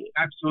 Period.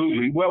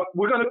 Absolutely. Well,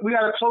 we got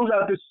to close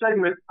out this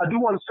segment. I do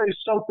want to say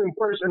something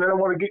first, and then I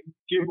want to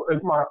give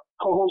if my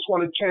co-hosts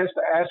want a chance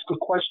to ask a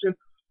question,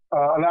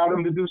 allow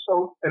them to do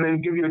so, and then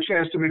give you a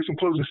chance to make some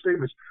closing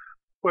statements.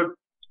 But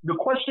the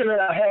question that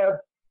I have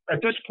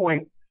at this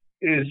point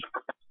is,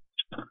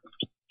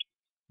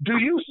 do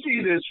you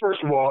see this,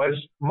 first of all, as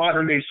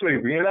modern-day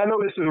slavery? And I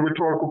know this is a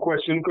rhetorical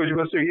question because you're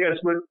going to say yes,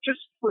 but just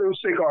for the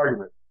sake of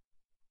argument.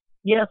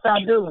 Yes,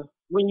 I do.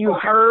 When you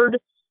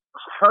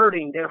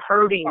hurting, they're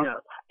hurting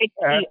us.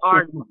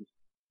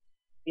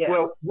 Yeah.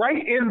 Well,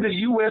 right in the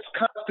U.S.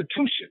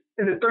 Constitution,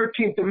 in the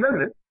 13th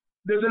Amendment,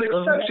 there's an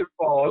exception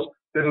clause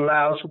that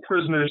allows for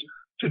prisoners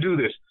to do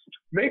this.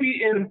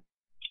 Maybe in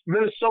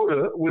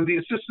Minnesota, with the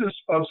assistance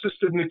of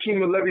Sister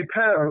Nikema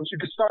Levy-Pounds, you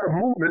could start a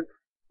movement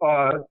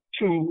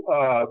to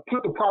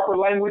put the proper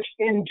language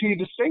into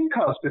the state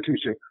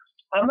constitution.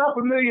 I'm not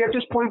familiar at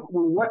this point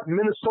with what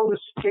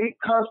Minnesota's state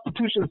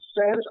constitution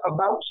says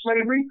about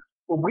slavery,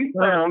 but we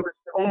found that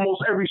in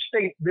almost every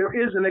state there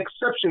is an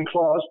exception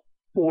clause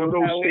for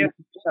those states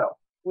itself.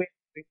 We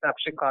have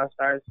exception clause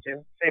for ours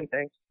too. Same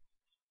thing.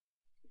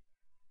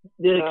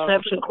 The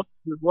exception clause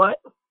is what?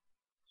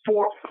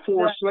 For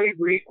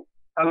slavery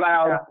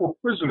allowed for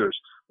prisoners.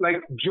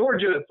 Like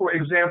Georgia, for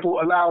example,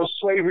 allows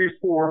slavery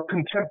for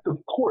contempt of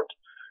court.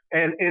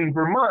 And in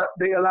Vermont,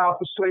 they allow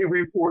for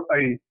slavery for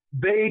a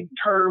vague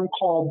term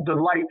called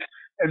delight,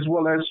 as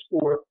well as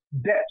for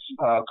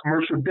debts,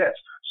 commercial debts.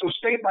 So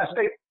state by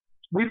state,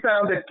 we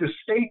found that the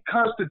state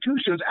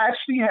constitutions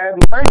actually have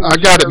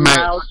language that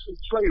allows for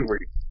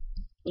slavery.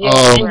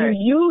 Yeah, and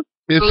you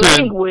use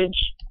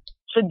language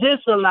to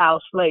disallow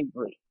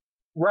slavery.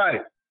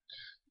 Right.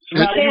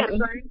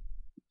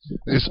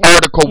 It's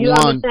Article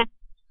 1.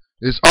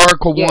 It's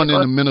Article 1 in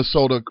the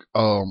Minnesota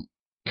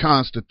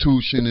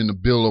Constitution in the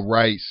Bill of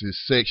Rights is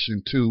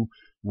Section 2,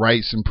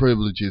 Rights and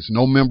Privileges.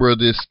 No member of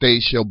this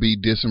state shall be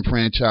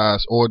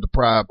disenfranchised or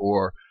deprived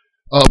or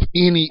of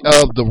any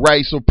of the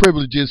rights or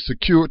privileges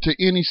secured to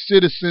any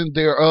citizen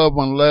thereof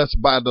unless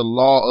by the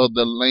law of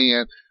the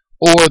land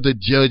or the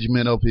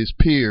judgment of his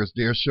peers.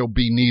 There shall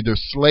be neither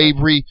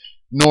slavery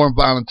nor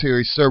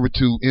involuntary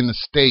servitude in the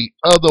state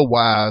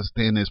otherwise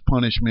than as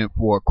punishment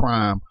for a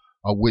crime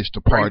of which the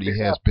party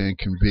has been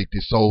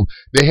convicted. So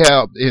they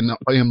have, in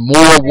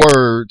more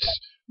words,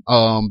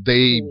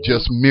 they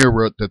just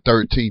mirrored the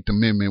 13th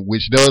Amendment,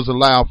 which does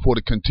allow for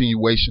the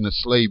continuation of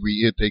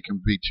slavery if they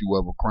convict you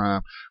of a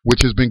crime,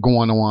 which has been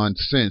going on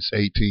since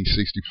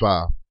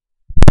 1865.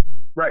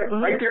 Right.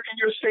 Right there in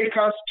your state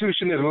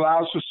constitution, it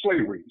allows for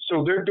slavery.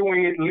 So they're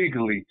doing it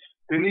legally.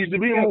 There needs to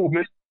be a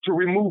movement to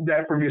remove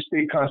that from your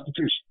state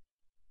constitution.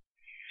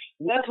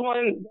 That's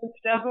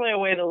definitely a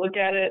way to look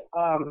at it.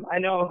 I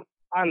know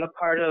on the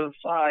part of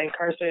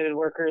Incarcerated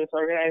Workers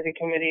Organizing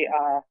Committee,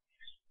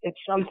 it's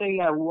something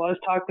that was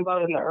talked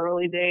about in the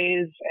early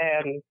days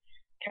and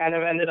kind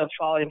of ended up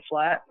falling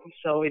flat.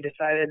 So we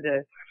decided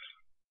to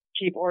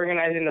keep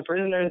organizing the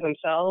prisoners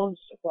themselves.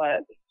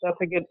 But that's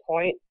a good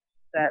point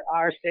that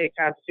our state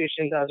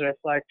constitution does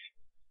reflect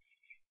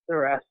the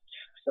rest.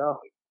 So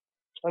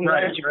I'm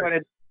glad you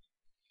pointed.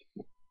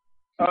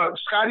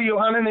 Scotty,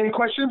 Yohanan, any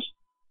questions?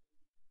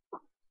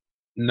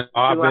 No,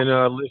 I've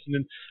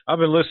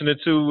been listening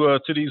to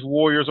these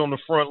warriors on the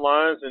front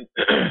lines, and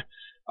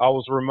I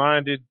was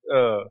reminded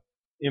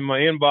in my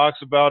inbox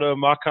about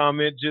my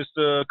comment just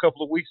a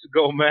couple of weeks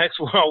ago, Max,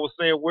 where I was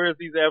saying, "Where's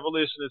these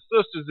abolitionist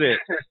sisters at?"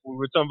 We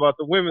were talking about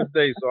the Women's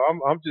Day, so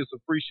I'm just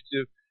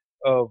appreciative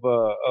of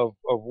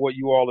what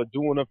you all are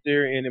doing up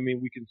there, and I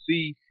mean we can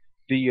see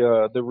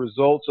the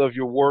results of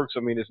your works.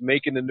 I mean, it's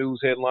making the news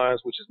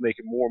headlines, which is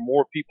making more and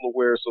more people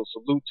aware. So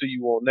salute to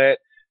you on that.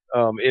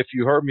 If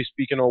you heard me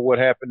speaking on what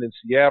happened in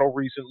Seattle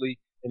recently,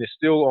 and it's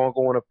still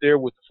ongoing up there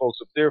with the folks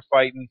up there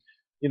fighting,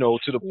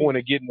 to the point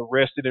of getting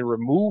arrested and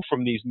removed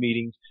from these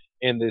meetings,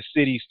 and the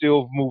city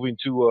still moving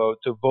to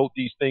vote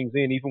these things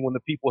in, even when the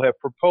people have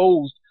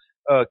proposed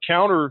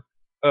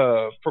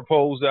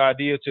proposed the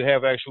idea to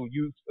have actual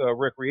youth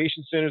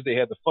recreation centers. They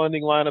had the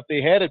funding line up.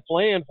 They had it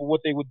planned for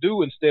what they would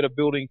do instead of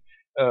building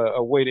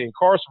a way to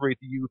incarcerate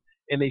the youth,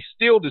 and they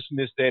still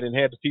dismissed that and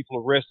had the people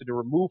arrested and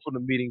removed from the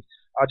meetings.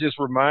 I just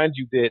remind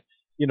you that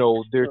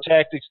their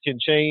tactics can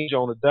change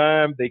on a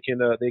dime. They can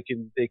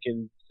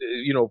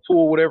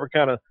pull whatever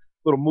kind of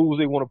little moves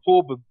they want to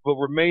pull, but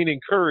remain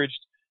encouraged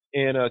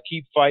and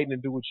keep fighting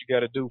and do what you got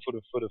to do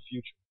for the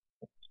future.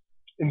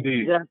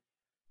 Indeed. Yeah.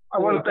 I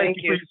want to thank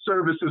you for your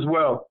service as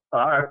well.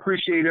 I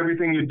appreciate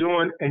everything you're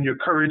doing, and your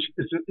courage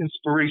is an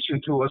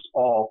inspiration to us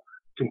all.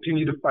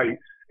 Continue to fight.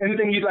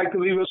 Anything you'd like to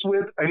leave us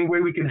with? Any way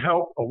we can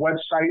help? A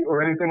website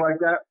or anything like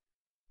that?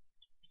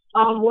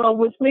 Well,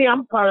 with me,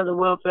 I'm part of the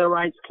Welfare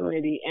Rights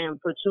Committee, and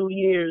for 2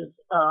 years,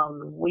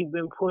 we've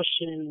been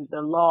pushing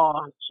the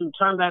law to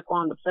turn back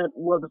on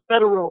the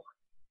federal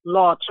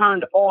law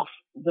turned off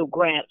the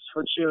grants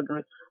for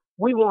children.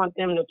 We want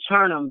them to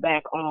turn them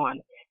back on.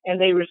 And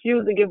they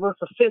refuse to give us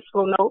a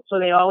fiscal note, so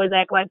they always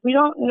act like we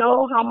don't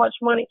know how much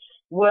money.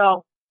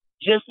 Well,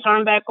 just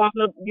turn back on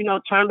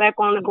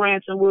the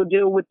grants, and we'll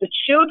deal with the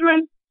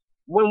children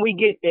when we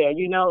get there,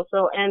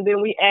 So, and then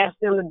we ask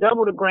them to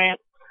double the grant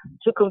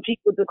to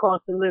compete with the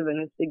cost of living.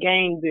 It's the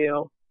GAIN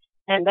bill,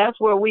 and that's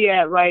where we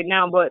at right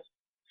now. But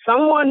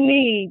someone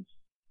needs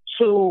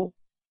to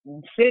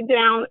sit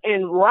down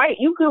and write.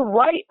 You can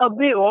write a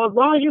bill as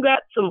long as you got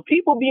some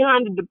people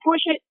behind it to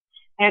push it,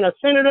 and a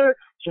senator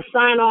to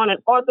sign on and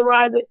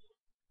authorize it.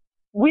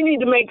 We need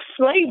to make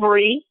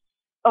slavery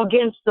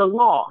against the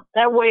law.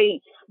 That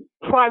way,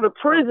 private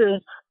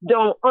prisons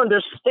don't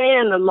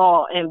understand the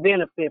law and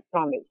benefit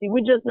from it. See, we're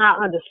just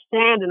not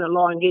understanding the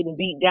law and getting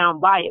beat down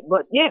by it.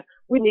 But yeah,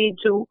 we need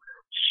to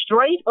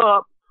straight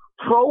up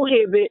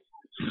prohibit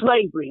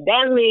slavery.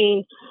 That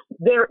means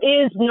there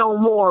is no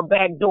more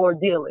backdoor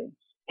dealing.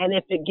 And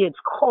if it gets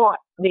caught,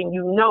 then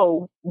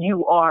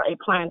you are a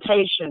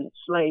plantation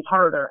slave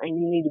herder, and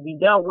you need to be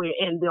dealt with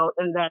in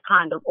that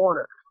kind of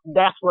order.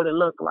 That's what it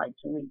looked like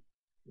to me.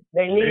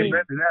 They need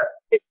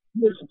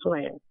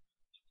discipline.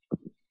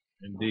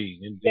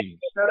 Indeed.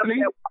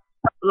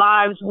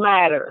 Lives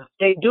matter.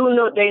 They do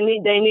know. They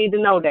need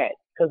to know that,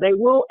 because they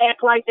will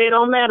act like they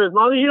don't matter. As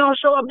long as you don't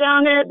show up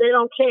down there, they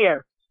don't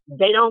care.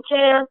 They don't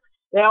care.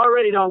 They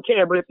already don't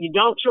care. But if you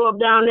don't show up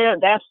down there,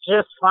 that's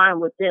just fine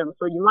with them.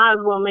 So you might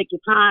as well make your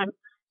time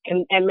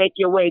and make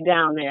your way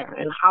down there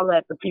and holler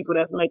at the people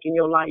that's making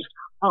your life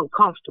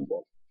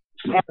uncomfortable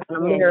as an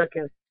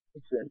American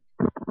citizen.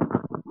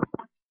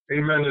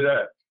 Amen to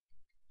that.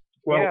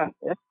 Well,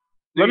 yeah.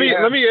 Let me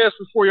ask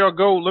before y'all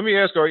go. Let me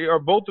ask: Are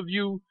both of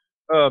you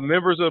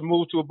members of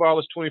Move to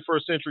Abolish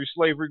 21st Century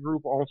Slavery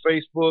group on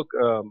Facebook,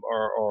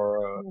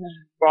 or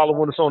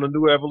following us on the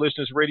New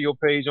Abolitionist Radio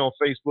page on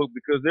Facebook?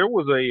 Because there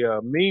was a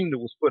meme that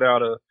was put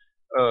out on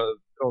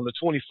the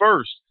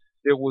 21st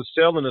that was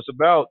telling us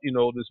about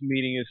this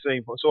meeting and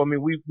saying. So I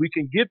mean, we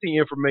can get the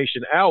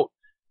information out.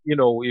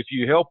 If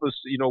you help us,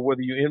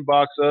 whether you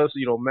inbox us,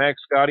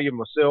 Max, Scotty, and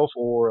myself,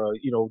 or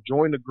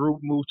join the group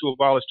Move to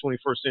Abolish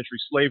 21st Century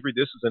Slavery.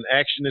 This is an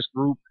actionist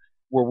group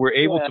where we're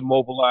able to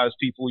mobilize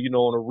people,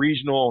 on a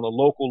regional, on a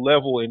local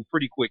level in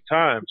pretty quick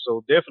time.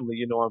 So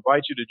definitely, I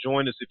invite you to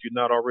join us if you're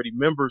not already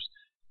members,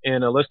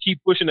 and let's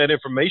keep pushing that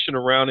information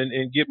around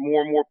and get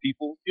more and more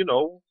people,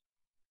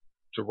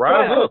 to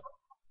rise up.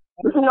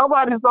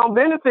 Nobody's gonna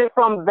benefit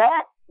from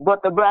that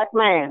but the black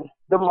man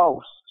the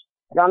most.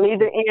 Y'all need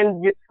to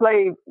end your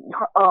slave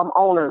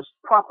owners'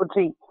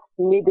 property.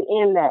 You need to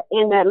end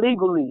that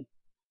legally.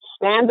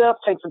 Stand up,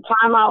 take some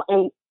time out,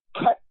 and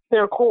cut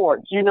their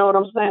cords. You know what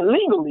I'm saying?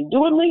 Legally.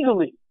 Do it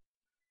legally.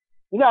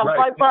 You got to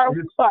fight fire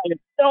with fire.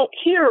 Don't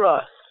hear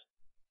us.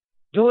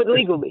 Do it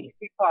legally.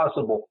 It's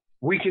possible.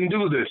 We can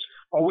do this.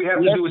 All we have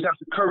to do is have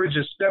the courage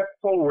to step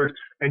forward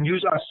and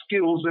use our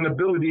skills and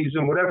abilities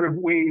in whatever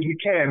way we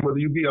can. Whether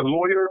you be a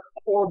lawyer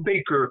or a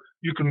baker,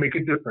 you can make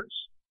a difference.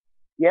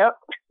 Yep.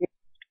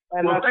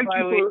 And well, thank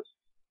you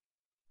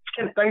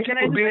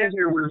for being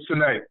here with us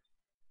tonight.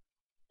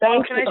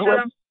 Thanks. Can I shut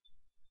up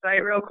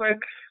site real quick?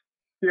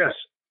 Yes.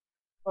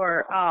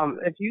 Or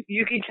if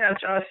you can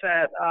catch us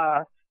at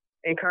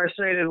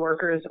Incarcerated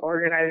Workers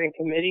Organizing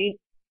Committee.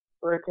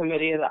 We're a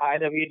committee of the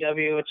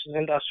IWW, which is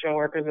Industrial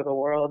Workers of the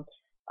World.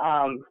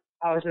 I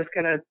was just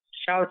gonna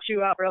shout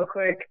you out real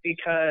quick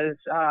because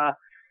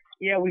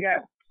we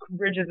got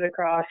bridges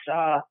across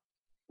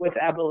with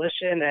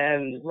abolition,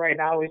 and right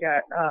now we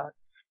got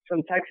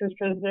some Texas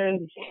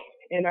prisoners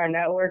in our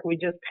network. We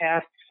just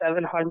passed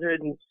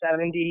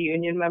 770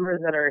 union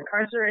members that are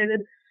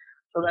incarcerated,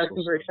 so that's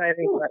super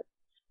exciting. But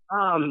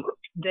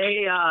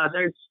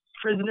there's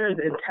prisoners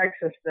in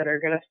Texas that are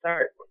going to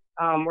start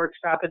work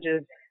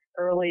stoppages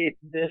early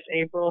this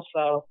April,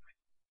 so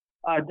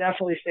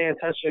definitely stay in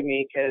touch with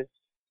me because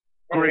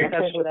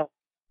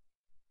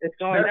it's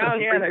going down.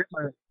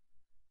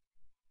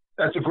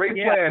 That's a great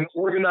plan.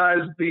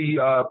 Organize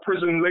the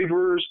prison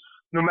laborers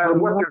no matter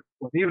what they're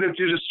doing. Even if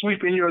you're just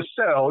sweeping your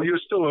cell, you're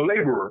still a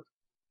laborer.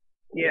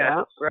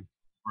 Yeah.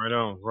 Right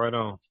on.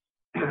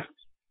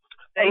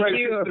 Thank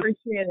you.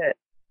 Appreciate it.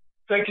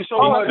 Thank you so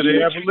much. To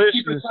the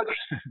abolitionists.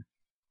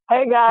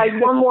 Hey guys,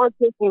 one more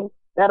thing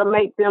that'll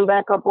make them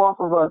back up off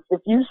of us.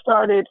 If you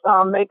started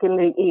making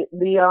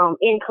the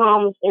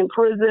incomes in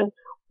prison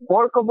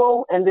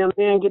workable and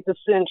then get to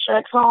send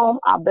checks home,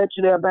 I bet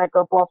you they'll back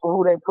up off of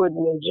who they putting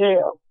in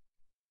jail.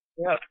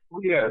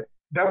 Yeah,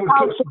 that would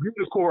put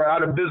Unicor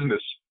out of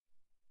business.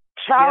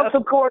 Child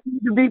support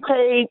needs to be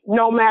paid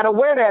no matter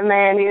where that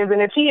man is,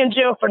 and if he in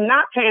jail for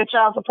not paying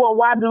child support,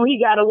 why do he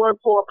got to work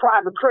for a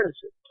private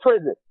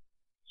prison?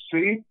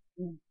 See?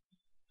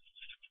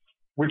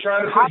 We're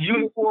trying to put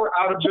Unicor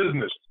out of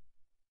business.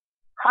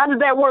 How does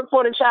that work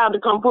for the child to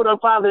come put her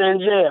father in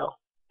jail?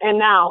 And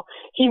now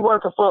he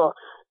working for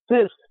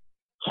this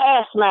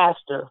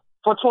taskmaster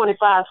for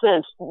 25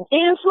 cents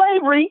in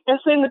slavery and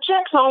send the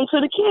checks home to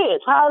the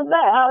kids. How does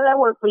that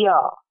work for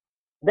y'all?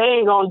 They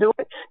ain't going to do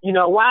it. You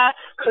know why?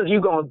 Because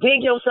you're going to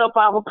dig yourself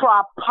out of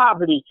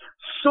poverty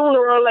sooner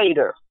or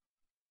later.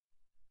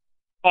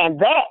 And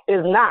that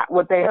is not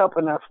what they're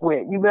helping us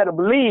with. You better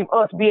believe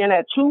us being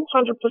at 200%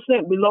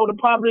 below the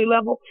poverty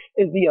level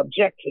is the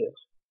objective.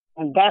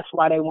 And that's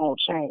why they won't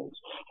change.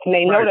 And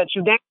they know that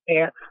you're down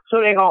there, so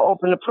they're going to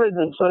open the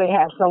prison so they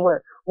have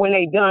somewhere when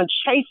they done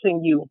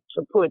chasing you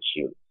to put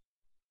you.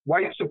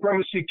 White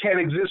supremacy can't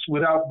exist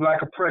without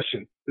black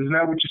oppression. Isn't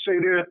that what you say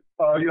there,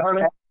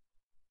 Johanna?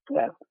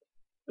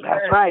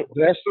 That's right.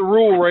 That's the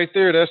rule right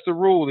there. That's the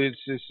rule.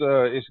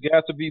 It's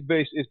got to be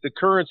based. It's the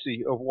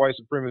currency of white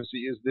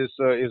supremacy.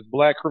 Is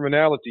black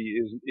criminality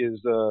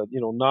is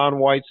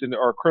non-whites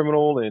are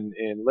criminal and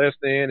less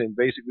than and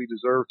basically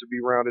deserve to be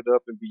rounded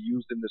up and be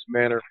used in this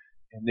manner.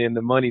 And then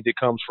the money that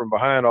comes from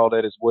behind all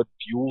that is what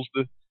fuels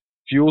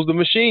the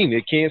machine.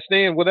 It can't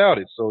stand without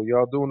it. So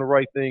y'all doing the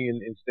right thing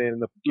and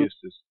standing up against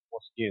this.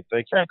 Once again,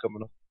 thank you for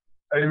coming on.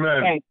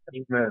 Amen.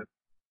 Amen.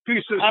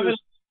 Peace, sisters.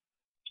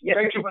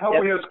 Thank you for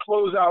helping us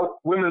close out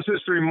Women's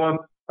History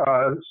Month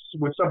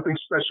with something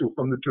special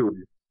from the two of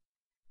you.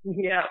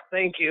 Yeah,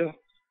 thank you.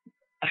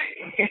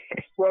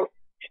 Well,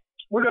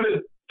 we're going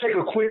to take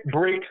a quick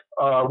break.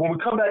 When we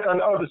come back on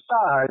the other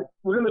side,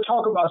 we're going to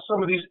talk about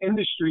some of these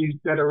industries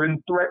that are in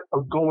threat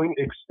of going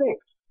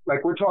extinct.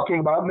 Like we're talking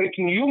about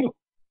making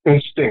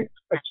extinct.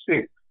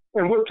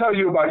 And we'll tell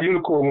you about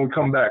Unicor when we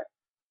come back.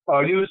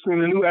 You're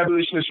listening to New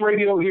Abolitionist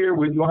Radio here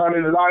with Johanna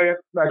and Elia,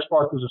 Max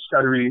Parkers of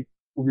Scotty Reed.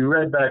 We'll be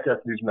right back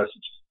after these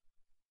messages.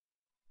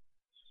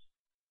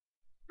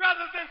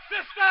 Brothers and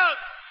sisters,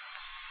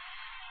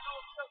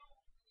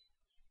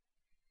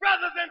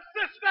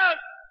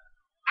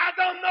 I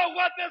don't know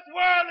what this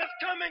world is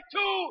coming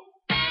to.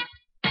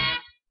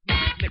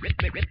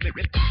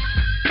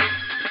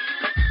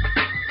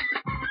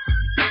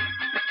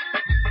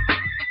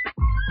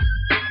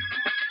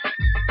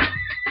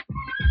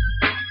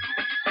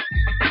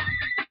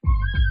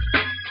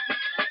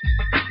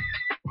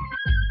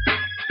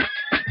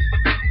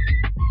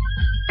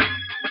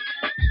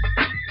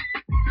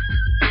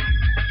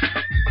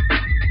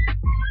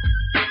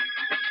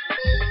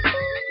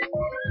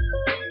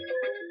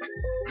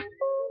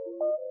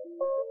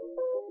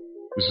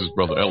 This is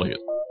Brother Elliot,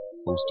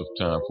 host of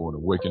Time for an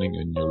Awakening,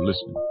 and you're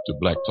listening to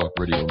Black Talk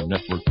Radio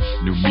Network,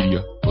 new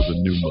media for the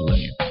new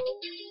millennium.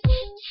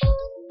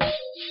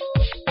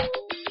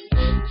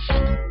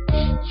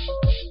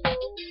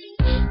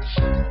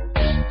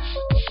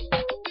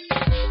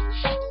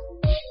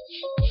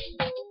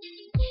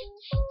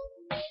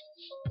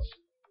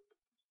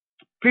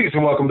 Peace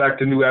and welcome back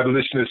to New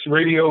Abolitionist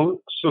Radio.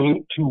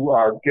 Salute to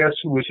our guest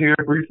who was here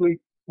briefly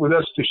with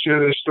us to share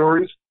their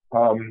stories.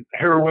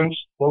 Heroines,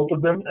 both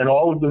of them, and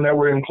all of them that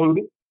were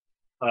included.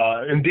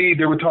 Indeed,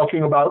 they were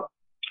talking about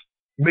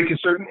making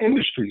certain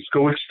industries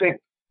go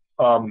extinct.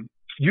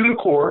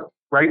 Unicor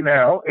right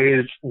now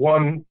is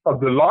one of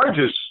the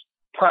largest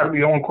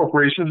privately owned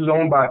corporations. It's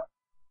owned by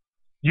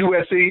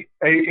USA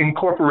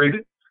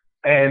Incorporated,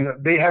 and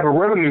they have a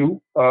revenue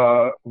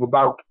of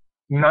about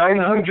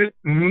 $900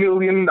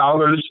 million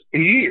a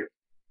year.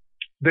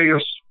 They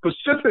are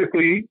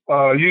specifically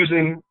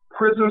using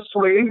prison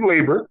slave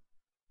labor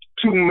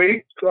to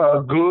make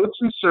goods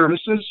and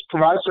services,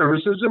 provide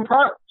services and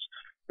products.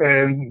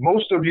 And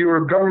most of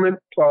your government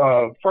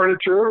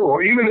furniture,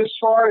 or even as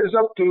far as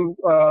up to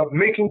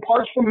making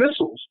parts for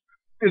missiles,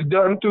 is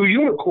done through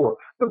Unicor.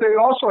 But they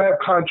also have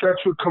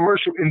contracts with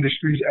commercial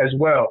industries as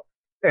well.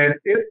 And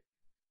if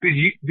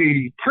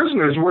the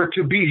prisoners were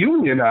to be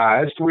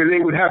unionized, where they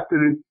would have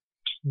to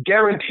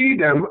guarantee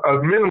them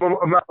a minimum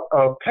amount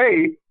of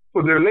pay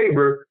for their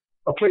labor,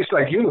 a place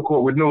like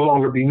Unicor would no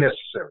longer be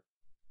necessary.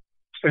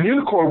 And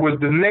Unicor was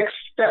the next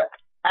step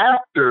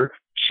after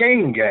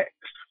chain gangs.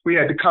 We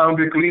had the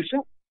convict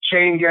leasing,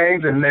 chain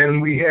gangs, and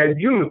then we had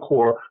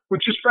Unicor,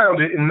 which was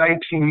founded in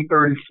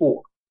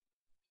 1934.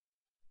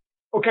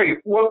 Okay,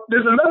 well,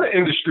 there's another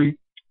industry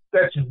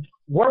that's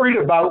worried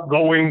about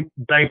going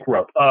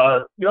bankrupt.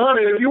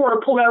 Johanna, if you want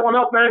to pull that one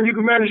up, man, you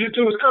can manage it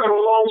too. It's kind of a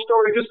long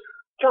story. Just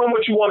tell them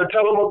what you want to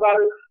tell them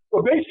about it.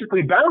 But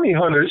basically, bounty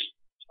hunters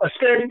are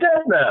scared to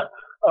death now.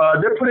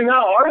 They're putting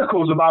out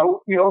articles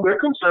about, they're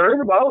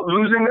concerned about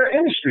losing their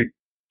industry.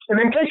 And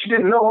in case you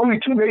didn't know, only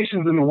 2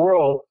 nations in the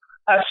world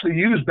actually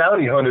use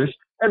bounty hunters.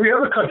 Every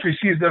other country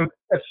sees them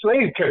as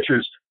slave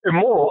catchers,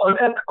 immoral,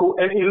 unethical,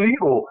 and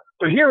illegal.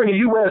 But here in the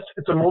U.S.,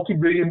 it's a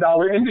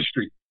multi-billion-dollar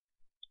industry.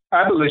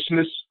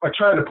 Abolitionists are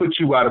trying to put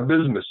you out of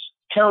business.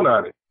 Count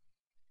on it.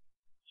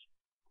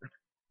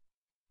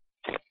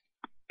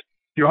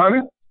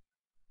 Johanna?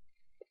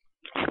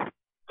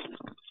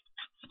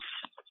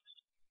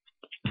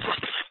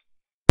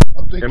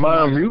 Am I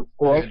on mute?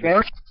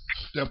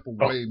 Step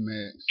away,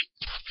 Max.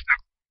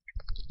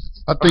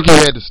 I think he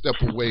had to step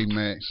away,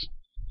 Max.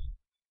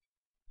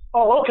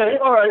 Oh, okay.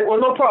 All right. Well,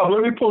 no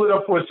problem. Let me pull it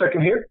up for a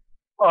second here.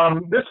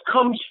 This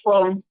comes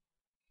from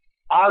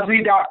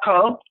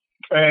Ozzy.com,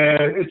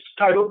 and it's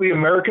titled "The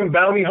American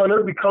Bounty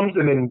Hunter Becomes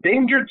an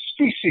Endangered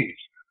Species."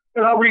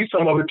 And I'll read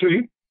some of it to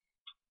you.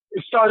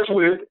 It starts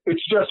with,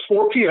 it's just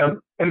 4 p.m.,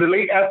 and the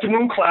late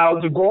afternoon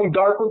clouds are growing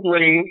dark with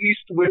rain.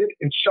 East-witted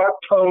and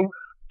sharp-tongued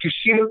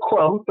Kusina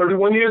Crum,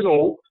 31 years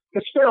old,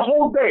 has spent a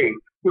whole day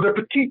with her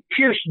petite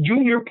Pierce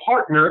Jr.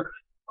 partner,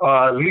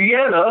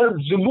 Liana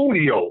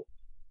Zamulio,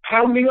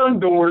 pounding on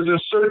doors in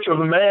search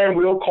of a man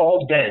we'll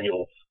call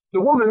Daniel.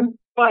 The woman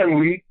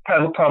finally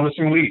has a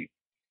promising lead.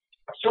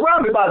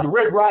 Surrounded by the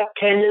Red Rock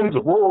Canyons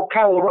of rural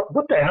Colorado,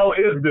 what the hell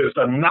is this,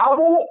 a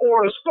novel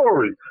or a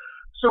story?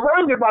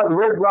 Surrounded by the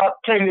Red Rock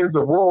Canyons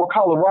of rural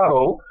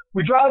Colorado,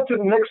 we drive to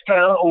the next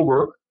town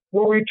over,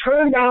 where we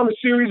turn down a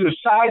series of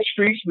side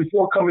streets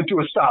before coming to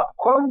a stop.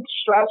 Crum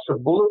straps a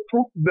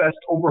bulletproof vest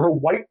over her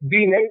white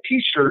V-neck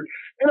T-shirt,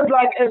 and a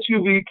black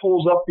SUV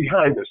pulls up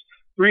behind us.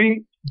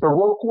 3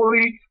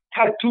 baroquely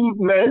tattooed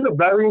men of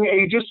varying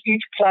ages,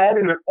 each clad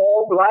in an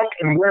all-black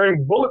and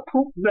wearing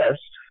bulletproof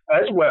vests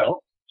as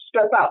well,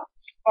 step out.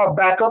 Our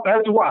backup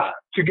has arrived.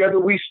 Together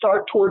we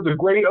start towards a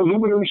gray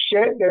aluminum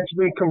shed that's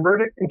been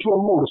converted into a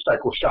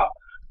motorcycle shop.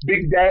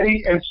 Big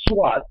Daddy and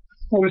SWAT,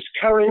 who is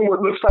carrying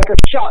what looks like a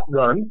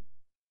shotgun.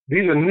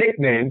 These are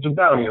nicknames of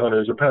bounty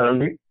hunters,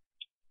 apparently.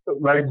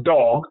 Like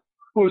Dog,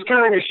 who is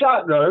carrying a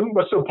shotgun,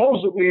 but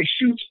supposedly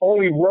shoots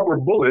only rubber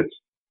bullets,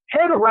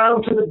 head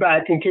around to the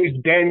back in case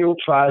Daniel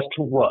tries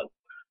to run.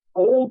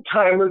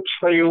 Old-timer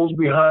trails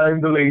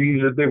behind the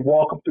ladies as they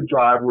walk up the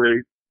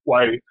driveway,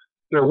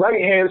 their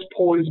right hands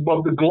poised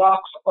above the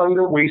Glocks on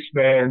their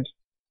waistbands,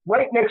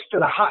 right next to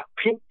the hot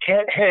pink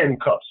cat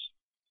handcuffs.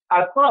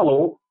 I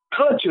follow,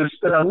 conscious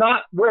that I'm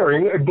not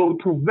wearing a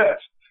bulletproof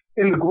vest.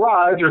 In the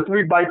garage are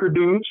 3 biker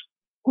dudes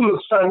who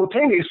look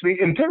simultaneously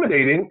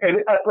intimidating and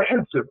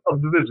apprehensive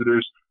of the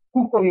visitors,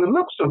 who from the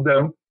looks of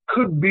them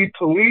could be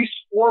police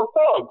or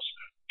thugs.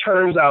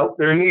 Turns out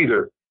they're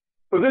neither.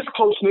 For this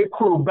close-knit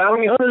crew,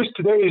 bounty hunters,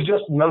 today is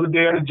just another day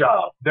on the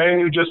job.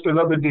 Daniel just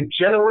another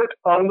degenerate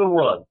on the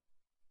run.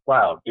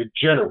 Wow,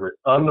 degenerate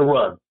on the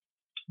run.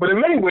 But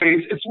in many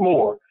ways, it's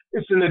more.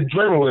 It's an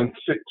adrenaline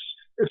fix.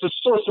 It's a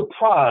source of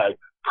pride,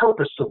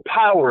 purpose, of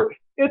power.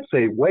 It's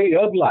a way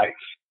of life.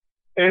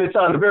 And it's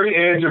on the very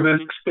edge of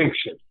its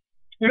extinction.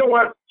 You know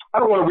what? I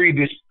don't want to read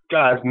this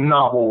guy's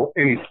novel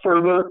any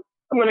further.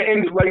 I'm going to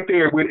end it right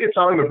there with it's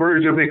on the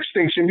verge of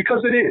extinction,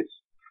 because it is.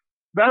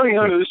 Bounty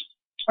hunters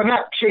are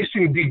not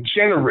chasing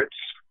degenerates.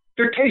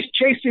 They're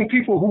chasing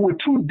people who were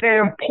too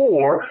damn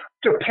poor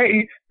to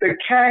pay the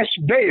cash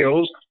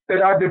bails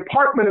that our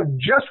Department of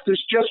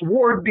Justice just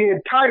warned the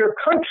entire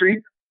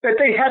country that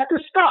they had to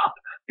stop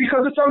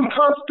because it's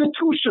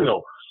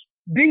unconstitutional.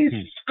 These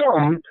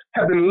scum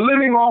have been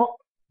living off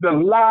the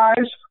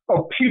lives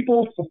of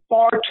people for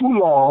far too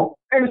long,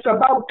 and it's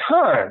about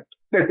time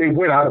that they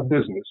went out of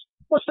business.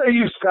 What say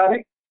you,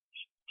 Scotty?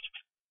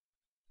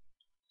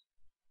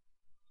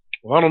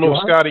 Well, I don't know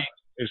if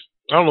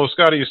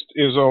Scotty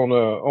is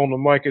on the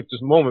mic at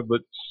this moment,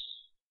 but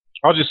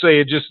I'll just say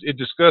it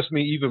disgusts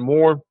me even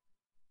more.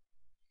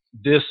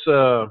 This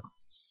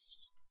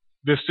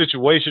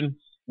situation,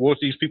 what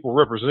these people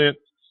represent.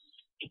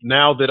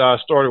 Now that I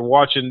started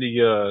watching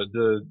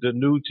the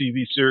new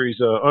TV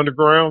series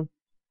Underground,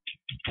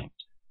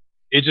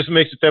 it just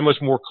makes it that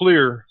much more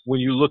clear when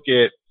you look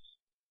at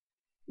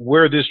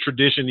where this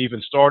tradition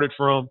even started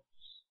from.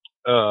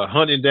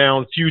 Hunting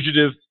down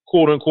fugitive,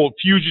 quote unquote,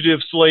 fugitive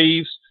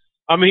slaves.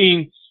 I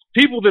mean,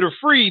 people that are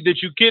free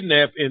that you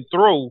kidnap and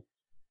throw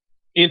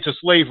into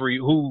slavery,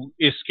 who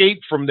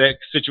escaped from that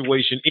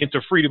situation into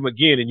freedom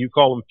again, and you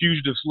call them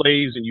fugitive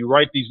slaves, and you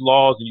write these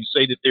laws and you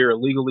say that they're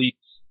illegally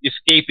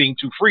escaping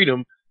to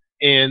freedom.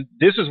 And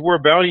this is where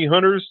bounty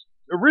hunters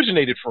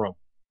originated from.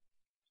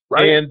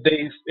 Right.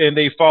 And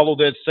they follow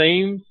that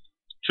same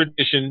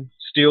tradition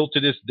still to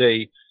this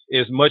day.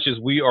 As much as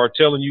we are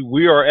telling you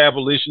we are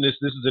abolitionists,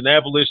 this is an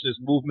abolitionist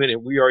movement,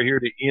 and we are here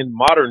to end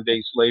modern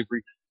day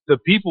slavery. The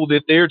people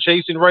that they're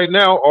chasing right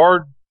now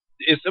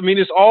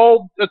it's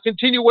all a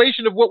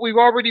continuation of what we've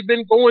already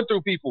been going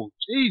through, people.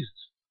 Jesus.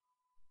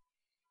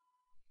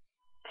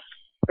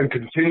 A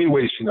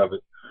continuation of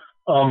it.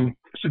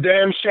 It's a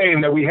damn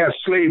shame that we have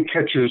slave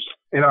catchers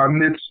in our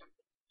midst,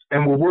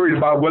 and we're worried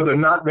about whether or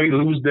not they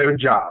lose their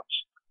jobs.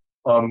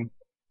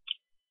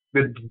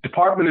 The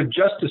Department of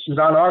Justice is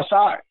on our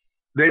side.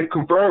 They've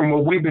confirmed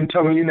what we've been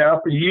telling you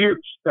now for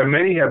years, that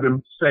many have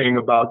been saying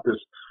about this.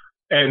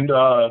 And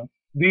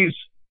these,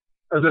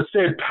 as I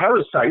said,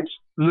 parasites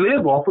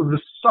live off of the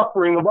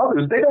suffering of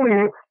others.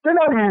 They're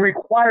not even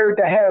required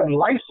to have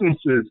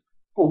licenses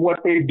for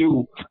what they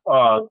do.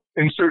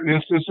 In certain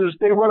instances,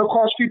 they run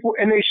across people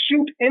and they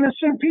shoot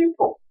innocent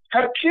people,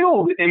 have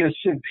killed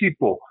innocent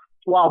people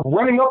while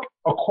running up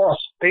across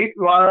state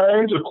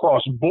lines,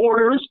 across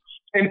borders,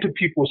 into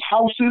people's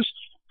houses,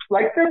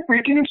 like they're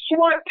freaking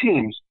SWAT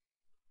teams,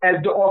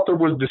 as the author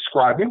was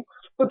describing.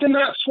 But they're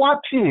not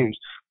SWAT teams.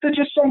 They're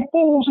just some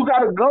fools who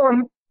got a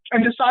gun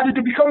and decided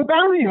to become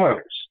bounty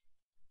hunters.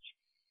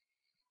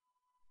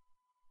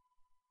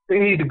 They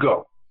need to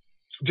go.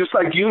 Just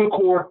like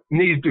Unicor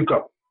needs to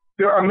go.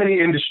 There are many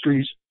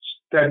industries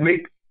that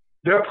make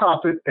their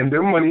profit and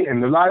their money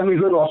and their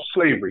livelihood off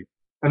slavery.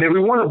 And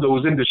every one of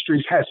those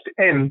industries has to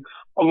end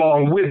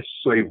along with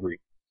slavery.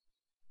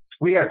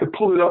 We have to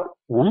pull it up,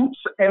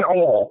 roots and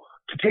all,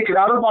 to take it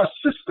out of our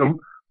system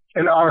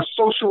and our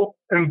social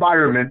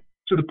environment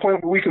to the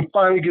point where we can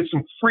finally get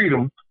some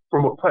freedom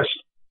from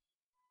oppression.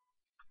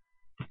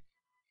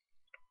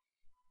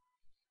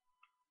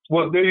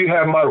 Well, there you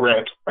have my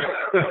rant.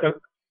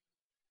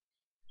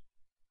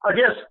 I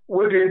guess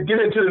we're going to get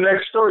into the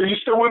next story. You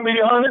still with me,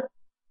 Hunter?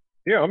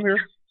 Yeah, I'm here.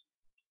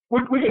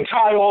 We can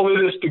tie all of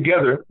this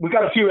together. We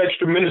got a few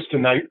extra minutes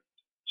tonight,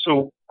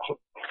 so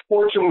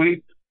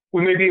fortunately,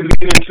 we may be able to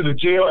get into the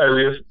jail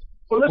area.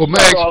 Well,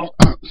 Max,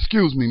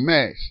 excuse me,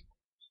 Max.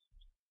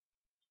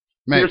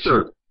 Yes,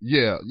 sir.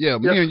 Yeah.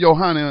 Me and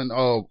Johanna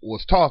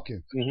was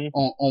talking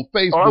on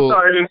Facebook. Oh, I'm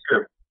sorry, I didn't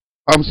hear.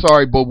 I'm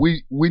sorry, but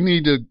we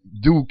need to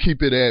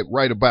keep it at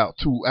right about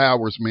 2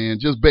 hours, man.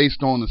 Just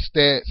based on the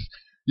stats,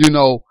 we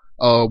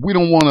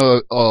don't want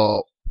to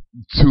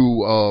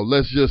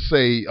let's just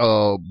say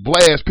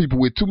blast people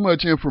with too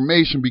much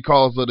information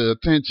because of the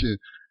attention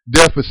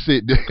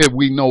deficit that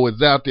we know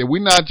is out there.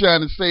 We're not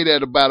trying to say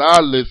that about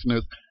our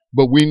listeners,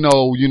 but we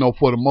know,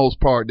 for the most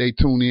part, they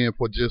tune in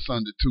for just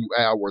under 2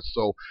 hours.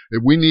 So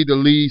if we need to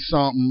leave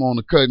something on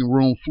the cutting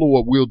room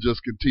floor, we'll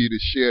just continue to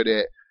share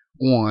that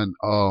on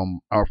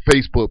our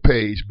Facebook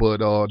page. But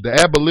the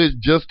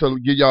abolition, just to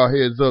give y'all a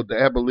heads up, the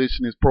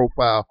abolitionist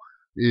profile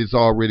is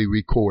already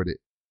recorded.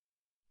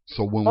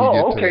 So when we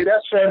get to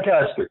that's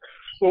fantastic.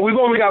 Well, we've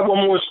only got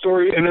one more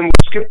story, and then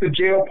we'll skip the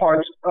jail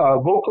parts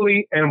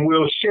vocally, and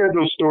we'll share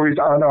those stories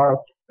on our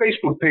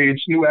Facebook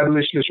page, New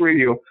Abolitionist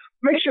Radio.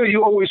 Make sure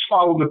you always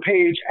follow the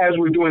page as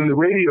we're doing the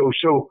radio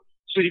show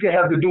so you can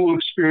have the dual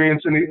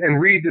experience and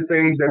read the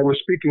things that we're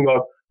speaking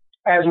of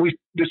as we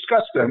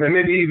discuss them, and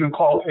maybe even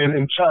call in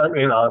and chime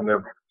in on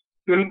them.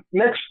 The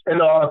next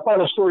and our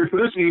final story for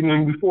this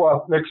evening before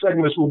our next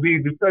segments will be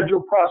the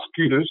federal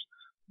prosecutors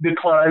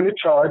declined to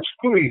charge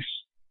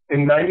police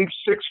in 96%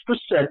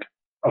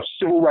 of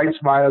civil rights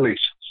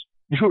violations.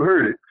 You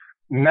heard it.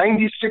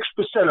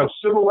 96% of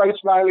civil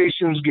rights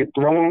violations get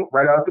thrown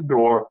right out the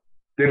door.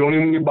 They don't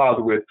even get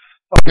bothered with.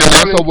 Okay,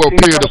 that's over a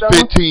period of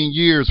 15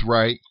 years,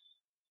 right?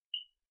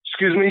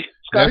 Excuse me,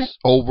 Scotty? That's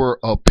over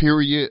a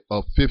period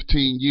of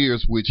 15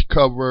 years, which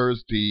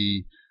covers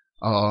the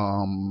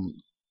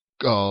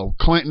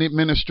Clinton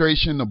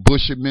administration, the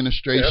Bush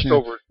administration,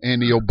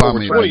 and the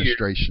Obama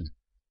administration.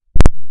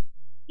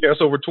 Yeah,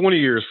 it's over 20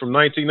 years, from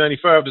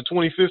 1995 to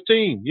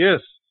 2015.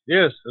 Yes.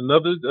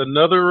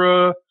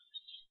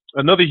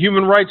 Another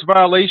human rights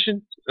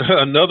violation,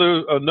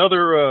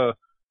 another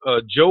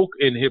joke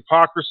and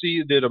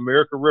hypocrisy that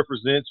America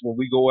represents when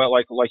we go out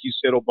like you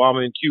said,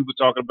 Obama in Cuba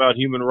talking about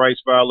human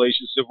rights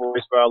violations, civil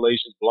rights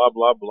violations, blah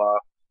blah blah.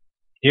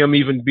 Him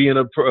even being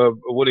a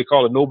what they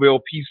call a Nobel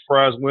Peace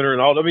Prize winner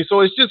and all. I mean, so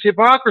it's just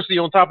hypocrisy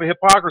on top of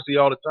hypocrisy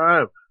all the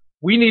time.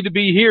 We need to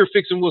be here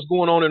fixing what's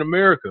going on in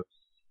America.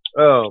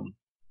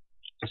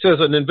 It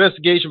says an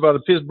investigation by the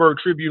Pittsburgh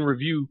Tribune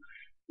Review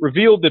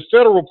revealed that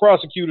federal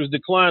prosecutors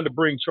declined to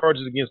bring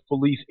charges against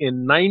police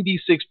in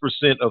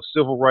 96% of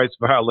civil rights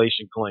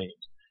violation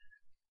claims.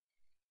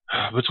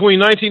 Between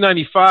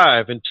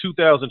 1995 and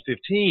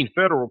 2015,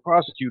 federal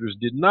prosecutors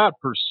did not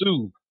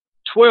pursue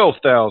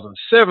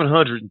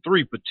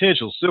 12,703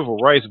 potential civil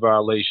rights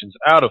violations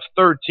out of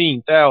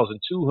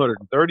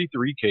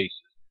 13,233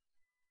 cases.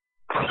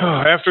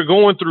 After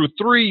going through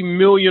 3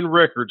 million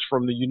records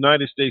from the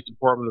United States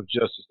Department of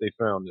Justice, they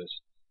found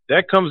this.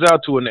 That comes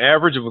out to an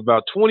average of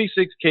about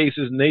 26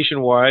 cases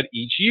nationwide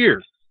each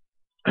year.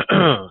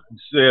 It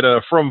said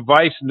from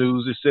Vice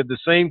News, it said the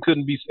same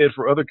couldn't be said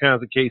for other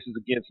kinds of cases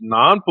against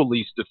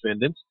non-police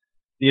defendants.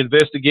 The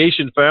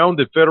investigation found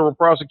that federal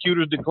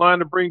prosecutors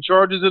declined to bring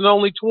charges in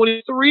only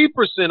 23%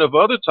 of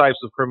other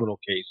types of criminal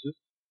cases.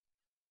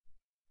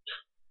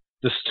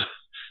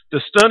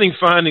 The stunning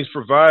findings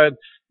provide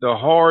the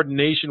hard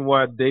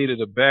nationwide data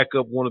to back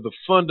up one of the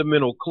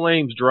fundamental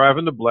claims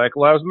driving the Black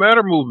Lives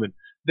Matter movement,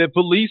 that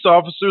police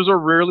officers are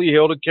rarely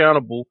held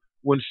accountable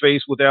when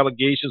faced with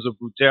allegations of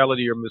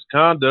brutality or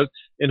misconduct,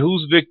 and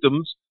whose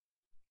victims,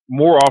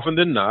 more often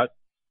than not,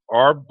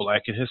 are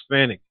Black and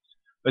Hispanic.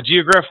 A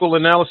geographical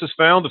analysis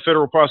found the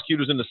federal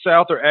prosecutors in the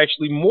South are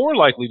actually more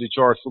likely to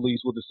charge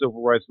police with a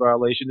civil rights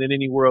violation than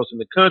anywhere else in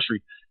the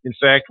country. In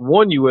fact,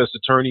 one U.S.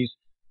 attorney's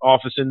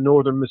office in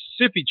northern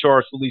Mississippi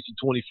charged police in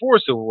 24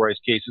 civil rights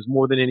cases,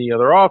 more than any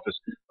other office.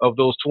 Of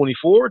those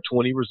 24,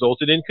 20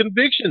 resulted in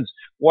convictions.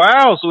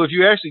 Wow, so if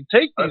you actually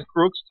take these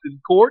crooks to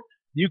court,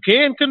 you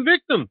can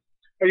convict them.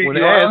 Hey, go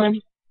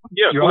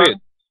ahead.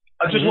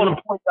 I just want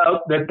to point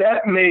out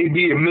that may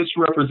be a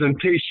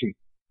misrepresentation.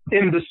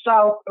 In the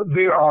South,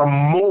 there are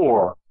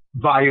more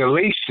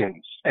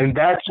violations, and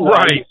that's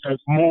why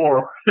there's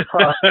more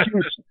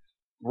prosecution.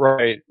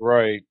 Right.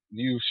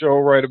 You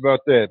sure right about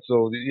that.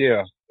 So,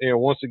 yeah,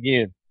 once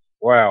again,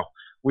 wow,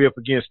 we up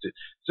against it.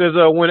 Says,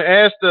 when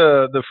asked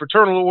the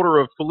Fraternal Order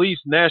of Police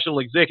National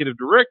Executive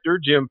Director,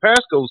 Jim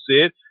Pascoe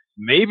said,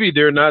 maybe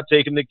they're not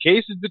taking the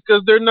cases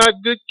because they're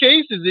not good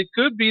cases. It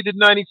could be that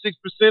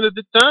 96% of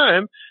the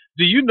time.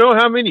 Do you know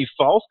how many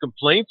false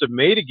complaints are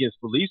made against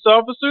police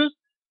officers?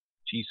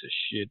 Piece of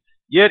shit.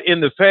 Yet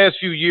in the past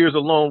few years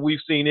alone, we've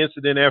seen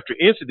incident after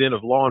incident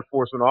of law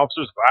enforcement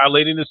officers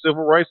violating the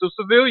civil rights of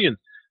civilians.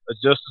 A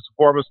Justice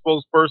Department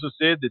spokesperson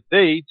said that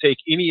they take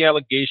any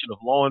allegation of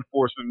law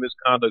enforcement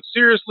misconduct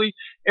seriously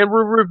and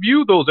will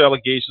review those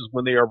allegations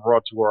when they are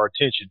brought to our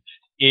attention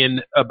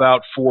in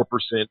about 4%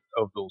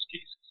 of those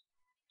cases.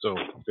 So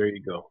there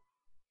you go.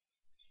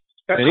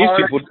 That's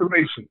hard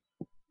information.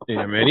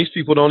 Yeah, man, these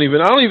people I don't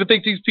even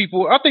think these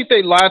people, I think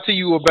they lie to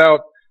you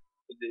about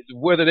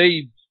whether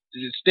they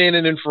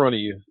standing in front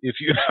of you.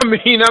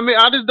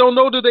 I just don't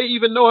know. Do they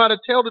even know how to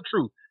tell the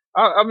truth?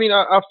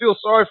 I feel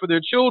sorry for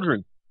their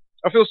children.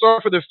 I feel sorry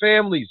for their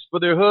families,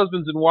 for their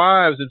husbands and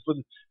wives, and for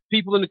the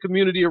people in the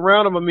community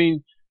around them. I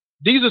mean,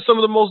 these are some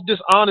of the most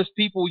dishonest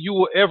people you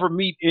will ever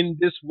meet in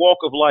this walk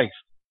of life.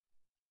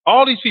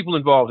 All these people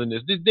involved in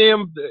this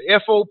damn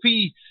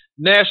FOP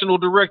National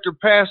Director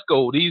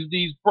Pascoe,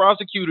 these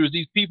prosecutors,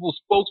 these people,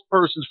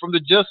 spokespersons from the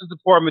Justice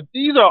Department,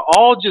 these are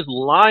all just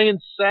lying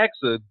sacks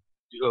of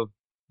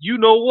you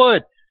know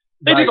what?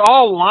 They just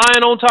all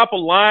lying on top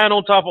of line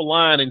on top of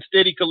line and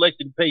steady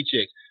collecting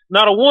paychecks.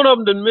 Not a one of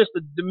them done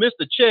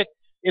missed a check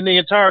in their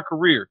entire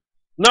career.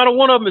 Not a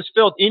one of them has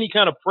felt any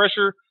kind of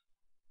pressure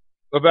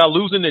about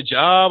losing their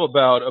job,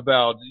 about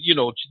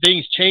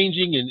things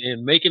changing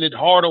and making it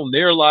hard on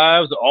their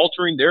lives,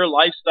 altering their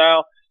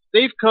lifestyle.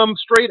 They've come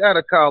straight out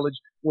of college,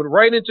 went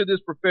right into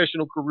this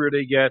professional career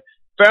they got,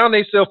 found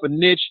themselves a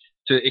niche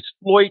to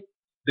exploit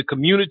the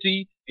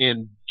community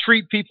and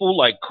treat people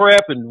like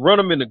crap and run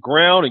them in the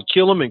ground and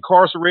kill them,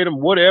 incarcerate them,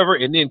 whatever,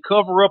 and then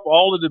cover up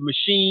all of the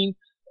machine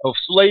of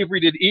slavery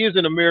that is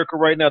in America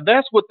right now.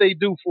 That's what they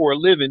do for a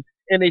living.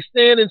 And they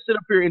stand and sit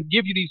up here and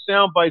give you these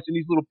sound bites and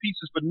these little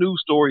pieces for news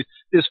stories.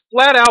 This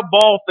flat out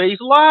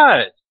bald-faced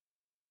lies.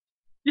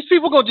 These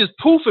people gonna just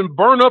poof and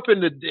burn up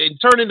and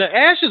turn into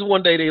ashes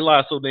one day. They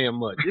lie so damn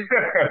much. They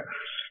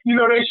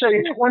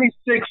say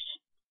 26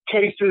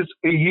 cases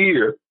a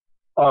year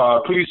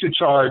police are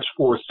charged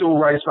for civil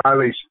rights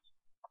violations.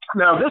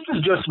 Now, this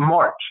is just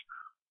March.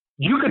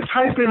 You could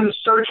type in the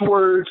search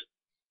words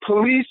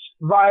police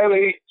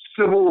violate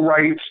civil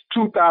rights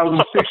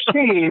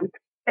 2016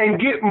 and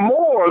get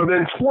more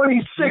than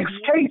 26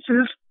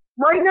 cases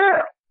right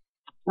now.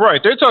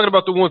 Right. They're talking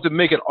about the ones that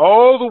make it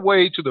all the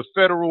way to the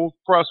federal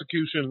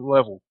prosecution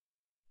level.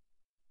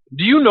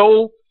 Do you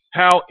know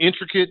how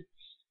intricate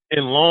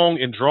and long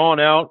and drawn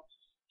out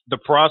the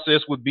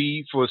process would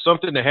be for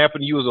something to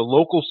happen to you as a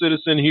local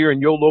citizen here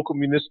in your local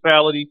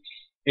municipality,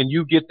 and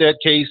you get that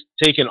case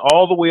taken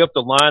all the way up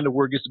the line to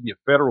where it gets to be a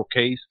federal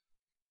case?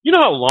 You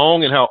know how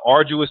long and how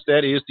arduous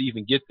that is to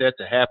even get that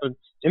to happen?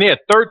 And they had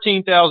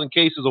 13,000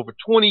 cases over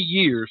 20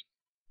 years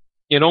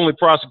and only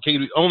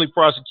prosecuted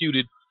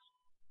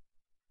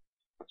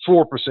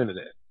 4% of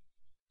that.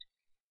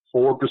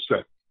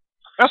 4%.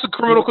 That's a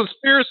criminal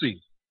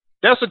conspiracy.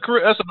 That's an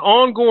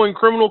ongoing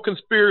criminal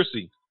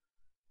conspiracy.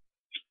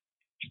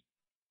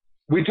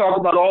 We talk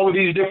about all of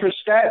these different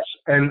stats,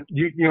 and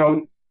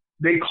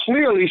they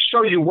clearly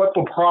show you what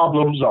the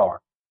problems are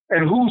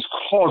and who's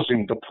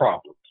causing the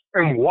problems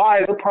and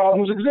why the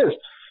problems exist.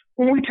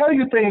 When we tell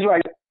you things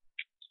like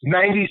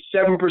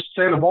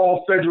 97% of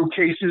all federal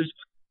cases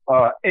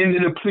end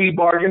in a plea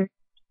bargain,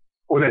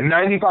 or that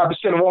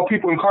 95% of all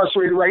people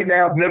incarcerated right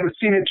now have never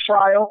seen a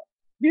trial,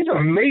 these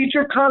are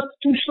major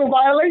constitutional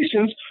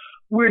violations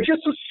where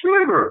just a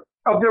sliver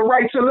of their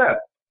rights are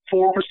left.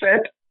 4%,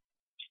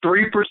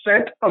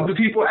 3% of the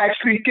people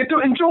actually get to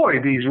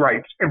enjoy these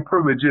rights and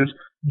privileges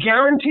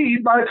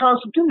guaranteed by the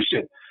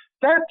Constitution.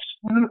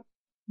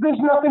 There's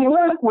nothing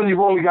left when you've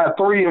only got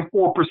 3 and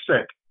 4%.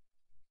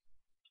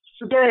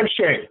 It's a damn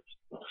shame.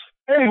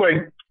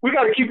 Anyway, we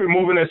got to keep it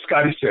moving, as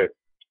Scotty said.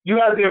 You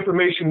have the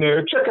information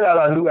there. Check it out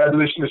on New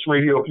Abolitionist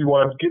Radio if you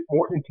want to get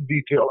more into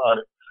detail on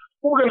it.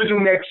 What we're going to do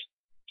next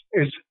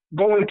is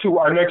go into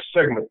our next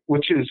segment,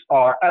 which is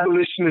our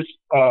abolitionist,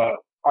 our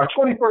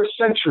 21st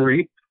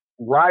century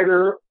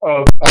writer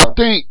of... I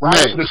think,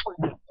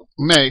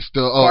 Max,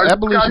 the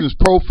abolitionist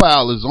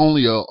profile is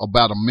only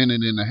about a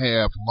minute and a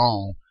half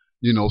long.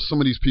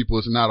 Some of these people,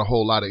 it's not a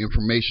whole lot of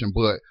information,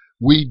 but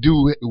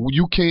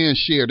you can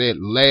share that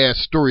last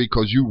story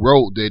because you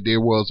wrote that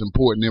there was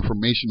important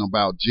information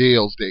about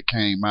jails that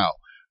came out.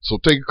 So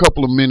take a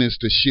couple of minutes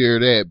to share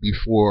that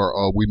before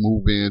we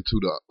move into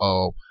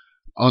the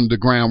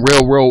Underground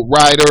Railroad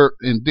Rider,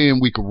 and then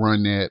we can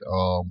run that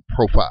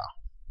profile.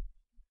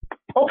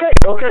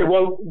 Okay.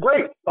 Well,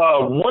 great.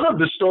 One of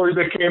the stories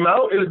that came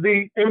out is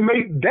the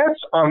inmate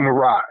deaths on the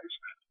rise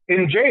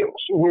in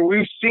jails, where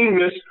we've seen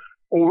this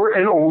over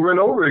and over and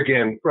over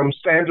again, from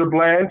Sandra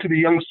Bland to the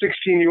young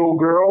 16-year-old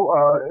girl.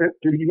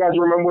 Do you guys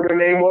remember what her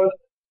name was?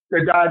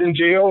 That died in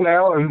jail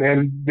now,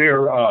 and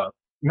they're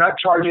not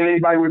charging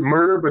anybody with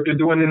murder, but they're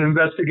doing an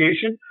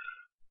investigation.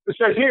 It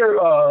says here,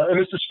 and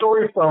it's a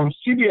story from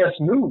CBS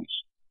News,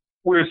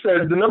 where it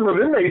says the number of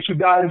inmates who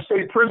died in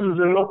state prisons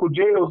and local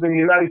jails in the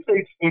United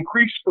States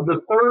increased for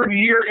the third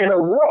year in a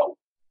row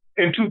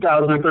in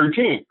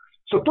 2013.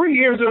 So 3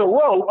 years in a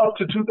row up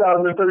to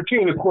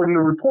 2013, according to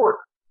a report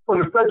from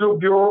the Federal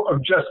Bureau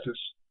of Justice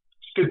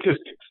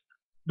Statistics.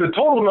 The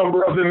total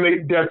number of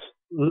inmate deaths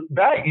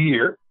that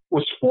year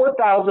was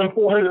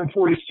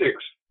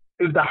 4,446.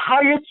 Is the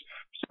highest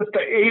since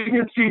the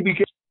agency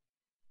began.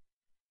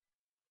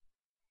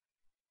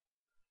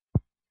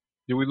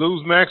 Did we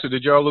lose Max or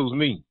did y'all lose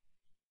me?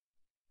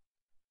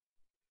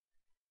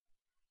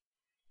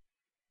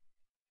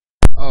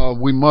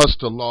 We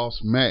must have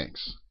lost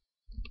Max.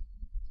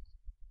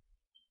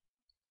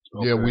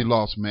 Okay. Yeah, we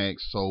lost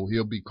Max, so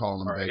he'll be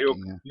calling back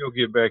in. He'll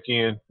get back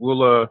in.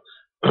 We'll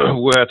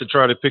we'll have to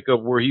try to pick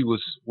up where he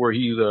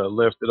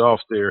left it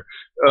off there.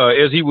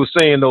 As he was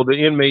saying though, the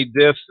inmate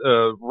death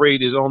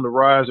rate is on the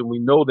rise, and we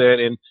know that.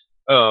 And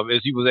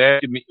as he was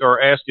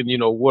asking, you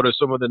know, what are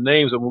some of the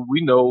names? And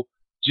we know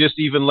just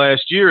even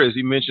last year, as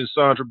he mentioned,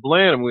 Sandra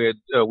Bland, and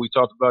we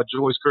talked about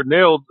Joyce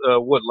Cornell,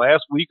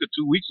 last week or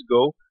 2 weeks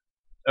ago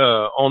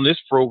on this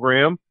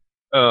program.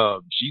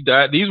 She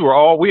died.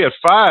 We had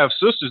 5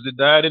 sisters that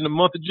died in the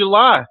month of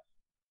July,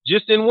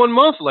 just in 1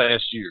 month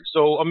last year.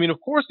 So, I mean, of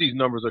course, these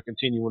numbers are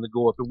continuing to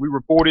go up. And we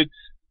reported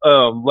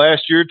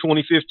last year,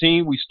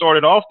 2015, we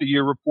started off the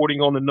year reporting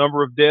on the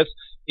number of deaths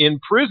in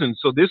prisons.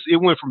 So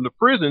it went from the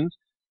prisons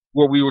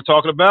where we were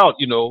talking about,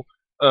 you know,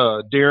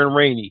 Darren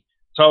Rainey,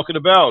 talking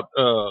about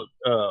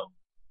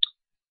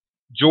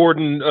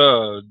Jordan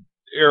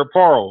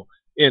Araparo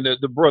and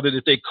the brother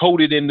that they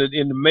coated in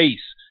the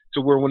mace, to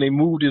where when they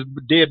moved his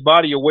dead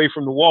body away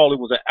from the wall, it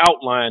was an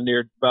outline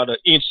there about an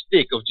inch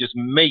thick of just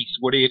mace,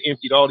 where they had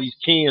emptied all these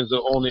cans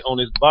on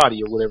his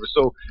body or whatever.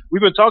 So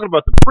we've been talking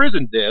about the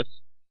prison deaths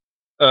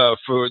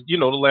for, you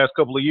know, the last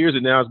couple of years,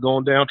 and now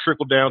it's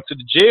trickled down to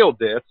the jail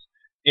deaths.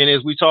 And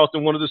as we talked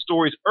in one of the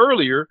stories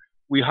earlier,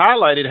 we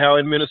highlighted how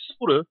in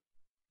Minnesota,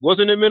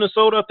 wasn't it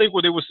Minnesota, I think,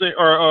 where they were saying,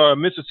 or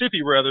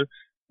Mississippi rather,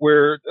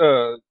 where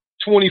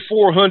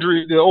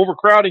 2,400, the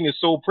overcrowding is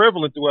so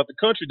prevalent throughout the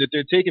country that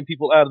they're taking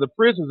people out of the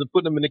prisons and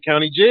putting them in the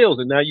county jails.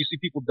 And now you see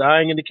people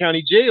dying in the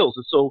county jails.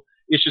 And so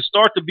it should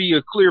start to be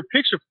a clear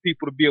picture for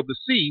people to be able to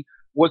see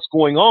what's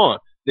going on.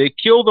 They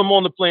kill them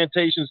on the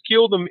plantations,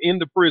 kill them in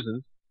the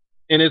prisons.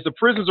 And as the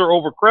prisons are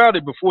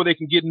overcrowded, before they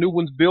can get new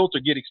ones built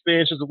or get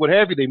expansions or what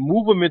have you, they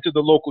move them into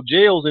the local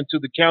jails, into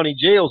the county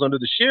jails under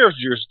the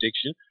sheriff's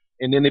jurisdiction.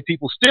 And then the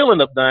people still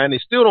end up dying. They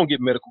still don't get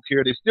medical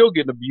care. They're still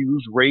getting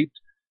abused, raped,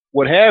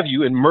 what have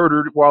you, and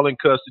murdered while in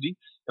custody.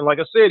 And like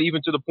I said,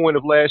 even to the point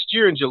of last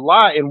year in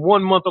July, in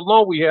 1 month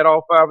alone, we had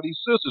all 5 of these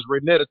sisters: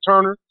 Renetta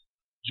Turner,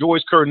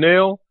 Joyce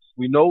Cornell,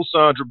 we know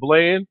Sandra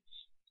Bland,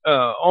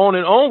 on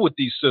and on with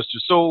these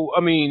sisters. So,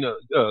 I mean,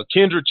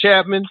 Kendra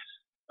Chapman,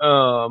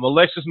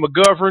 Alexis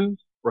McGovern,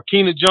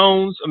 Rakina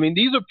Jones. I mean,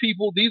 these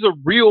are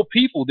real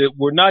people that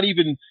were not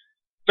even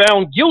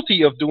found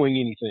guilty of doing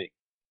anything.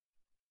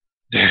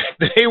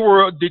 They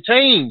were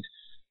detained.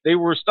 They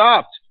were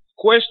stopped,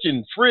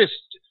 questioned, frisked,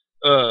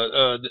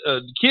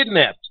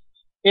 kidnapped,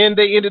 and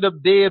they ended up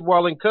dead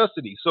while in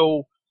custody.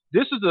 So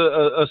this is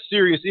a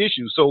serious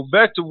issue. So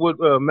back to what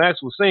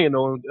Max was saying,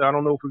 though. I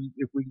don't know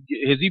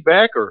is he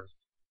back or?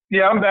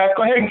 Yeah, I'm back.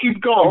 Go ahead and keep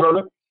going,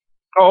 brother.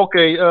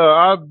 Okay.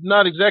 I'm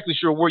not exactly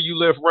sure where you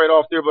left right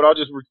off there, but I'll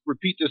just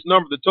repeat this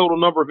number. The total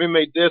number of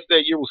inmate deaths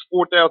that year was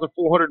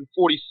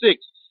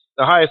 4,446,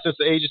 the highest since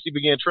the agency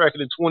began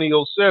tracking in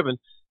 2007.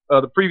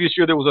 The previous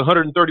year, there was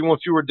 131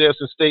 fewer deaths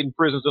in state and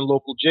prisons and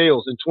local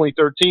jails. In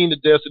 2013, the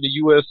deaths in the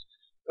U.S.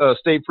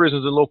 State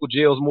prisons and local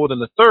jails, more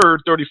than a third,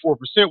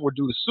 34%, were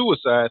due to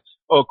suicide,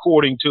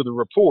 according to the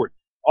report.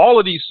 All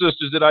of these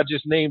sisters that I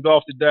just named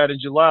off that died in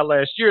July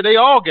last year, they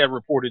all got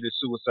reported as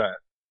suicide.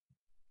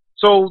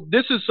 So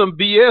this is some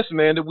BS,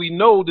 man, that we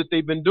know that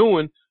they've been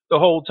doing the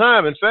whole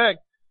time. In fact,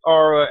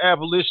 our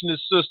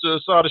abolitionist sister,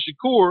 Assata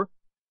Shakur,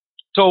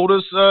 told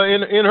us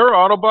in her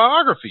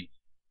autobiography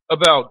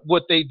about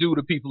what they do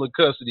to people in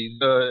custody.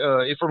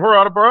 From her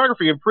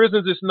autobiography, in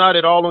prisons, it's not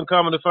at all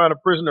uncommon to find a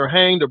prisoner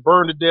hanged or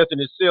burned to death in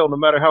his cell. No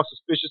matter how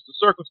suspicious the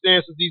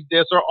circumstances, these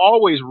deaths are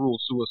always ruled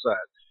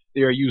suicide.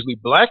 They are usually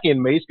black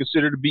inmates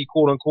considered to be,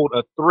 quote unquote,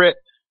 a threat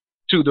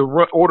to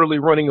the orderly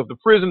running of the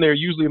prison. They're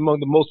usually among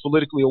the most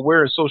politically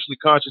aware and socially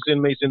conscious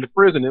inmates in the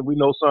prison. And we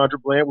know Sandra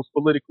Bland was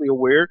politically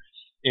aware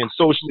and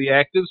socially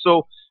active.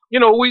 So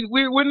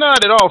we're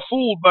not at all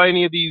fooled by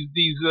any of these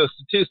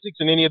statistics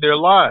and any of their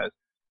lies.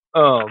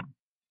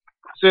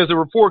 Says the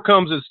report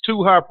comes as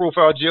 2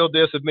 high-profile jail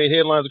deaths have made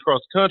headlines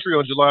across the country.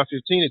 On July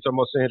 15th, it's talking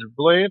about Sandra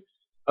Bland.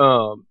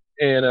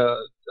 And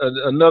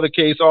another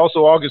case,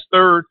 also August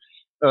 3rd,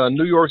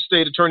 New York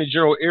State Attorney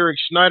General Eric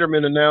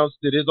Schneiderman announced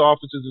that his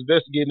office is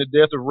investigating the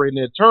death of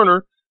Raynette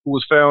Turner, who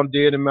was found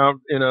dead in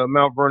a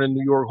Mount Vernon,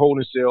 New York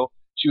holding cell.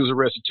 She was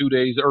arrested 2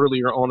 days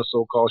earlier on a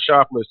so-called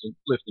shoplifting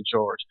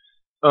charge.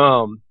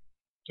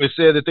 It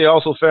said that they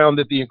also found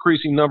that the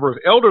increasing number of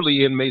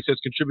elderly inmates has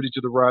contributed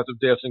to the rise of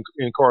deaths and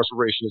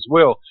incarceration as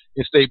well.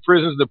 In state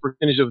prisons, the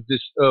percentage of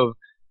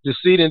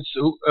decedents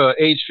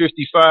age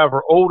 55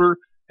 or older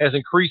has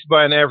increased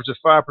by an average of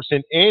 5%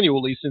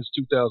 annually since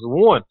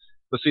 2001.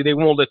 But see, they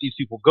won't let these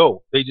people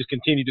go. They just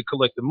continue to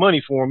collect the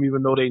money for them,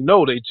 even though they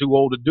know they're too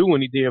old to do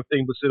any damn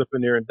thing but sit up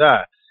in there and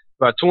die.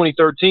 By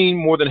 2013,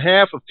 more than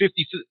half, which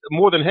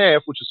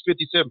is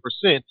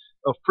 57%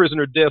 of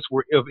prisoner deaths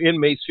were of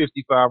inmates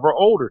 55 or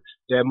older.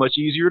 That much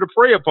easier to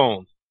prey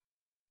upon,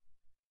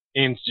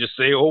 and just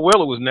say, oh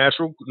well, it was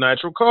natural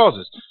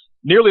causes.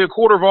 Nearly a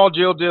quarter of all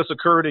jail deaths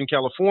occurred in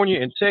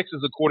California and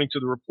Texas, according to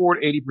the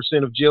report.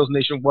 80% of jails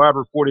nationwide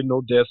reported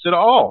no deaths at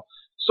all.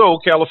 So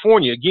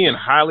California, again,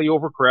 highly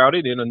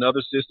overcrowded in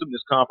another system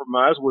that's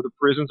compromised, where the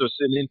prisons are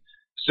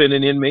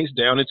sending inmates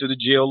down into the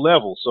jail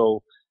level.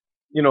 So,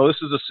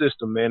 this is a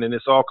system, man, and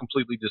it's all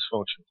completely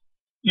dysfunctional.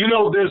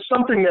 There's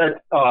something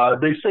that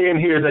they say in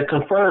here that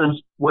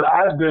confirms what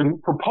I've been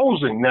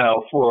proposing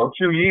now for a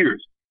few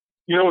years.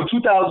 In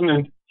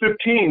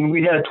 2015,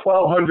 we had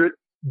 1,200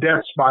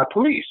 deaths by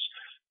police.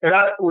 And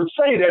I would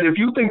say that if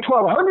you think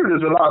 1,200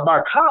 is a lot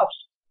by cops,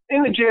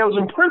 in the jails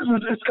and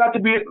prisons, it's got to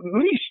be at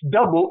least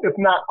double, if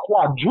not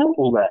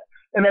quadruple that.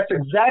 And that's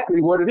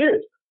exactly what it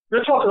is.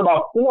 They're talking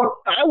about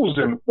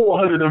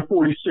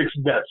 4,446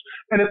 deaths.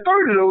 And a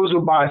third of those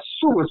are by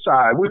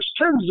suicide, which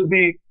tends to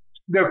be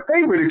their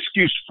favorite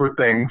excuse for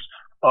things,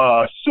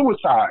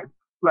 suicide.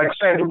 Like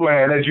Sandra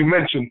Bland, as you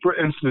mentioned, for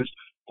instance,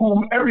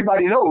 who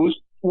everybody knows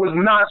was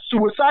not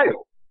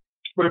suicidal.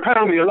 But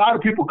apparently a lot of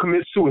people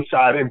commit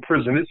suicide in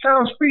prison. It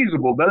sounds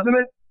feasible, doesn't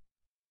it?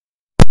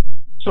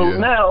 So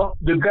now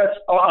the deaths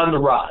are on the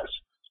rise.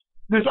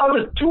 There's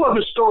two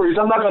other stories.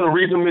 I'm not going to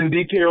read them in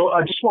detail.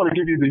 I just want to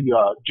give you the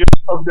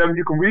gist of them.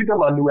 You can read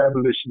them on New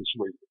Abolitionist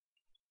Radio.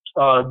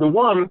 The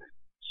one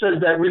says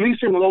that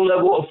releasing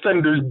low-level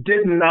offenders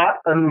did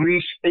not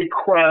unleash a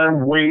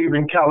crime wave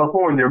in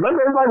California. Remember,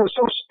 everybody was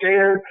so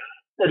scared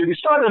that if you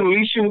start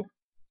unleashing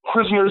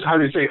prisoners, how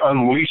do you say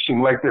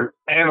unleashing, like they're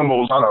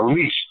animals on a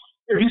leash,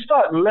 if you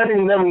start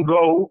letting them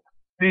go,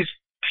 these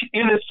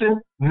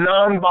innocent,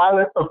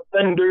 non-violent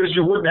offenders,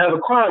 you wouldn't have a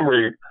crime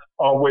wave.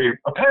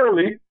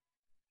 Apparently,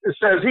 it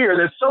says here,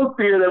 there's some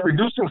fear that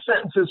reducing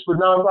sentences for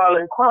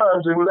non-violent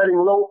crimes and letting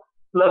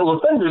low-level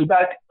offenders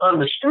back on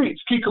the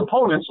streets, key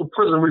components of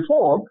prison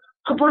reform,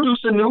 could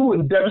produce a new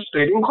and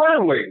devastating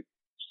crime wave.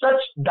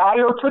 Such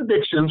dire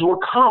predictions were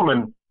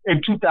common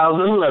in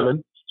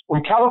 2011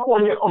 when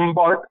California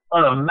embarked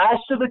on a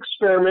massive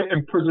experiment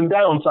in prison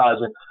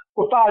downsizing.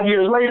 But 5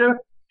 years later,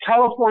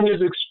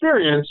 California's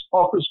experience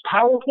offers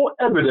powerful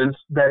evidence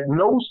that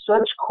no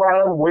such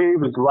crime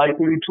wave is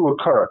likely to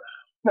occur.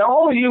 Now,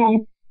 all of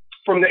you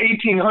from the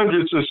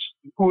 1800s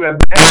who have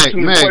been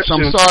asking the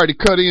question, I'm sorry to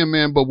cut in,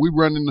 man, but we're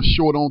running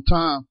short on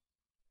time.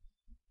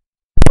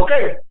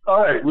 Okay,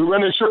 all right, we're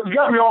running short. You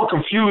got me all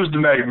confused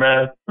tonight,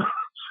 man.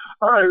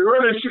 All right, we're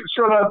running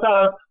short on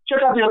time.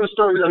 Check out the other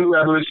stories on New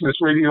Abolitionist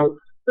Radio.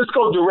 Let's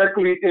go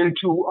directly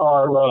into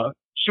our,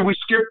 should we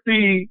skip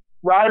the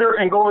rider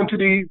and go into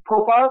the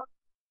profile?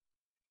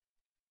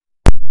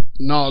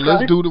 No,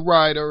 let's do the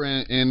rider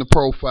and the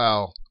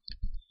profile.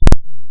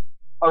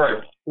 All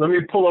right, let me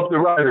pull up the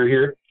rider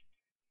here.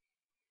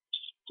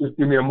 Just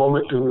give me a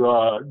moment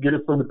to get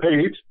it from the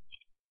page,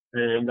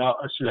 and now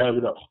I should have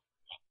it up.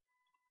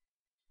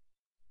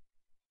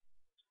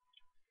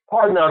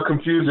 Pardon our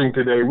confusing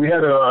today. We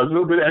had a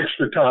little bit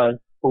extra time,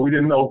 but we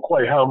didn't know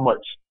quite how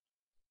much.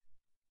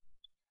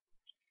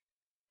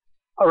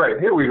 All right,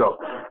 here we go.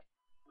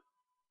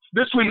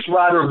 This week's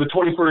rider of the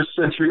 21st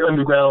Century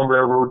Underground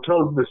Railroad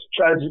tells this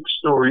tragic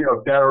story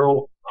of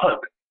Daryl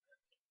Hunt.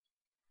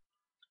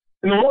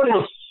 In the morning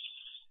of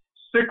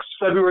 6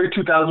 February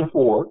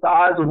 2004, the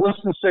eyes of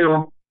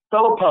Winston-Salem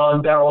fell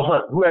upon Daryl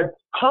Hunt, who had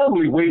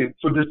calmly waited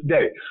for this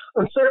day,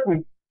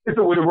 uncertain if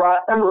it would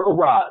ever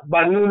arrive.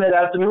 By noon that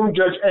afternoon,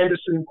 Judge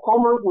Anderson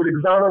Cromer would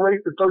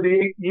exonerate the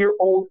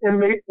 38-year-old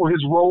inmate for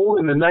his role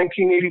in the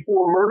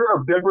 1984 murder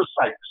of Deborah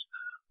Sykes.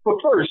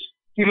 But first,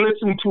 he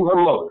listened to her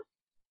mother,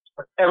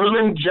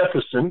 Evelyn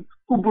Jefferson,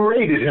 who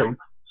berated him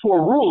for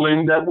a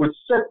ruling that would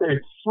set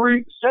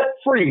free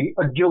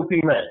a guilty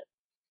man.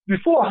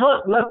 Before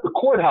Hunt left the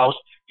courthouse,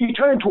 he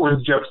turned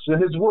towards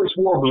Jefferson, his voice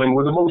warbling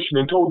with emotion,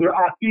 and told her,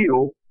 "I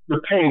feel the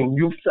pain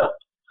you felt."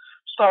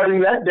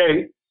 Starting that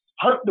day,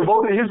 Hunt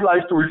devoted his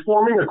life to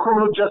reforming a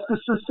criminal justice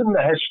system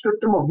that had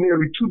stripped him of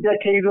nearly 2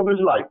 decades of his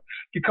life,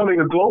 becoming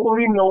a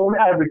globally known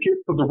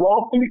advocate for the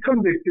wrongfully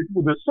convicted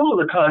with a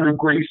similar kind of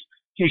grace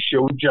he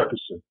showed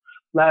Jefferson.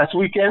 Last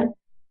weekend,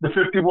 the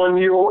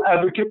 51-year-old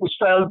advocate was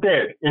found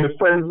dead in a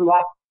friend's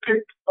locked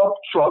picked-up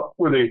truck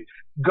with a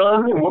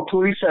gun and what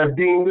police have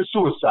deemed a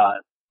suicide.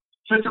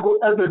 Physical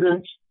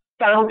evidence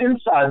found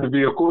inside the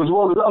vehicle, as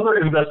well as other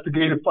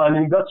investigative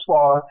findings thus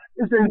far,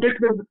 is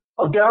indicative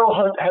of Darrell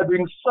Hunt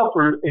having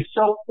suffered a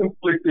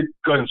self-inflicted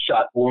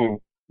gunshot wound,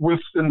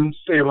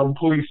 Winston-Salem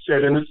police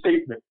said in a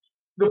statement.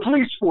 The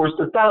police force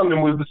that found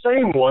him was the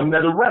same one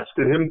that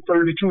arrested him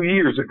 32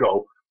 years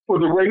ago for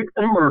the rape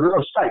and murder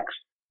of Sykes,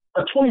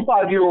 a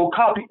 25-year-old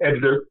copy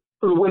editor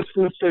for the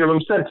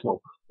Winston-Salem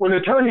Sentinel. When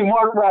attorney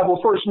Mark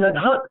Ravel first met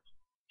Hunt,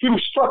 he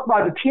was struck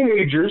by the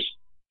teenager's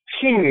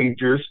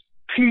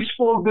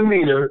peaceful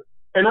demeanor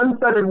and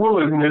unfettered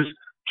willingness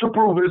to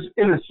prove his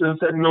innocence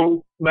at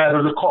no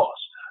matter the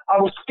cost.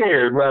 I was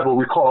scared, Ravel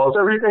recalls.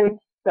 Everything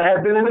that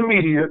had been in the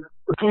media,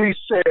 the police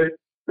said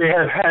they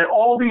had had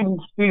all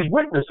these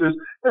witnesses,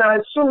 and I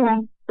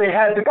assumed they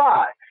had the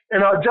guy.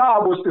 And our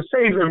job was to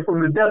save him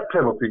from the death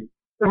penalty.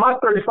 In my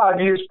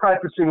 35 years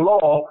practicing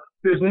law,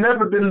 there's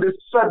never been this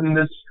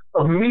suddenness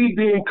of me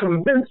being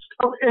convinced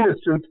of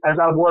innocence as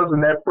I was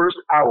in that first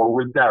hour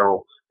with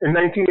Darrell. In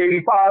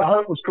 1985,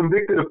 Hunt was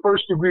convicted of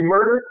first-degree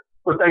murder,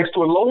 but thanks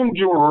to a lone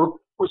juror,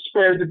 was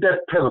spared the death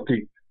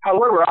penalty.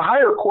 However, a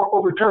higher court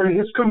overturned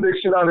his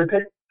conviction on a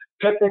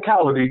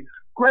technicality,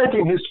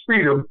 granting his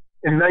freedom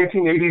in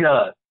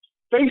 1989.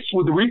 Faced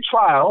with a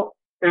retrial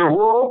in a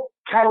rural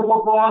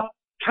Catawba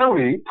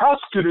County,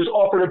 prosecutors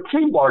offered a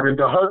plea bargain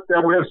to Hunt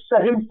that would have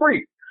set him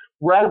free.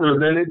 Rather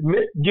than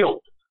admit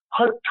guilt,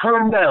 Hunt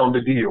turned down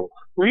the deal,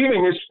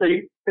 leaving his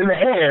fate in the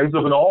hands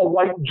of an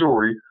all-white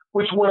jury,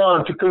 which went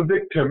on to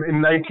convict him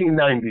in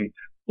 1990.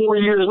 4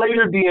 years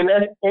later,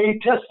 DNA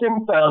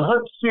testing found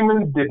Hunt's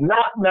semen did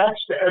not match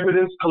the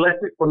evidence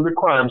collected from the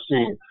crime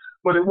scene.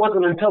 But it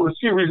wasn't until a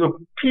series of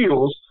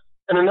appeals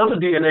and another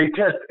DNA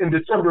test in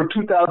December of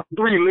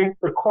 2003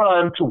 linked the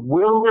crime to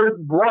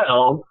Willard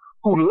Brown,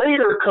 who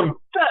later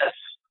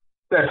confessed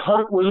that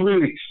Hunt was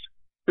released.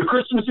 That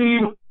Christmas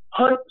Eve,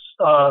 Hunt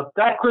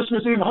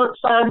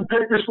signed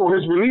papers for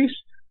his release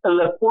and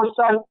left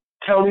Forsyth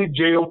County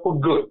Jail for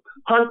good.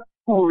 Hunt,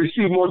 who will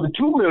receive more than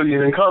 $2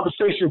 million in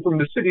compensation from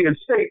the city and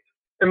state,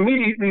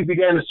 immediately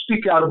began to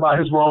speak out about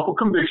his wrongful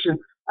conviction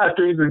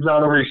after his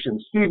exoneration.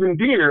 Stephen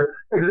Deere,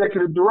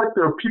 executive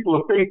director of People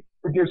of Faith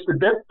Against the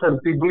Death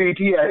Penalty, believed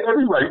he had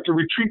every right to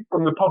retreat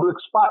from the public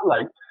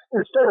spotlight.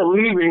 Instead of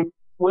leaving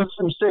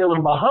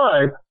Winston-Salem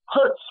behind,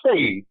 Hunt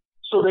stayed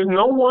so that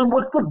no one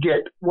would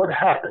forget what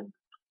happened.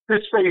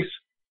 This face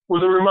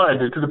was a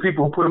reminder to the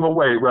people who put him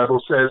away,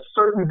 Ravel says.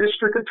 Certain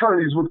district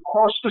attorneys would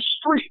cross the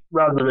street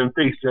rather than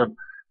face him.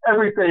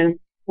 Everything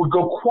would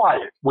go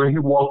quiet when he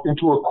walked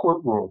into a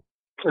courtroom.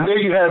 And there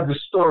you have the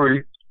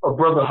story of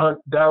Brother Hunt,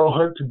 Darrell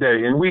Hunt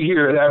today. And we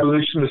here at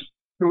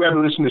New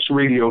Abolitionist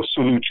Radio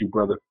salute you,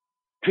 brother.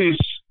 Peace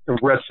and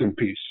rest in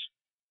peace.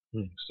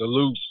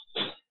 Salute.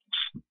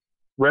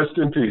 Rest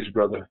in peace,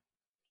 brother.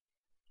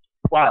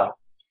 Wow.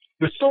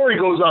 The story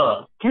goes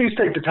on. Please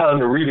take the time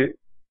to read it.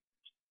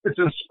 It's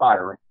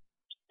inspiring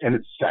and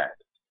it's sad.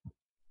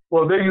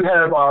 Well, there you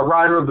have our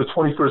rider of the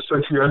 21st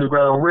Century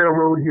Underground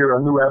Railroad here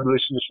on New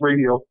Abolitionist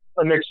Radio.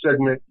 Our next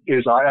segment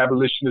is our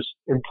Abolitionist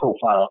in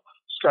Profile.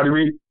 Scotty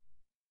Reed.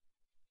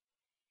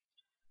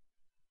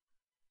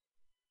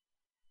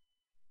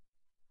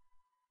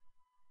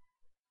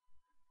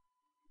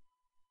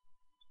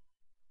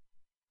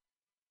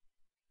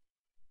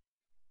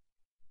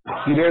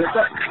 You there,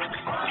 Scott?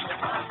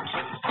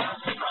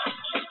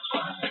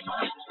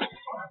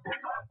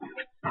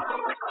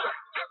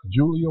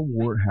 Julia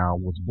Ward Howe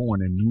was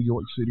born in New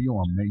York City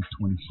on May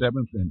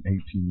 27th in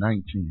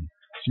 1819.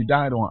 She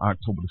died on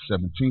October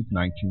 17th,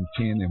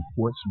 1910 in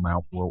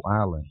Portsmouth, Rhode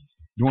Island.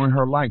 During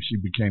her life, she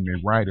became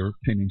a writer,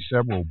 penning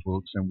several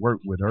books, and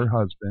worked with her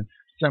husband,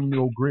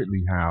 Samuel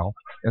Gridley Howe,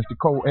 as the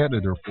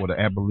co-editor for the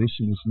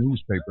abolitionist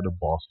newspaper, the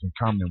Boston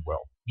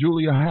Commonwealth.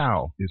 Julia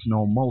Howe is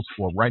known most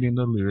for writing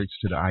the lyrics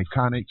to the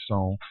iconic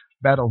song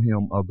Battle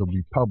Hymn of the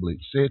Republic,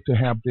 said to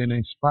have been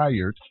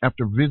inspired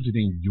after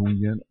visiting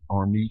Union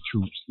Army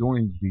troops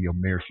during the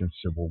American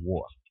Civil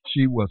War.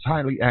 She was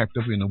highly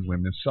active in the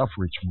women's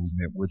suffrage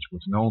movement, which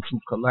was known to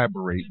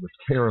collaborate with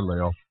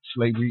parallel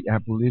slavery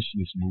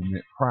abolitionist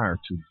movement prior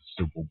to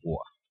the Civil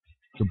War.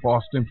 The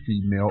Boston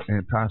Female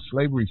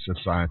Anti-Slavery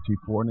Society,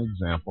 for an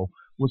example,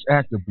 was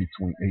active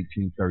between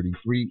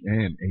 1833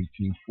 and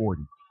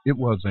 1840. It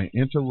was an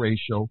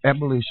interracial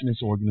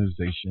abolitionist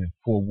organization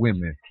for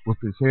women with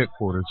its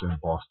headquarters in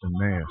Boston,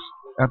 Mass.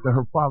 After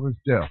her father's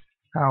death,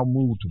 Howe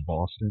moved to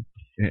Boston.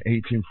 In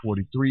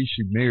 1843,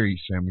 she married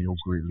Samuel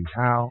Gridley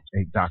Howe,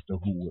 a doctor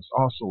who was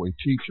also a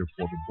teacher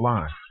for the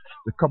blind.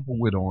 The couple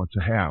went on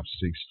to have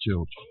 6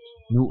 children.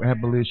 New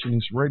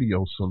Abolitionist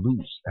Radio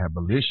salutes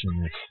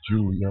abolitionist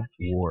Julia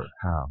Ward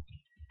Howe.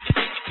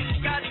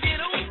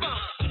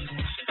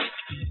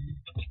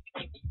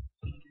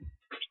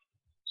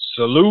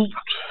 Salute.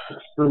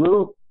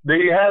 Salute. There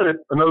you have it.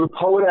 Another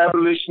poet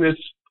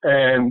abolitionist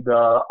and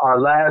our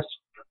last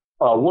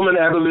woman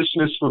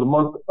abolitionist for the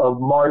month of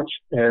March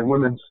and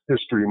Women's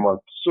History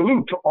Month.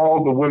 Salute to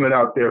all the women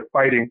out there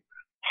fighting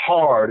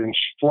hard and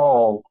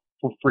strong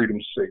for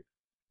freedom's sake.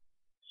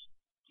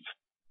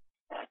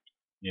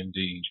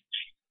 Indeed.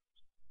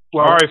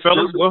 Well, all right,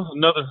 fellas. Well,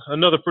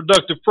 another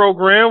productive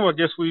program. I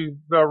guess we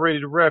about ready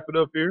to wrap it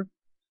up here.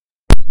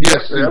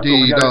 Yes, yeah,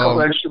 indeed. We got a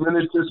couple extra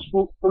minutes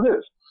for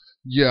this.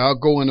 Yeah, I'll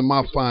go into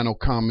my final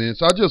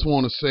comments. I just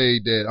want to say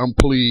that I'm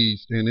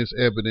pleased, and it's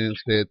evidence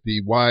that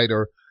the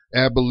wider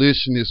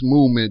abolitionist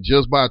movement,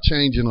 just by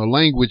changing the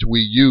language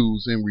we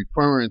use in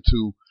referring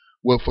to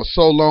what for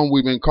so long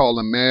we've been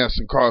calling mass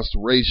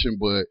incarceration,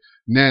 but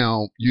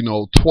now,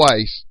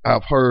 twice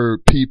I've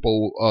heard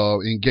people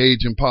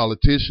engaging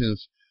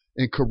politicians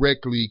in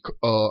correctly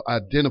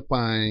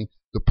identifying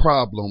the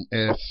problem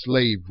as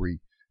slavery.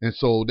 And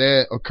so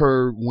that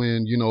occurred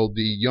when,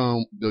 the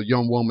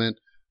young woman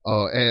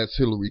asked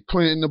Hillary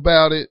Clinton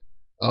about it,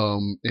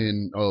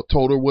 and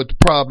told her what the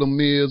problem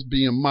is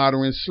being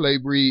modern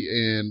slavery.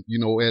 And,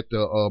 at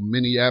the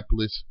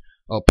Minneapolis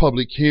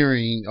public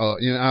hearing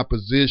in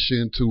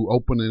opposition to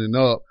opening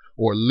up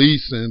or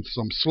leasing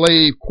some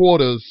slave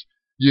quarters,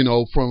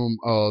 from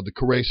the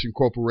Correction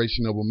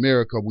Corporation of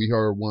America, we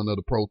heard one of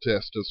the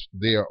protesters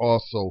there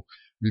also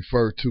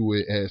refer to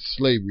it as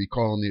slavery,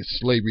 calling it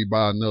slavery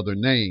by another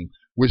name,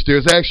 which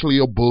there's actually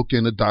a book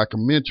and a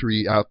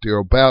documentary out there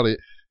about it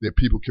that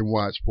people can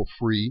watch for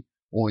free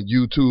on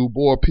YouTube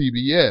or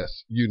PBS,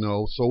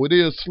 So it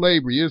is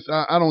slavery.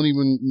 I don't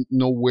even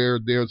know where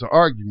there's an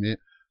argument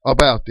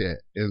about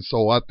that. And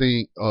so I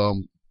think,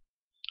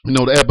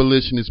 the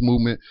abolitionist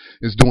movement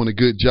is doing a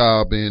good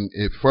job in,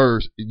 at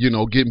first,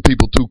 getting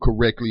people to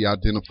correctly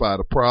identify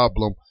the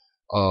problem,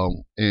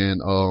 and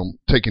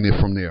taking it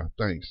from there.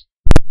 Thanks.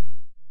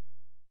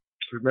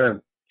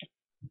 Amen.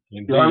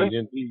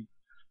 Indeed.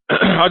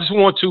 I just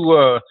want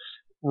to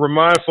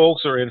remind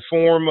folks or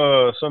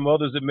inform some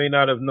others that may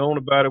not have known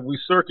about it. We're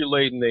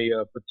circulating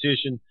a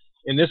petition,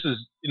 and this is,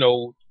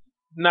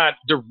 not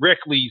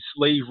directly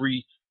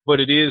slavery, but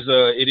it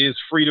is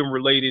freedom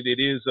related. It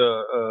is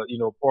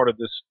part of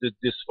the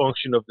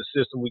dysfunction of the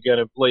system we got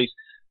in place.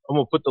 I'm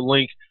gonna put the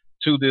link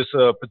to this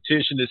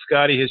petition that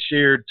Scotty has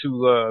shared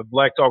to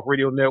Black Talk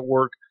Radio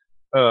Network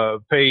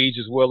page,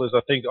 as well as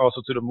I think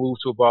also to the Move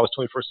to Abolish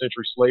 21st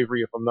Century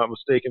Slavery, if I'm not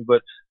mistaken.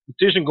 But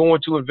petition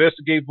going to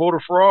investigate voter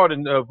fraud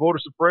and voter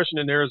suppression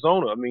in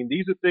Arizona. I mean,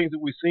 these are things that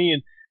we're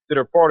seeing that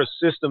are part of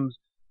systems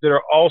that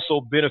are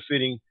also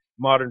benefiting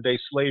modern day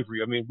slavery.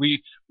 I mean, we've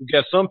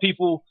got some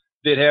people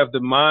that have the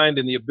mind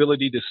and the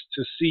ability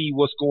to see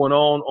what's going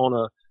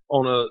on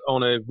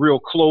a real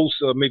close,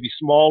 maybe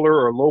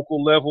smaller or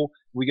local level.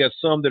 We got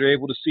some that are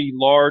able to see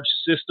large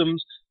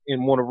systems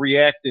and want to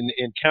react and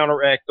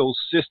counteract those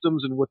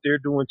systems and what they're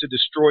doing to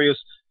destroy us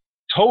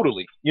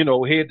totally,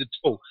 head to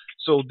toe.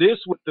 So this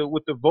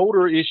with the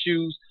voter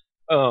issues,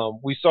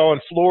 we saw in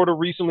Florida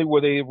recently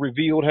where they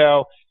revealed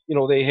how,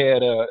 they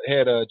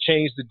had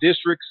changed the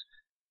districts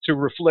to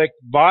reflect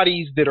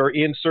bodies that are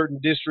in certain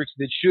districts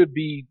that should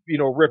be,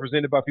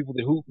 represented by people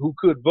who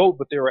could vote,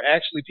 but there are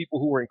actually people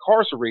who were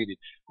incarcerated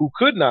who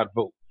could not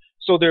vote.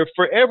 So they're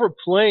forever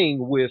playing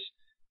with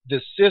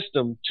the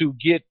system to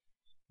get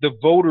the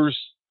voters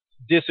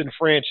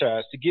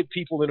disenfranchised, to get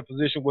people in a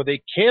position where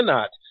they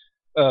cannot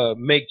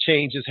make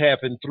changes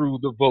happen through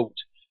the vote.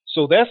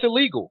 So that's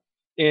illegal,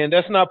 and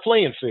that's not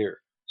playing fair.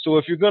 So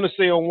if you're going to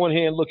say on one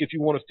hand, look, if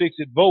you want to fix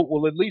it, vote,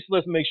 well, at least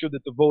let's make sure that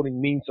the voting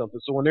means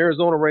something. So in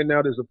Arizona right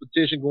now, there's a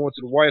petition going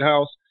to the White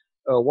House,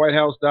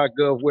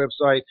 whitehouse.gov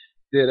website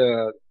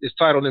that is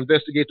titled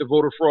Investigate the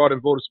Voter Fraud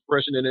and Voter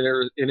Suppression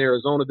in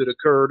Arizona that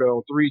occurred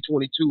on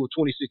 3/22 of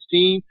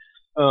 2016.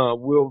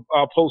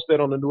 I'll post that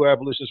on the New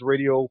Abolitionist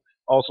Radio,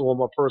 also on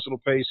my personal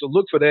page. So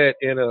look for that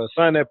and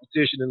sign that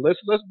petition, and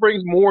let's bring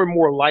more and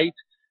more light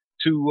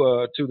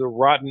to the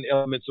rotten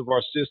elements of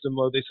our system.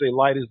 They say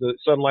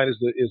sunlight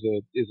is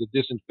a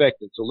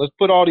disinfectant. So let's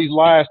put all these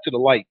lies to the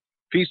light.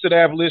 Peace to the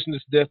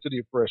abolitionists, death to the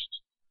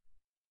oppressors.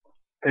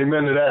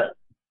 Amen to that.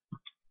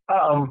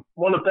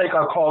 Want to thank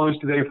our callers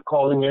today for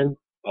calling in,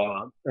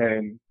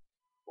 and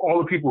all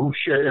the people who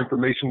share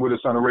information with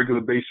us on a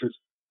regular basis.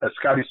 As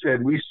Scotty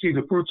said, we see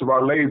the fruits of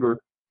our labor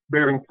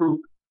bearing fruit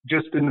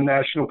just in the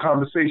national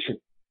conversation,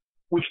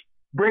 which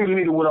brings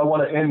me to what I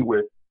want to end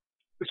with.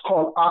 It's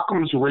called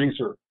Occam's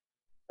Razor.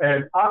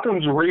 And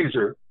Occam's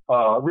Razor,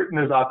 written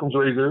as Occam's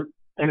Razor,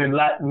 and in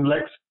Latin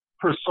Lex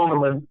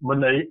Personae,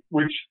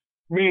 which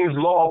means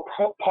law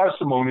of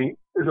parsimony,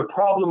 is a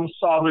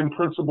problem-solving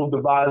principle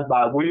devised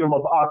by William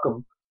of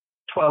Occam,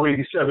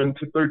 1287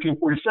 to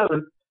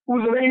 1347, who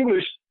was an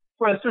English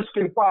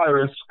Franciscan friar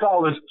and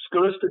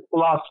scholastic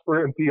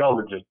philosopher and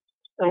theologian.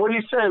 And what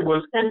he said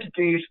was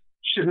entities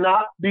should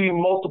not be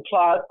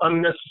multiplied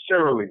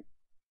unnecessarily.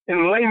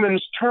 In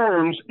layman's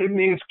terms, it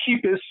means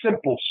keep it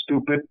simple,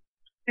 stupid.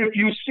 If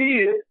you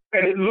see it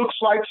and it looks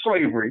like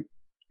slavery,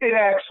 it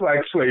acts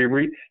like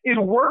slavery,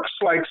 it works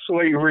like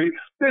slavery,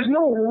 there's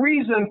no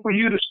reason for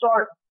you to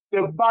start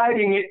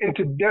dividing it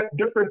into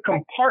different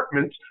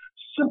compartments.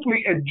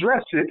 Simply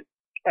address it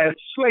as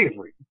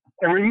slavery.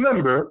 And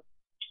remember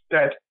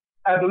that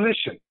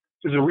abolition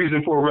is a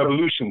reason for a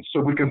revolution, so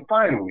we can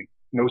finally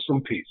know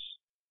some peace.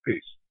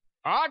 Peace.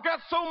 I got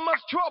so much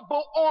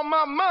trouble on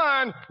my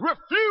mind,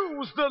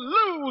 refuse to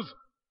lose.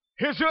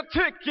 Here's your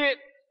ticket.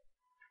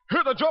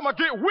 Hear the drummer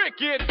get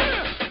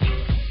wicked.